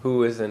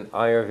 who is an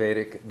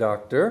Ayurvedic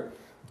doctor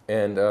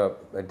and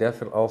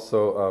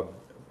also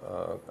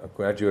a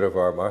graduate of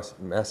our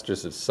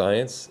Masters of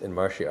Science in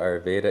Maharishi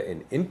Ayurveda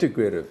in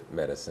Integrative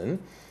Medicine.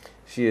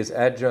 She is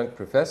adjunct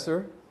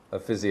professor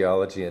of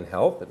Physiology and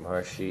Health at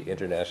Maharishi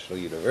International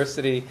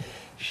University.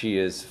 She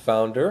is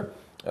founder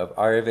of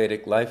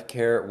Ayurvedic Life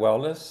Care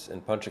Wellness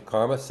and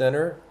Panchakarma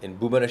Center in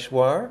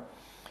Bhubaneswar.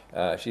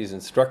 She's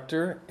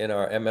instructor in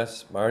our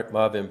MS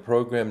Mavim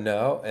program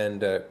now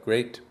and a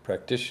great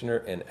practitioner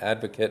and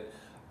advocate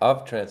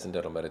of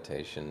transcendental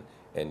meditation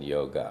and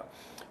yoga.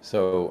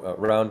 So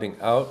rounding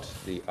out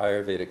the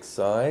Ayurvedic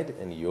side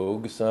and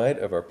yoga side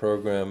of our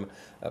program,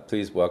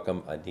 please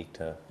welcome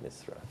Anita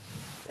Misra.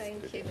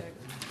 Thank you,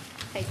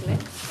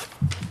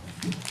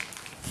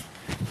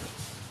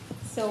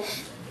 Dr.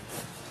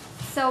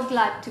 So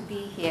glad to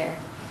be here.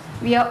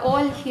 We are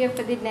all here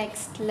for the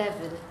next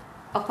level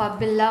of our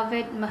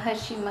beloved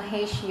Maharishi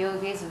Mahesh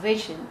Yogi's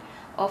vision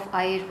of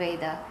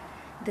Ayurveda,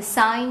 the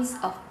science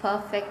of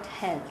perfect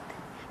health.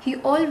 He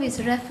always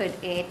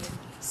referred it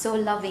so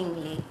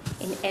lovingly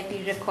in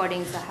every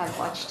recordings I have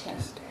watched him.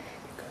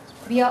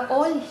 We are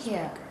all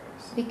here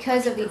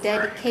because of the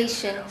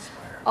dedication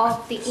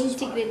of the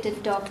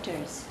integrated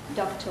doctors,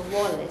 Dr.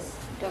 Wallace,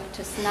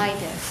 Dr.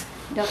 Snyder,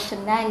 Dr.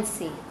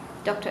 Nancy,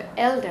 Dr.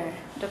 Elder,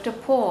 Dr.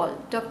 Paul,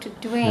 Dr.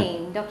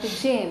 Dwayne, Dr.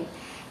 Jim,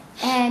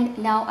 and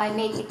now I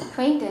make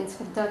acquaintance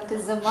with Dr.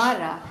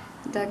 Zamara,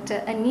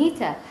 Dr.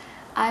 Anita.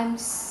 I'm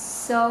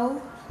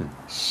so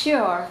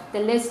sure the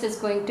list is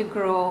going to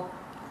grow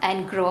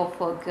and grow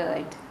for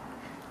good.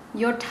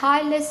 Your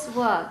tireless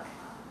work,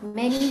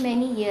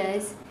 many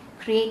years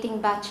creating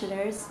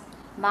bachelor's,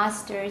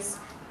 master's,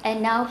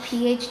 and now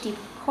PhD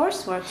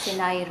courseworks in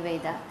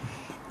Ayurveda,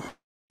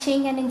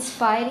 teaching and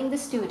inspiring the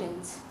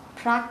students,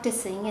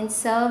 practicing and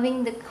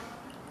serving the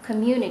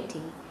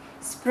community,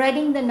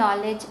 spreading the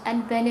knowledge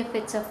and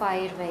benefits of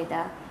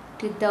Ayurveda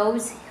to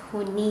those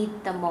who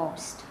need the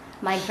most.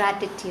 My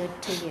gratitude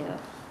to you.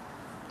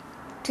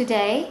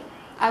 Today,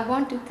 I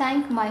want to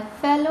thank my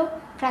fellow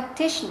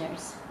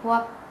practitioners who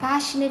are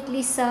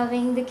passionately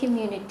serving the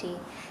community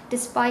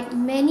despite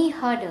many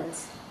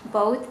hurdles,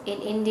 both in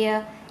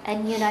India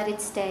and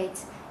United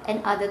States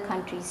and other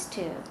countries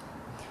too.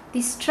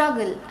 The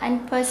struggle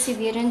and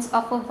perseverance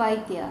of a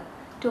Vaidya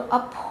to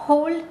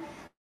uphold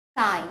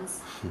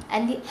science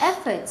and the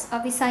efforts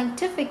of the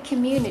scientific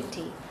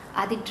community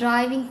are the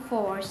driving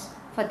force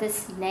for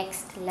this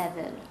next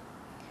level.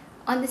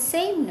 On the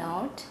same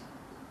note,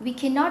 we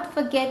cannot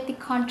forget the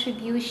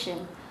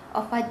contribution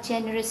of our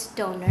generous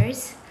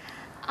donors,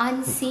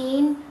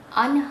 unseen,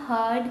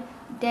 unheard,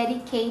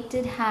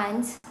 dedicated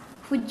hands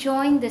who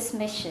join this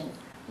mission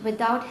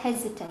without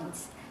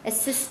hesitance,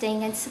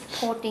 assisting and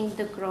supporting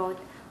the growth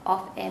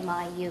of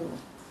MIU.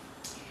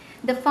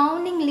 The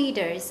founding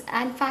leaders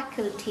and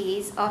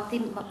faculties of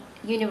the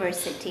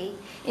university,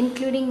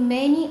 including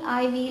many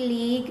Ivy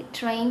League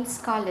trained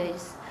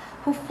scholars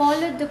who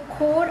followed the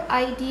core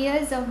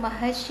ideas of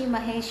Maharishi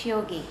Mahesh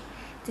Yogi,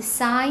 the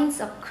science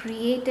of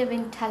creative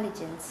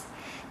intelligence,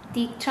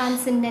 the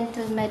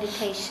transcendental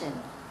meditation,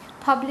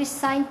 published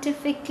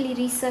scientifically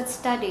researched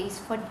studies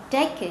for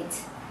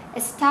decades,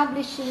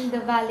 establishing the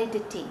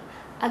validity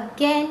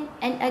again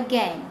and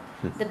again,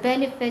 the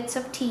benefits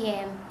of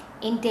TM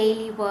in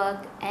daily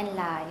work and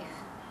life.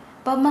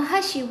 But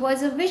Maharishi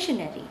was a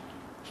visionary.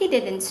 He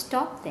didn't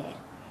stop there.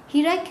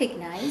 He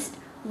recognized,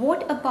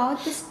 what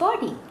about this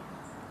body?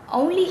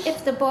 Only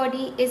if the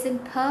body is in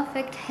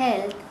perfect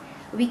health,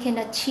 we can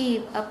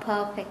achieve a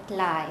perfect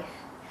life.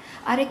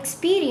 Our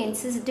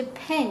experiences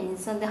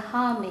depends on the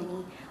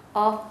harmony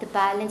of the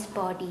balanced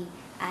body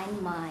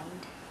and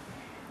mind.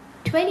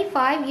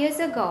 25 years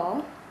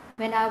ago,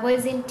 when I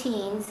was in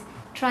teens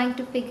trying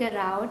to figure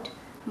out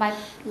my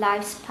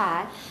life's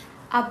path,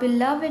 our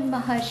beloved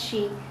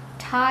Maharishi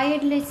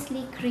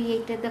tirelessly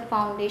created the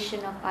foundation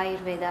of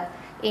Ayurveda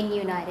in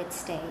United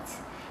States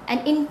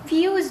and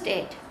infused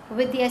it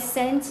with the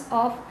essence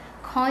of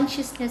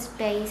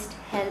consciousness-based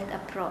health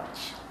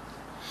approach.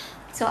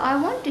 So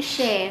I want to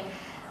share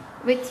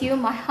with you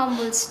my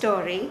humble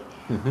story.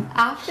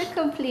 After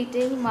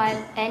completing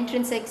my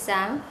entrance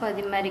exam for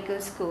the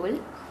medical school,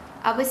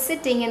 I was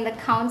sitting in the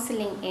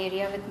counseling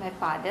area with my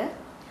father.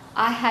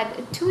 I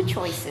had two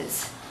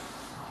choices,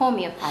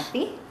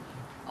 homeopathy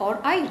or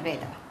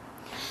Ayurveda.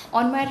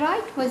 On my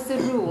right was the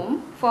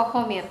room for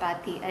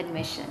homeopathy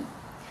admission.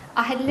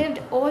 I had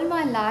lived all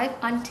my life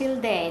until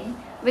then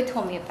with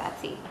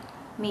homeopathy,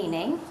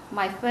 meaning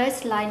my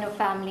first line of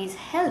family's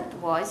health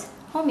was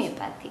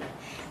homeopathy,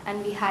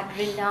 and we had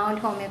renowned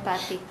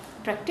homeopathic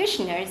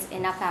practitioners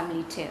in our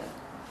family too.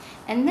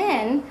 And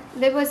then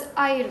there was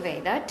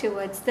Ayurveda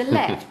towards the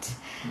left.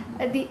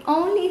 The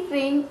only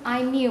thing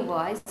I knew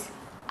was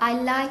I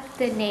liked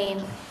the name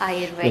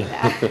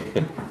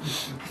Ayurveda.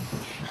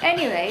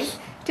 Anyways,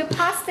 to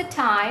pass the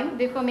time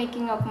before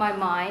making up my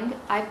mind,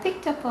 I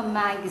picked up a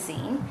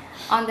magazine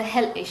on the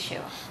health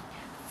issue,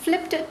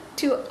 flipped it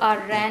to a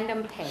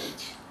random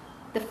page.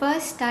 The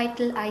first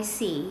title I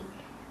see,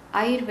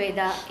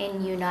 Ayurveda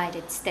in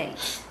United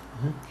States.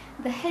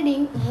 The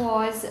heading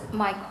was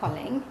My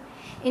Calling.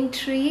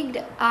 Intrigued,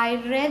 I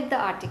read the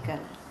article.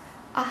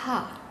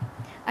 Aha!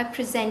 I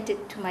presented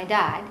it to my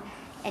dad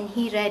and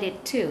he read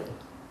it too.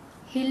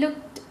 He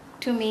looked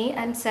to me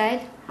and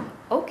said,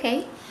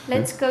 okay,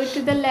 let's go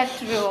to the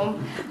left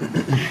room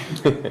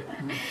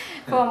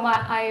for my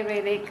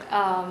Ayurvedic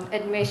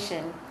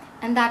admission.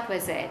 And that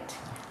was it.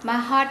 My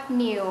heart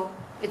knew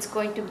it's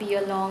going to be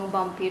a long,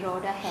 bumpy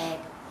road ahead,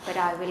 but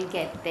I will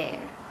get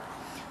there.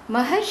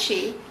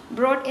 Maharishi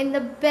brought in the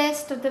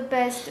best of the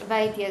best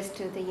Vaidyas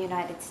to the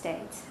United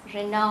States.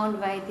 Renowned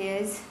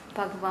Vaidyas,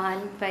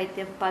 Bhagwan,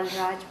 Vaidya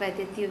Balraj,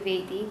 Vaidya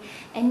Dwivedi,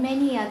 and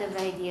many other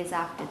Vaidyas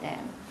after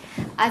them.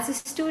 As a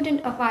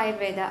student of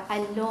Ayurveda, I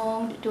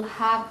longed to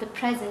have the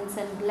presence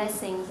and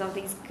blessings of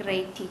these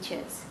great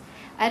teachers.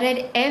 I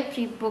read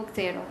every book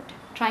they wrote,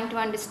 trying to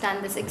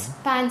understand this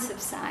expansive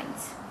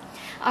science.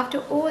 After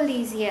all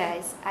these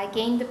years, I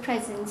gained the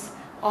presence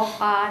of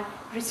our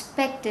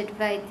respected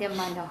Vaidya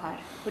Manohar,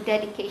 who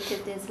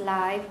dedicated his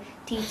life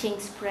teaching,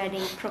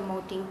 spreading,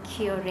 promoting,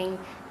 curing,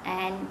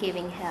 and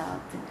giving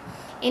health.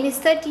 In his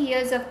 30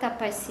 years of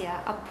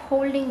tapasya,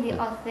 upholding the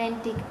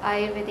authentic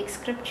Ayurvedic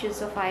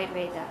scriptures of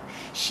Ayurveda,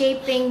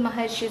 shaping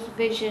Maharishi's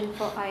vision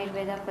for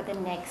Ayurveda for the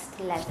next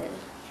level.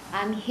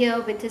 I'm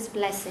here with his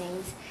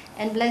blessings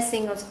and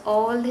blessing of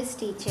all his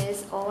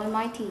teachers, all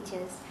my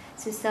teachers,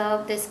 to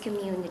serve this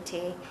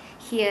community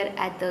here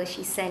at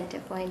Doshi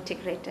Center for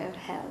Integrative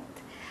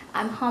Health.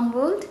 I'm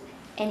humbled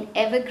and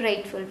ever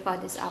grateful for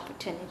this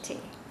opportunity.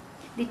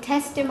 The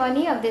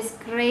testimony of this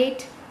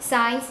great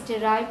science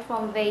derived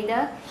from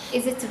Veda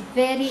is its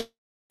very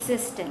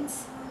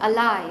existence,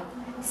 alive,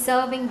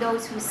 serving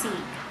those who seek.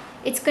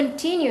 Its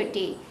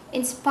continuity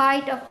in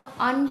spite of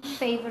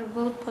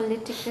unfavorable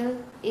political,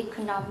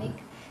 economic,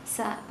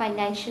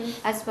 financial,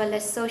 as well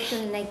as social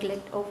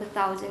neglect over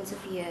thousands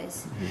of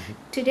years.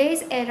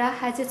 Today's era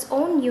has its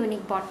own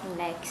unique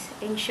bottlenecks: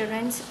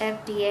 insurance,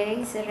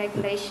 FDAs,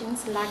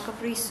 regulations, lack of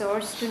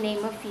resource, to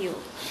name a few.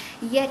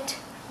 Yet,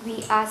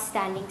 we are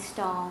standing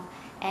strong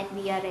and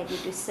we are ready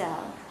to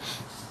serve.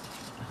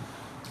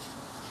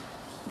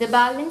 The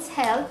balanced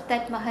health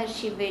that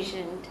Maharishi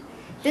visioned.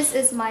 This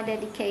is my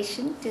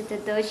dedication to the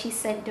Doshi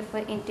Center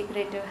for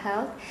Integrative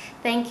Health.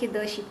 Thank you,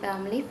 Doshi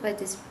family, for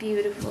this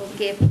beautiful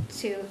gift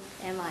to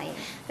MIA.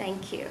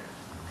 Thank you.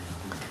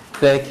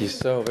 Thank you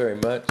so very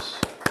much.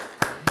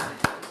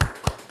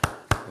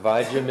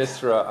 Vaidya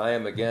Misra, I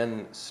am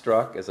again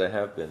struck, as I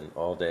have been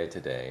all day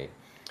today,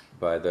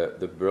 by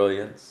the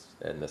brilliance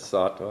and the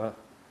sattva,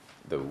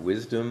 the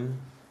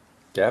wisdom,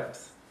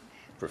 depth,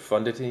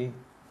 profundity,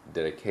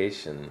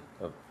 dedication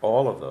of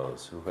all of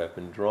those who have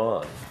been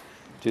drawn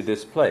to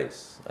this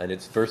place on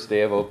its first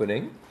day of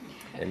opening,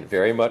 and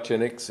very much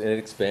in an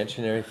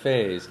expansionary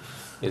phase,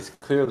 is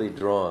clearly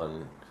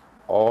drawn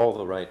all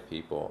the right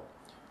people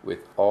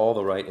with all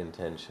the right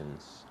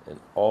intentions and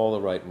all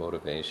the right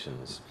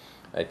motivations.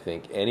 I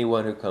think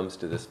anyone who comes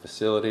to this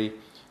facility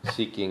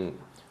seeking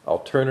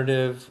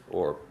alternative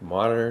or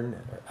modern,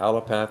 or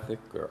allopathic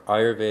or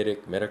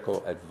Ayurvedic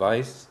medical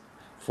advice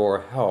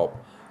for help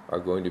are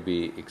going to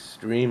be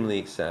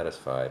extremely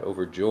satisfied,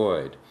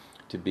 overjoyed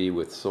to be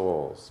with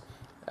souls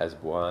as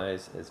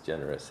wise, as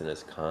generous, and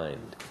as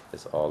kind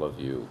as all of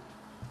you.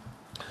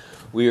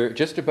 We are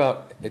just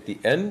about at the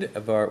end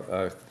of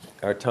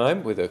our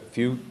time with a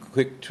few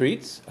quick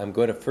treats. I'm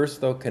going to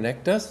first, though,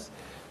 connect us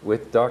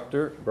with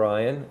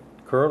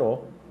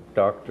Colonel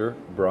Dr.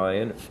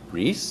 Brian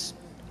Reese.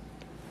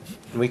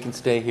 We can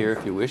stay here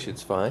if you wish,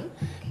 it's fine,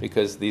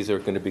 because these are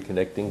going to be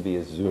connecting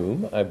via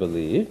Zoom, I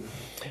believe.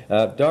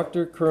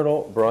 Dr.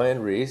 Colonel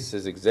Brian Reese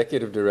is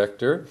Executive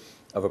Director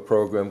of a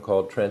program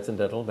called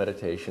Transcendental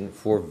Meditation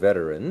for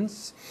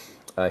Veterans.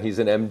 He's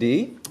an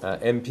MD,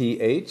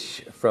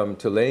 MPH from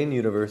Tulane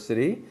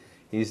University.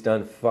 He's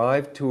done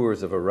 5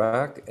 tours of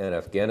Iraq and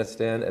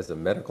Afghanistan as a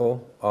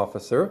medical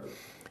officer.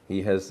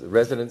 He has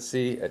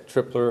residency at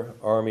Tripler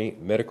Army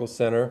Medical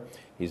Center.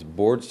 He's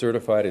board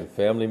certified in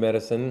family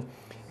medicine.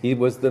 He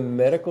was the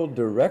medical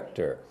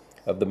director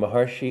of the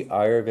Maharshi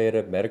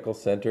Ayurveda Medical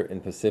Center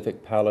in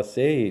Pacific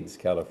Palisades,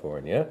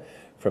 California,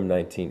 from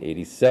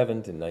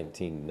 1987 to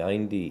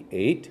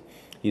 1998.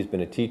 He's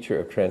been a teacher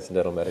of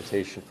Transcendental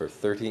Meditation for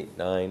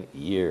 39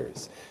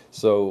 years.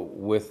 So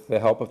with the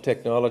help of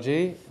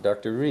technology,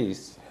 Dr.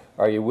 Reese,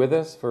 are you with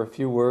us for a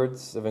few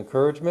words of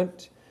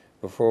encouragement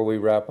before we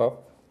wrap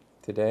up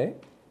today?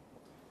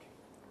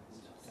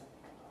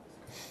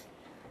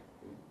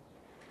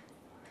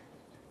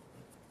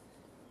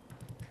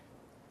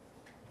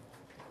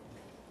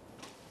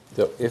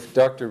 So if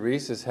Dr.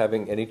 Reese is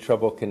having any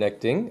trouble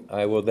connecting,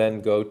 I will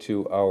then go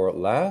to our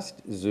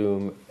last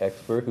Zoom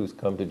expert who's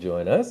come to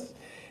join us,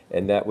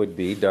 and that would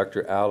be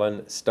Dr.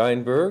 Alan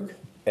Steinberg,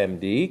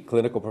 MD,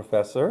 clinical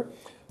professor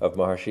of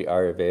Maharshi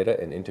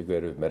Ayurveda and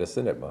Integrative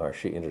Medicine at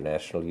Maharshi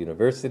International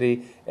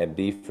University,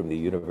 MD from the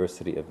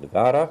University of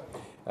Nevada,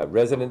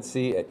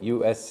 residency at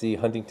USC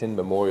Huntington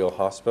Memorial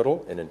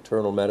Hospital in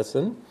internal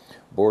medicine,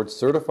 board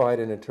certified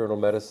in internal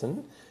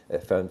medicine,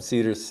 from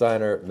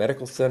Cedars-Sinai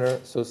Medical Center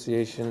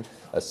Association,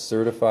 a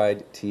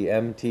certified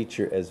TM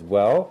teacher as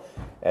well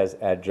as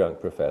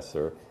adjunct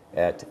professor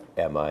at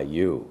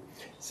MIU.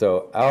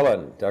 So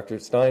Alan, Dr.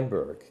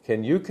 Steinberg,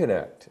 can you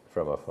connect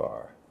from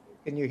afar?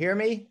 Can you hear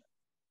me?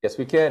 Yes,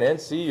 we can, and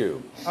see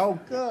you. Oh,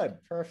 good.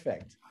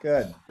 Perfect.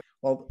 Good.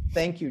 Well,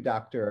 thank you,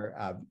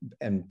 Dr.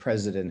 And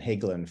President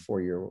Hagelin, for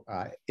your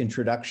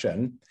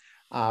introduction.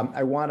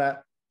 I want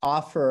to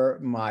offer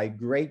my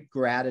great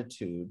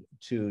gratitude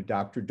to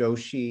Dr.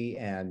 Doshi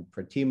and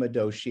Pratima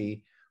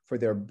Doshi for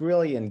their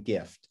brilliant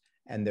gift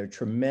and their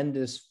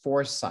tremendous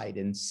foresight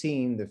in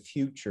seeing the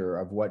future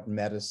of what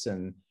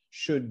medicine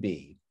should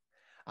be.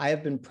 I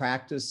have been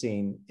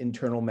practicing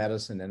internal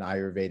medicine and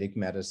Ayurvedic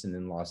medicine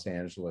in Los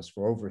Angeles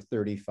for over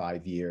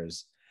 35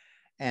 years.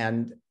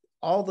 And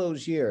all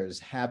those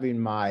years, having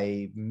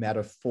my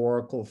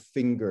metaphorical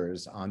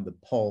fingers on the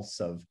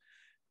pulse of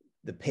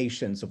the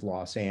patients of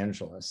Los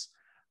Angeles,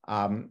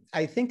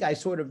 I think I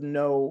sort of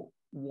know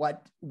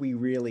what we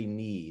really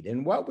need.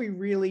 And what we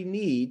really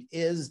need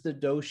is the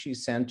Doshi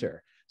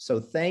Center. So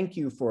thank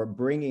you for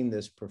bringing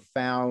this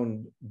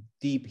profound,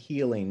 deep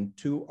healing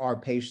to our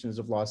patients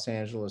of Los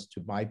Angeles,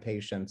 to my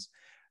patients.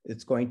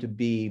 It's going to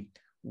be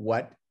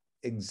what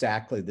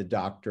exactly the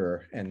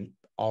doctor and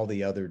all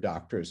the other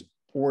doctors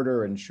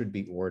order and should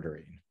be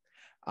ordering.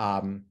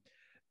 I'm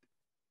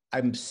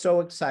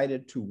so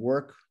excited to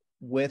work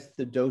with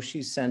the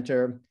Doshi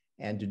Center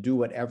and to do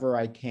whatever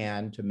I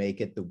can to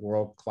make it the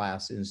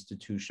world-class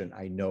institution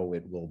I know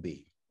it will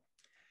be.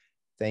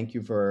 Thank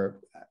you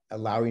for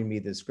allowing me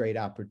this great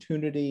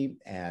opportunity,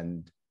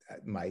 and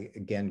my,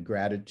 again,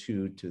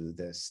 gratitude to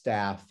the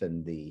staff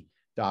and the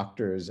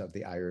doctors of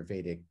the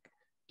Ayurvedic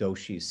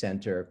Doshi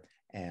Center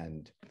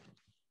and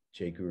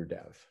Jai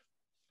Gurudev.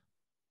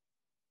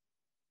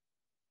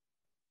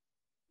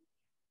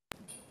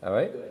 All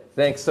right.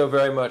 Thanks so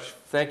very much.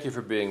 Thank you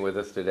for being with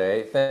us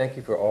today. Thank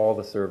you for all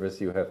the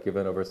service you have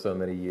given over so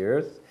many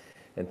years.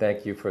 And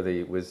thank you for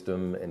the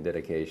wisdom and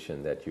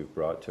dedication that you've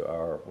brought to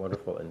our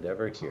wonderful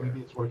endeavor here. So maybe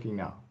it's working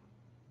now.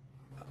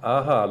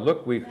 Aha,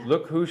 look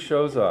who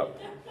shows up.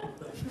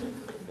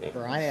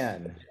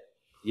 Brian.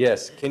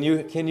 Yes, can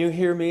you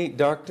hear me,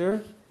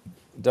 Dr.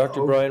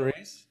 Brian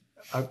Reese?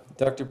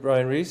 Dr.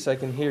 Brian Reese, I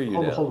can hear you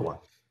now. Hold on.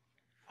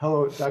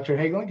 Hello, Dr.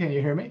 Hagelin, can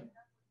you hear me?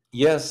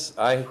 Yes,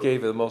 I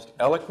gave the most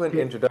eloquent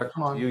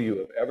introduction to you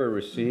have ever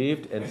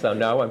received, and so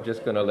now I'm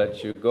just going to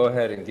let you go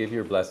ahead and give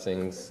your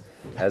blessings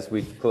as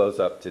we close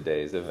up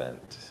today's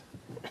event.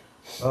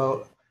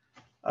 Well,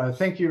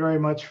 thank you very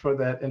much for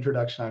that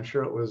introduction. I'm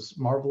sure it was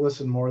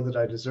marvelous and more that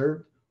I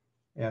deserved,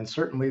 and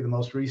certainly the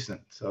most recent,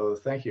 so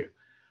thank you.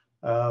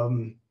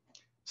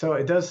 So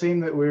it does seem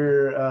that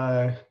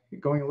we're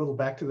going a little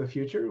back to the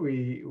future.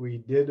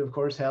 We did, of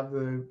course, have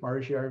the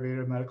Maharshi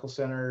Ayurveda Medical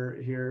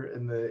Center here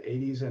in the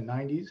 80s and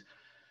 90s,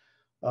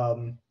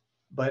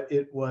 but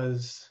it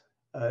was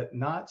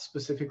not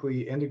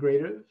specifically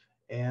integrative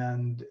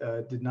and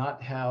did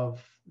not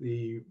have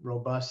the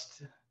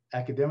robust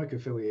academic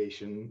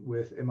affiliation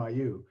with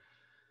MIU.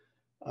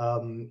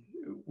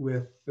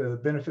 With the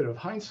benefit of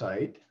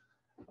hindsight,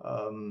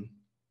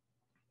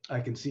 I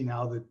can see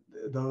now that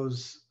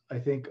those, I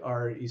think,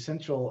 are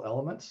essential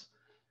elements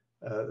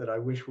that I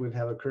wish would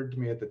have occurred to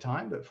me at the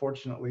time, but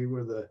fortunately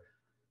we're the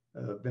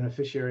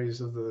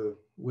beneficiaries of the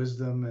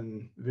wisdom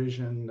and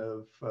vision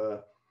of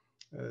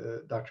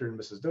Dr. and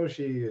Mrs.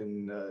 Doshi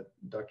and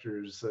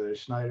Drs.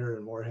 Schneider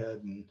and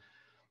Moorhead and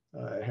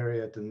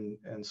Harriet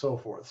and so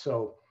forth.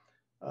 So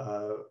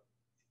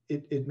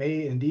it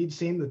may indeed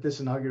seem that this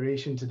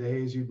inauguration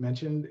today, as you'd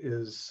mentioned,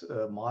 is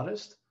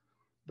modest,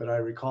 but I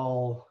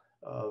recall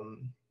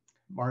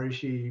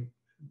Maharishi,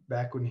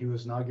 back when he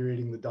was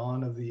inaugurating the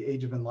dawn of the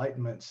Age of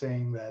Enlightenment,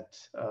 saying that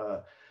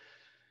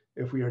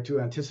if we are to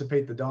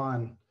anticipate the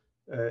dawn,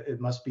 it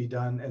must be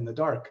done in the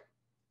dark.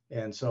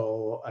 And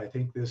so I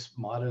think this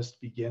modest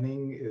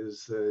beginning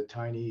is the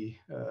tiny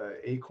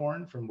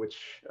acorn from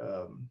which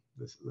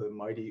the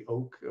mighty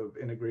oak of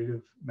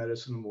integrative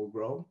medicine will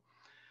grow.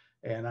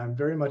 And I'm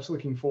very much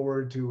looking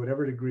forward to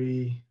whatever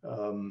degree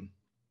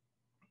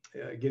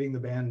getting the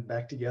band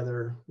back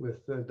together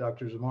with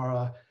Dr.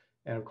 Zamora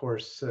and of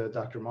course,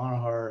 Dr.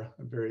 Manohar.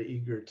 I'm very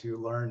eager to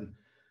learn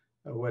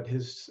what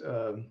his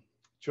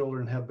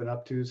children have been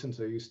up to, since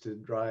I used to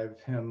drive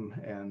him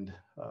and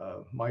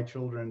my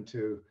children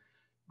to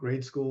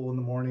grade school in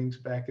the mornings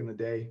back in the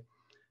day.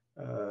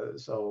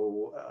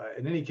 So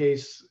in any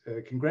case,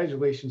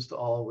 congratulations to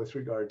all with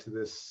regard to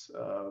this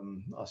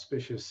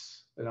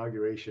auspicious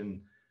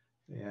inauguration.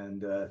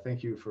 And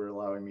thank you for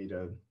allowing me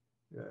to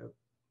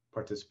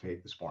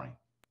participate this morning.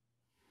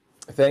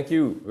 Thank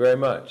you very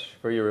much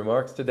for your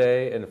remarks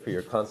today and for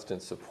your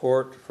constant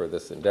support for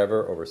this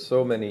endeavor over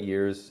so many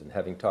years, and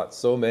having taught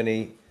so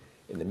many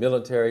in the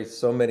military,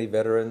 so many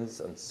veterans,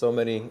 and so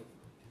many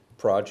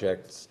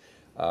projects.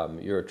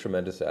 You're a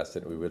tremendous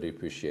asset. We really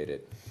appreciate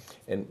it.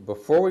 And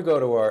before we go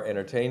to our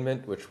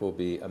entertainment, which will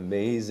be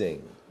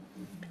amazing,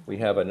 we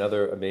have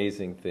another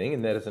amazing thing,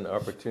 and that is an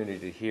opportunity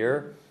to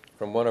hear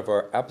from one of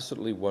our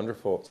absolutely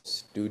wonderful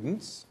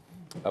students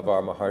of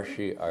our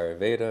Maharishi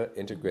Ayurveda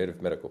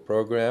Integrative Medical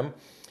Program.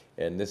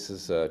 And this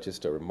is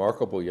just a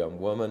remarkable young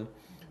woman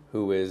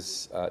who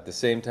is, at the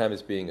same time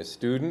as being a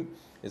student,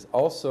 is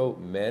also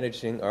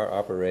managing our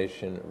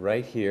operation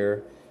right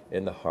here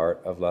in the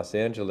heart of Los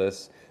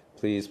Angeles.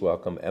 Please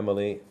welcome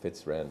Emily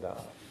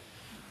Fitzrandolph.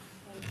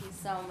 Thank you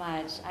so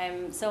much.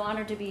 I'm so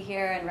honored to be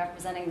here and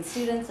representing the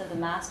students of the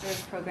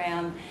master's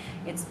program.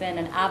 It's been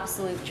an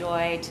absolute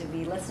joy to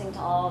be listening to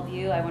all of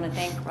you. I want to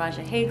thank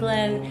Raja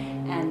Hagelin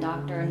and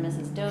Dr. and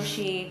Mrs.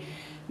 Doshi,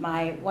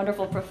 my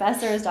wonderful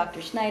professors,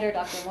 Dr. Schneider,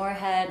 Dr.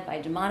 Moorhead,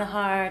 Bhai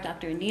Manohar,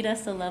 Dr. Anita,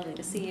 so lovely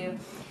to see you.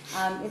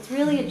 It's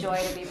really a joy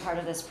to be part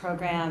of this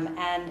program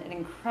and an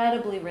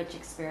incredibly rich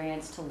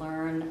experience to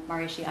learn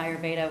Maharishi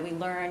Ayurveda. We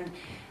learned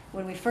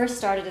when we first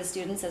started as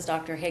students, as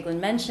Dr. Hagelin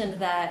mentioned,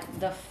 that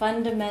the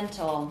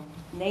fundamental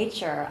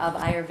nature of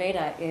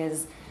Ayurveda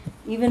is,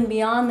 even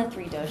beyond the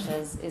three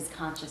doshas, is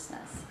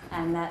consciousness.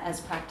 And that as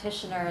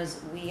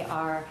practitioners, we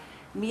are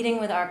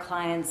meeting with our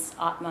clients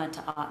Atma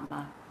to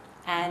Atma.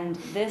 And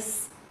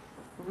this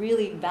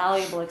really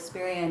valuable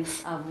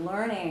experience of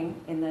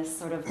learning in this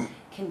sort of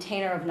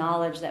container of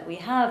knowledge that we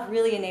have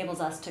really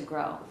enables us to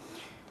grow.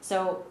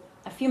 So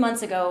a few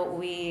months ago,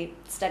 we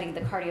studied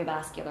the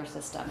cardiovascular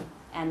system,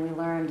 and we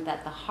learned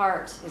that the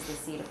heart is the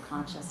seat of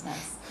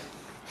consciousness.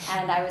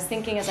 And I was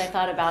thinking, as I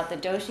thought about the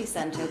Doshi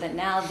Center, that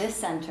now this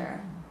center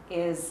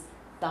is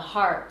the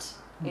heart.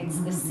 It's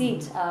the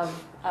seat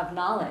of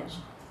knowledge.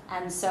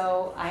 And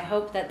so I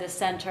hope that this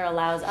center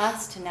allows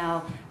us to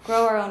now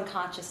grow our own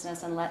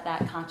consciousness and let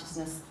that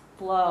consciousness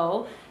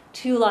flow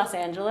to Los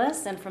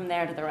Angeles and from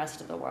there to the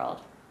rest of the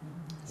world.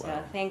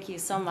 So thank you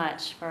so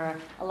much for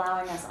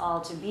allowing us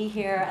all to be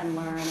here and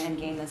learn and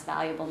gain this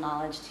valuable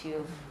knowledge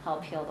to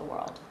help heal the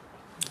world.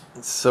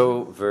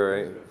 So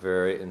very,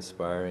 very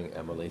inspiring,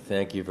 Emily.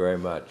 Thank you very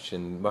much.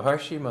 And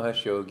Maharishi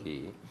Mahesh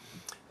Yogi,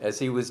 as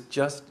he was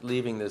just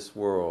leaving this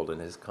world and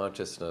his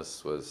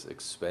consciousness was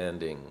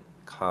expanding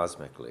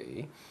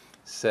cosmically,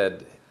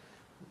 said,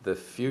 "The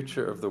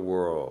future of the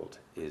world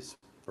is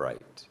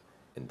bright,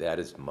 and that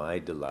is my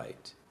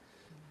delight."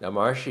 Now,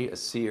 Maharishi, a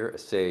seer, a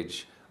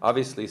sage,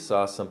 obviously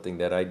saw something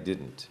that I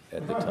didn't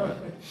at the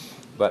time.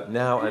 But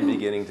now I'm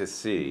beginning to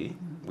see,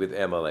 with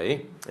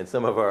Emily and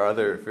some of our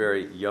other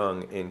very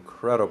young,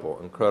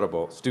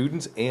 incredible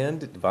students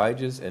and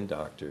Vajas and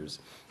doctors,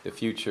 the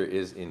future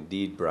is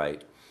indeed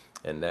bright,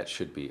 and that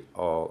should be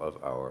all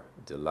of our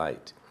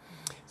delight.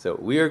 So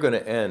we are going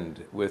to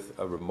end with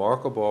a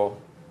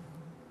remarkable,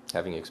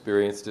 having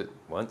experienced it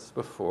once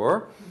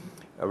before,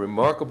 a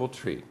remarkable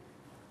treat.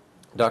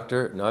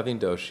 Dr. Navin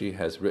Doshi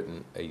has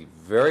written a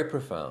very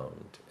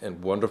profound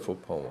and wonderful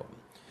poem.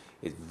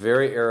 It's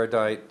very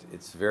erudite,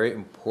 it's very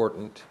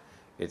important,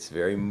 it's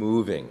very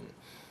moving.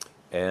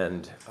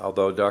 And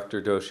although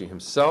Dr. Doshi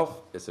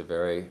himself is a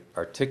very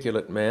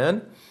articulate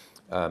man,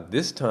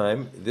 this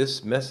time,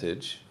 this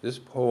message, this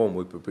poem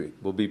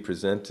will be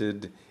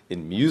presented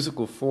in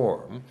musical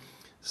form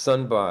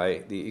sung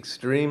by the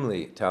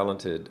extremely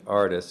talented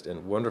artist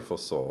and wonderful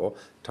soul,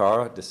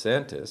 Tara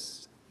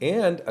DeSantis,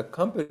 and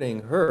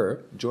accompanying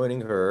her,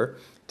 joining her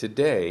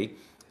today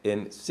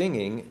in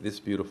singing this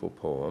beautiful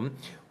poem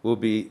will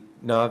be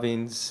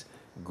Navin's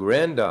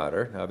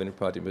granddaughter, Navin and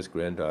Pratima's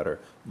granddaughter,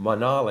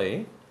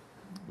 Manali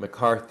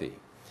McCarthy.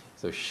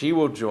 So she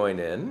will join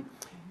in,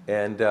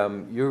 and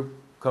you're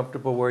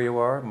comfortable where you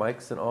are,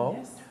 mics and all?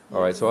 Yes.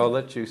 All right, so I'll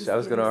let you, I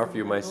was going to offer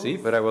you my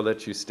seat, but I will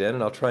let you stand,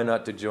 and I'll try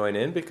not to join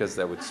in because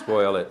that would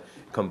spoil it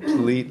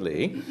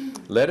completely.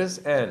 Let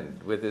us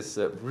end with this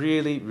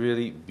really,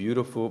 really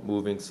beautiful,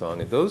 moving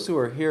song. And those who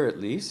are here at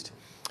least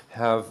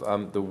have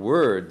the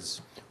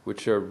words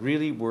which are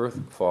really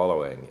worth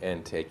following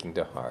and taking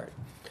to heart.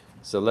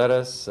 So let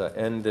us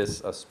end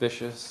this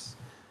auspicious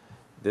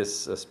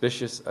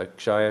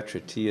Akshaya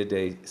Tritiya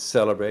Day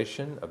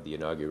celebration of the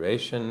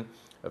inauguration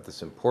of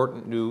this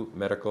important new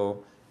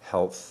medical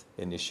health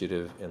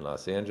initiative in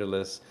Los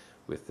Angeles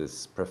with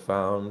this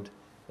profound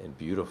and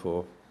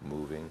beautiful,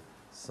 moving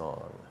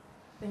song.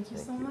 Thank you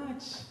so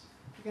much.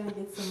 We're gonna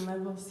get some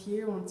levels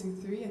here, 1, 2,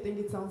 3. I think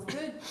it sounds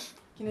good.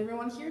 Can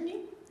everyone hear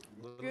me?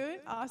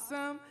 Good,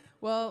 awesome.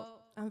 Well,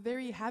 I'm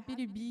very happy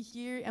to be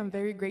here. I'm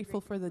very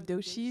grateful for the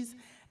Doshis,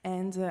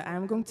 and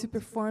I'm going to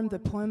perform the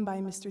poem by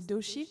Mr.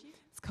 Doshi.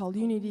 It's called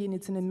Unity, and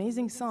it's an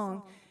amazing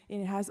song,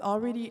 and it has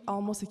already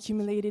almost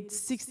accumulated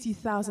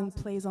 60,000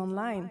 plays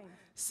online.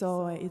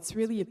 So it's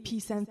really a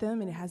peace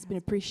anthem, and it has been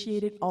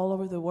appreciated all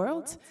over the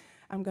world.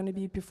 I'm going to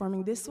be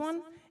performing this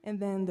one, and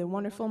then the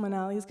wonderful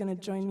Manali is going to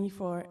join me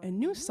for a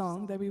new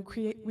song that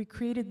we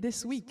created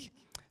this week.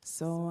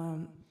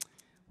 So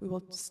we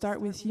will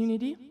start with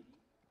Unity,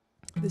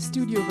 the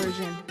studio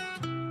version.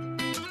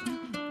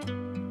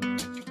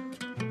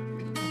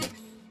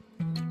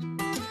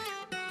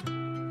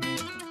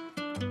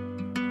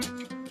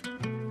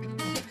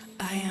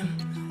 I am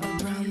a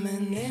brown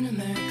man in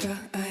America.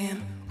 I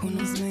am, who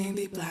knows,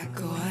 maybe black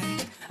or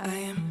white. I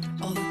am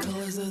all the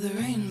colors of the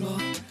rainbow.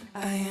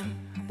 I am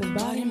the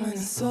body, mind,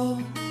 and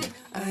soul.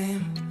 I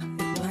am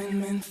the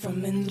blind man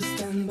from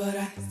Hindustan, but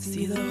I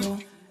see the whole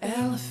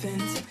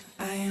elephant.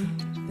 I am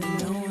the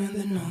know and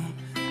the known.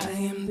 I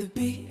am the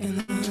bee and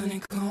the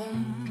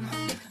honeycomb.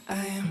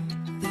 I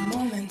am the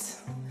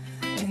moment,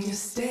 and you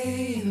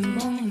stay in the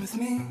moment with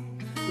me.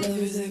 Love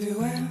is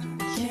everywhere,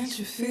 can't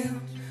you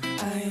feel?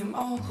 I am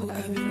all who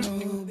I've been or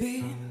will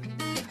be.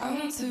 I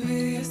want to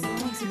be, yes, I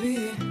want to be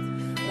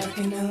like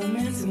an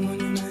element in one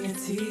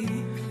humanity,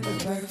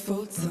 a bright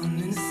photon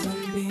in a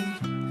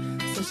sunbeam,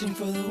 searching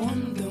for the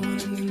one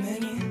and the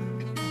many.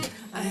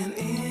 I am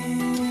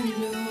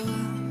Hindu,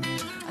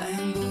 I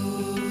am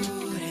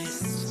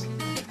Buddhist,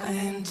 I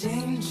am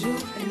Jain Jew,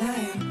 and I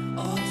am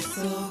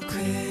also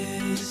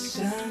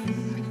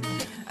Christian.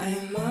 I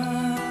am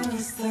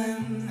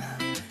Muslim,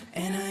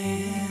 and I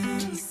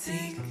am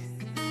Sikh.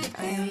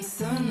 I am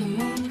sun and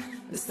moon,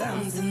 the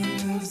sounds in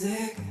the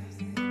music,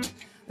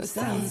 the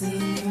sounds in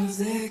the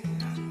music,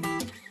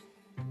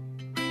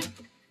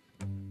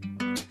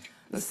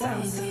 the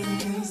sounds in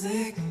the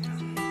music.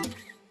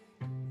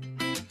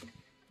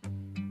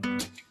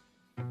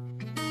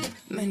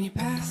 Many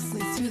paths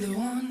lead to the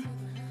one,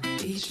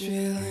 each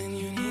real and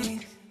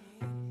unique,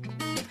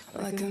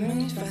 like a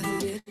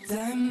many-faceted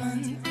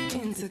diamond,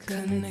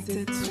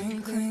 interconnected,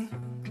 twinkling.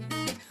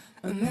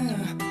 A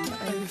mirror,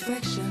 a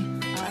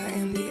reflection. I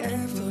am the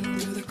air floating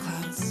through the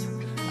clouds.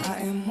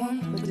 I am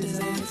one, but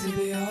desire to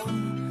be all.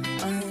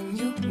 I am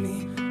you,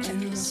 me,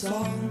 and us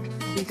all.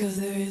 Because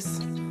there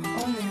is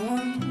only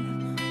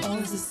one. All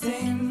is the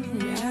same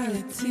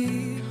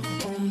reality.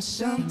 Om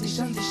Shanti,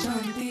 Shanti,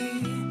 Shanti.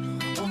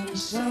 Om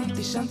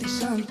Shanti, Shanti,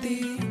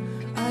 Shanti.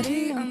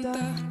 Arihanta,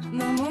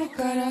 Namo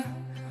Kara,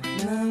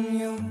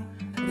 Namyo,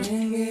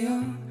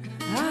 Renge-yo.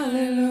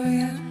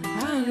 Hallelujah.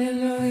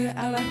 Hallelujah,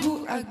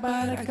 Allahu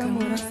Akbar,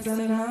 Akamura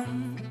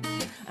Salam.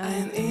 I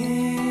am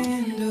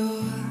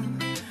Hindu,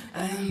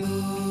 I am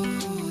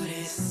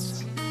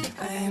Buddhist,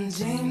 I am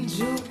Jain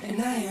Jew,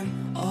 and I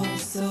am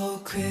also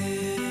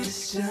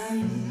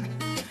Christian.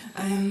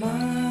 I am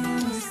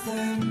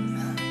Muslim,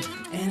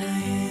 and I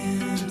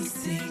am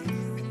Sikh.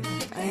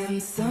 I am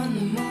sun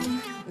and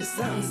moon, the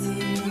sounds in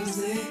the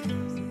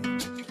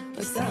music,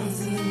 the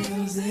sounds in the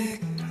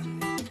music.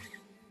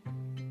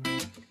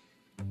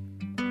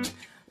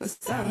 The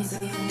sounds in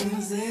the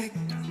music.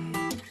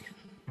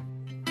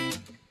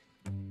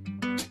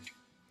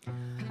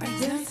 I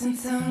dance in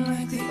town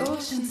like the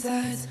ocean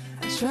tides.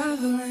 I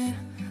travel in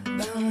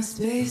boundless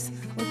space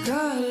where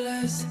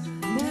colors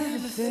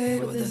never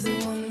fade. Where there's the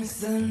warming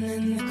sun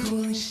and the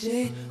cooling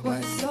shade. Why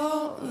it's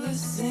all the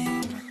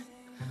same.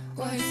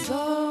 Why it's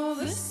all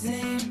the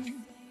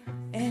same.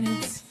 And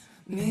it's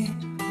me,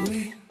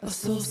 we are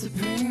so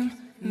supreme.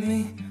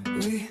 Me,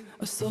 we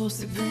are so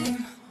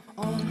supreme.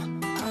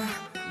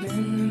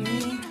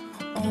 Enemy,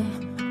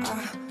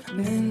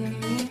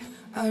 enemy.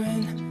 I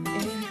ran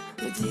in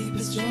the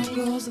deepest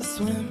jungles. I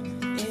swam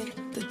in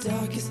the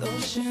darkest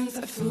oceans.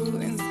 I flew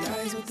in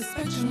skies with the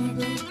spectrum of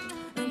blue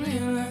and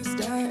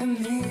realized I am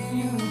in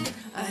you.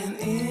 I am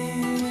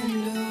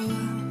Hindu,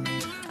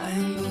 I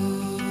am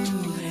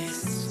Buddhist.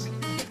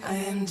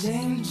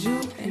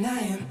 I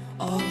am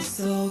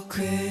also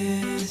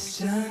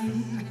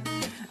Christian.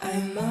 I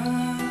am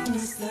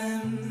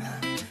Muslim,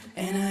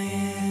 and I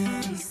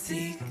am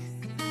Sikh.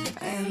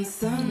 I am the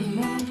sun and the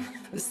moon,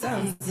 the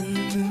sounds and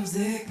the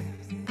music,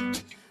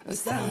 the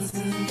sounds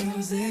and the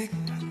music,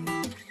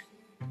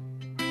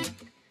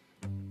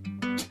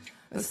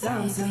 the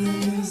sounds and the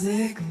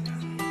music.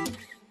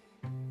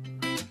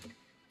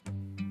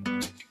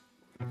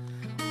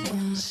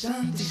 Om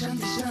Shanti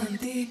Shanti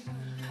Shanti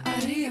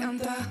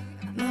Arianta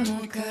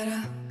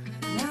Namokara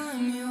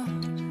Namyo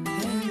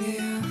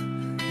Hallelujah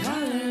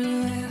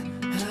Hallelujah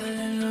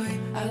Hallelujah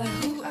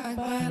Allahu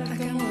Akbar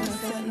Akan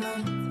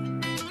Wasanam.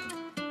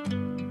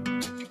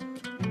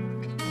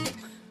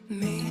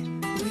 Me,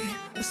 we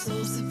are so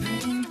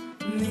supreme.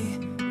 Me,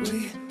 we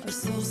are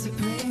so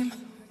supreme.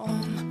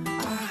 Om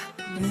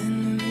Amen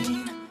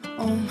Amin.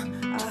 Om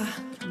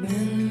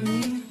Amen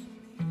Amin.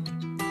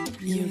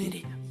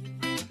 Unity.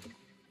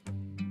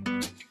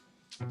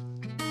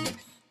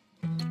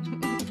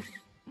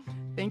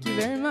 Thank you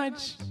very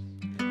much.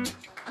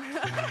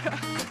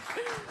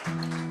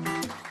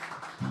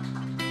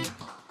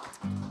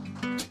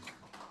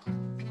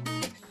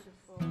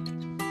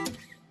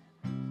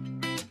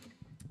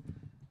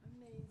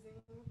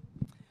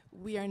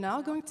 We are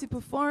now going to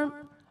perform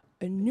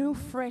a new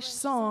fresh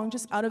song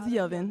just out of the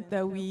oven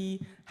that we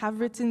have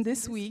written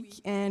this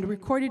week and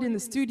recorded in the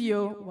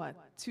studio,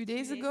 2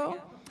 days ago?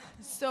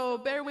 So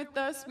bear with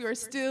us, we are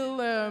still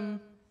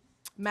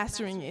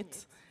mastering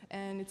it.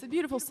 And it's a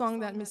beautiful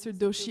song that Mr.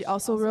 Doshi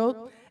also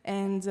wrote,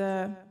 and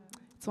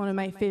it's one of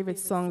my favorite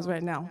songs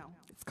right now.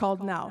 It's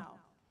called Now.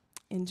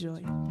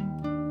 Enjoy.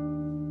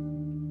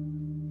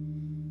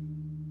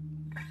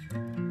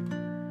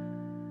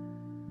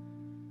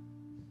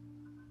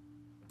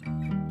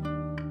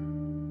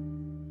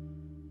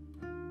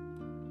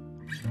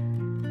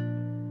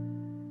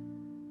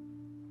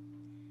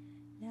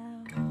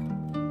 Now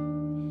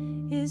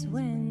is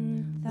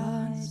when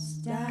thoughts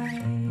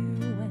die,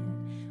 when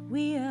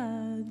we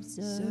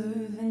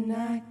observe and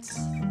act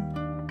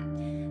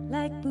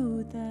like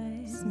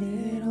Buddha's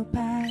middle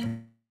path.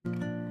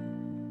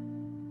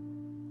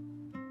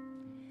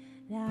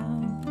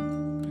 Now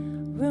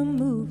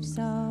removes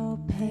all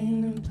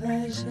pain and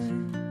pleasure,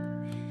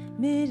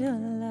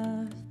 middle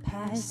of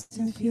past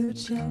and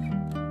future,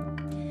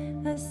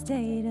 a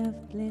state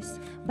of bliss,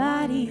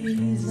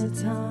 bodies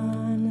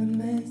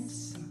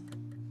autonomous.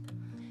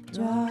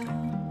 Draw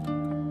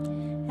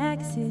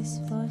axis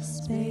for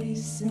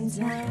space and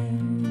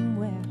time,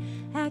 where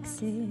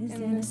axis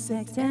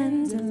intersect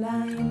and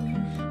align,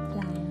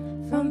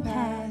 flying from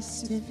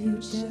past to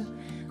future,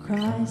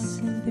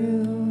 crossing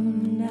through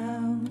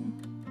now.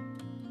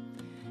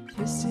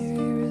 History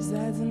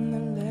resides in the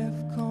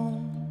left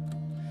cone,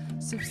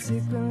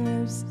 subsequent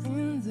lives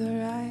in the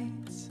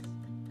right.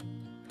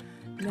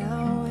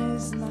 Now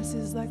is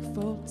masses like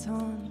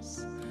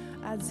photons,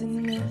 adds a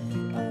myth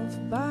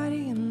of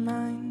body and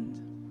mind.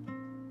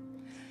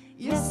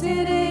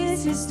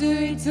 Yesterday's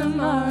history,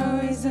 tomorrow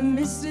is a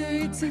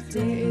mystery,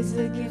 today is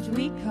a gift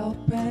we call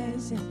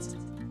present.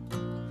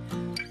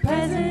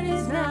 Present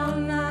is now,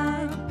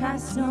 not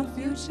past, no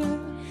future.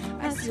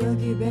 Ask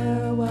Yogi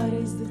Berra what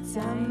is the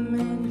time,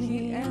 and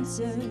he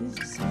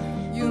answers,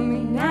 you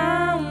mean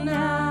now,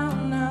 now,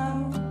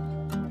 now.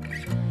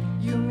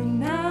 You mean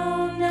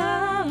now,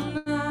 now,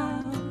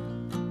 now.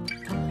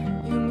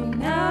 You mean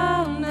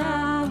now,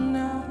 now,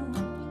 now.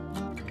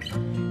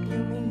 You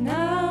mean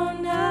now,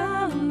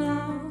 now,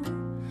 now.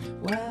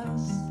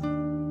 Wells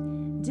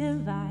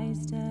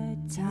devised a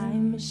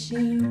time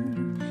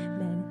machine,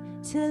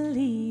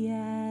 mentally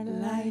at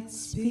light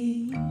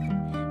speed,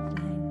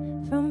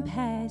 flying from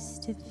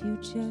past to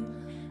future,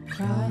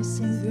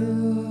 crossing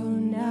through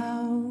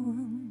now.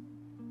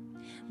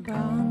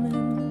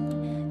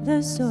 Brahman,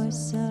 the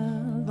source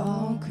of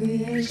all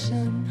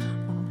creation,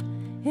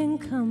 all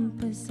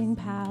encompassing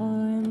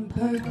power and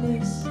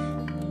purpose,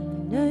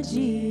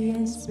 energy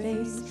and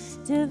space,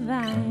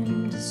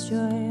 divine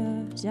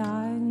destroyer of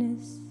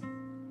darkness.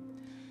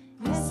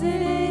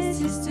 Yesterday's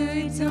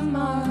history,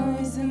 tomorrow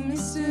is a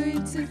mystery,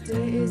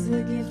 today is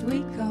a gift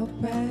we call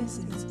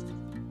present.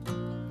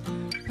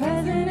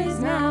 Present is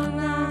now,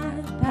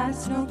 not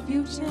past, no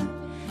future.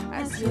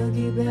 Ask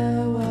Yogi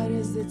Berra what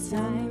is the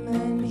time,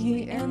 and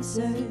he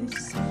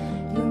answers,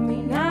 you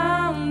mean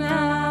now,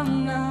 now,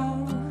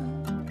 now.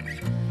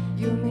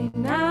 You mean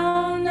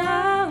now,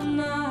 now,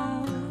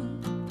 now.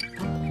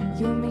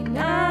 You mean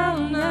now,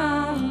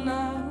 now,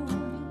 now.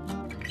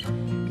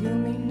 You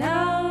mean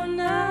now,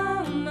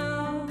 now,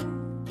 now.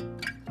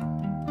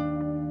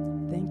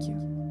 Thank you.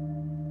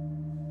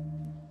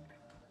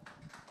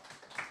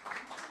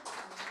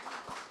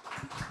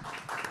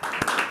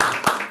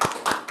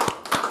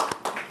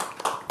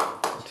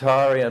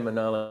 Tari and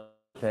Manala,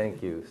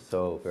 thank you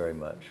so very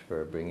much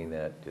for bringing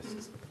that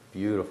just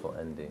beautiful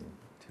ending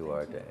to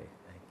our day.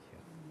 Thank you.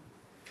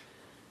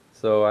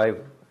 So I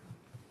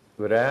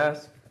would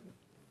ask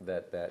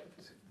that that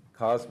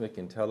cosmic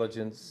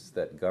intelligence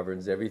that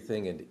governs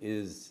everything and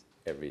is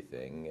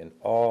everything, and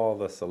all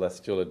the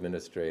celestial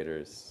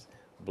administrators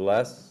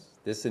bless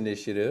this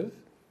initiative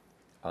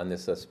on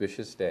this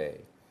auspicious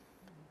day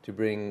to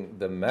bring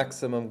the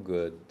maximum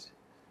good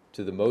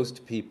to the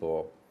most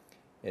people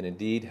and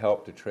indeed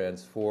help to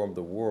transform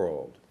the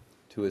world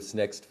to its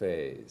next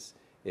phase,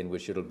 in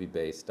which it'll be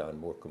based on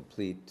more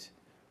complete,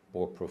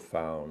 more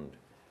profound,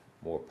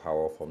 more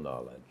powerful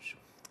knowledge.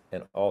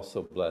 And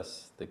also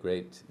bless the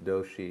great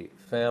Doshi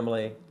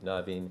family,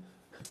 Navin,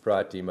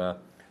 Pratima,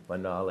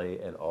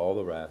 Manali, and all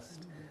the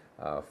rest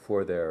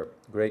for their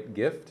great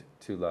gift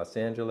to Los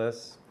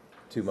Angeles,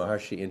 to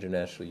Maharishi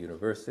International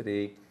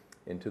University,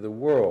 and to the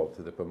world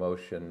through the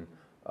promotion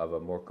of a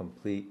more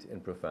complete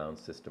and profound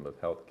system of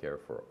healthcare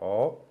for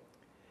all.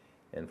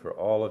 And for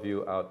all of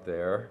you out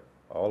there,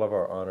 all of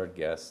our honored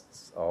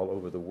guests all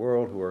over the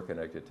world who are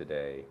connected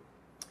today,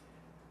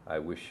 I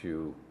wish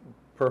you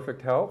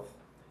perfect health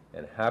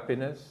and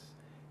happiness,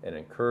 and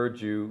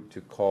encourage you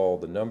to call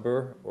the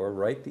number or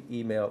write the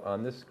email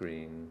on the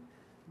screen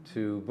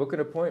to book an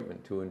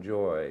appointment to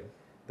enjoy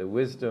the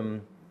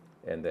wisdom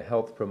and the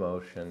health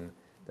promotion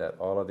that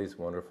all of these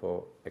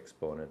wonderful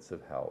exponents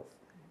of health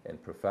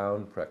and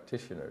profound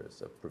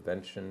practitioners of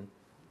prevention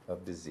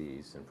of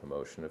disease and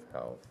promotion of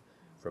health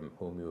from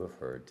whom you have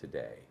heard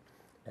today.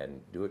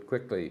 And do it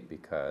quickly,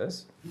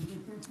 because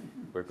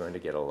we're going to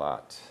get a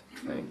lot.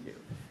 Thank you.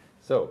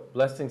 So,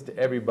 blessings to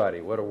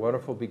everybody. What a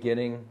wonderful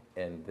beginning,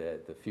 and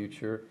the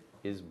future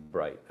is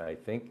bright, I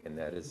think, and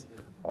that is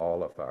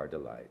all of our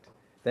delight.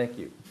 Thank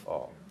you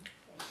all.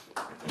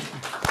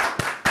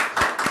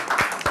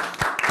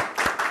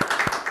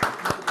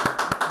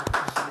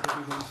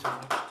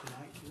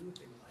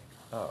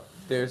 Oh,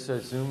 there's a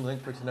Zoom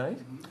link for tonight?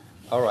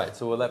 All right,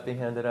 so will that be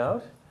handed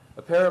out?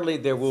 Apparently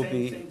there will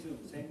be,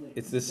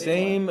 it's the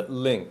same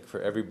link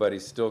for everybody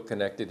still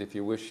connected if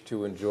you wish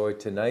to enjoy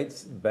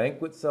tonight's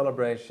banquet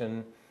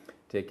celebration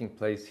taking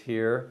place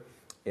here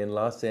in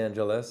Los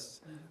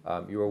Angeles.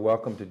 You are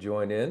welcome to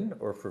join in,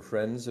 or for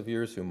friends of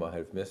yours who might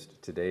have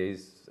missed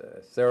today's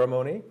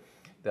ceremony,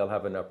 they'll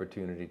have an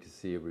opportunity to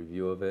see a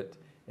review of it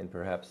and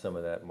perhaps some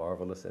of that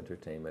marvelous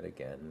entertainment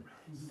again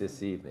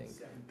this evening.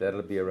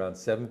 That'll be around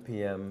 7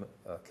 p.m.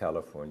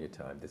 California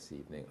time this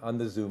evening on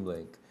the Zoom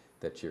link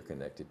that you're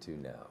connected to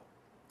now.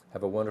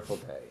 Have a wonderful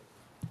day.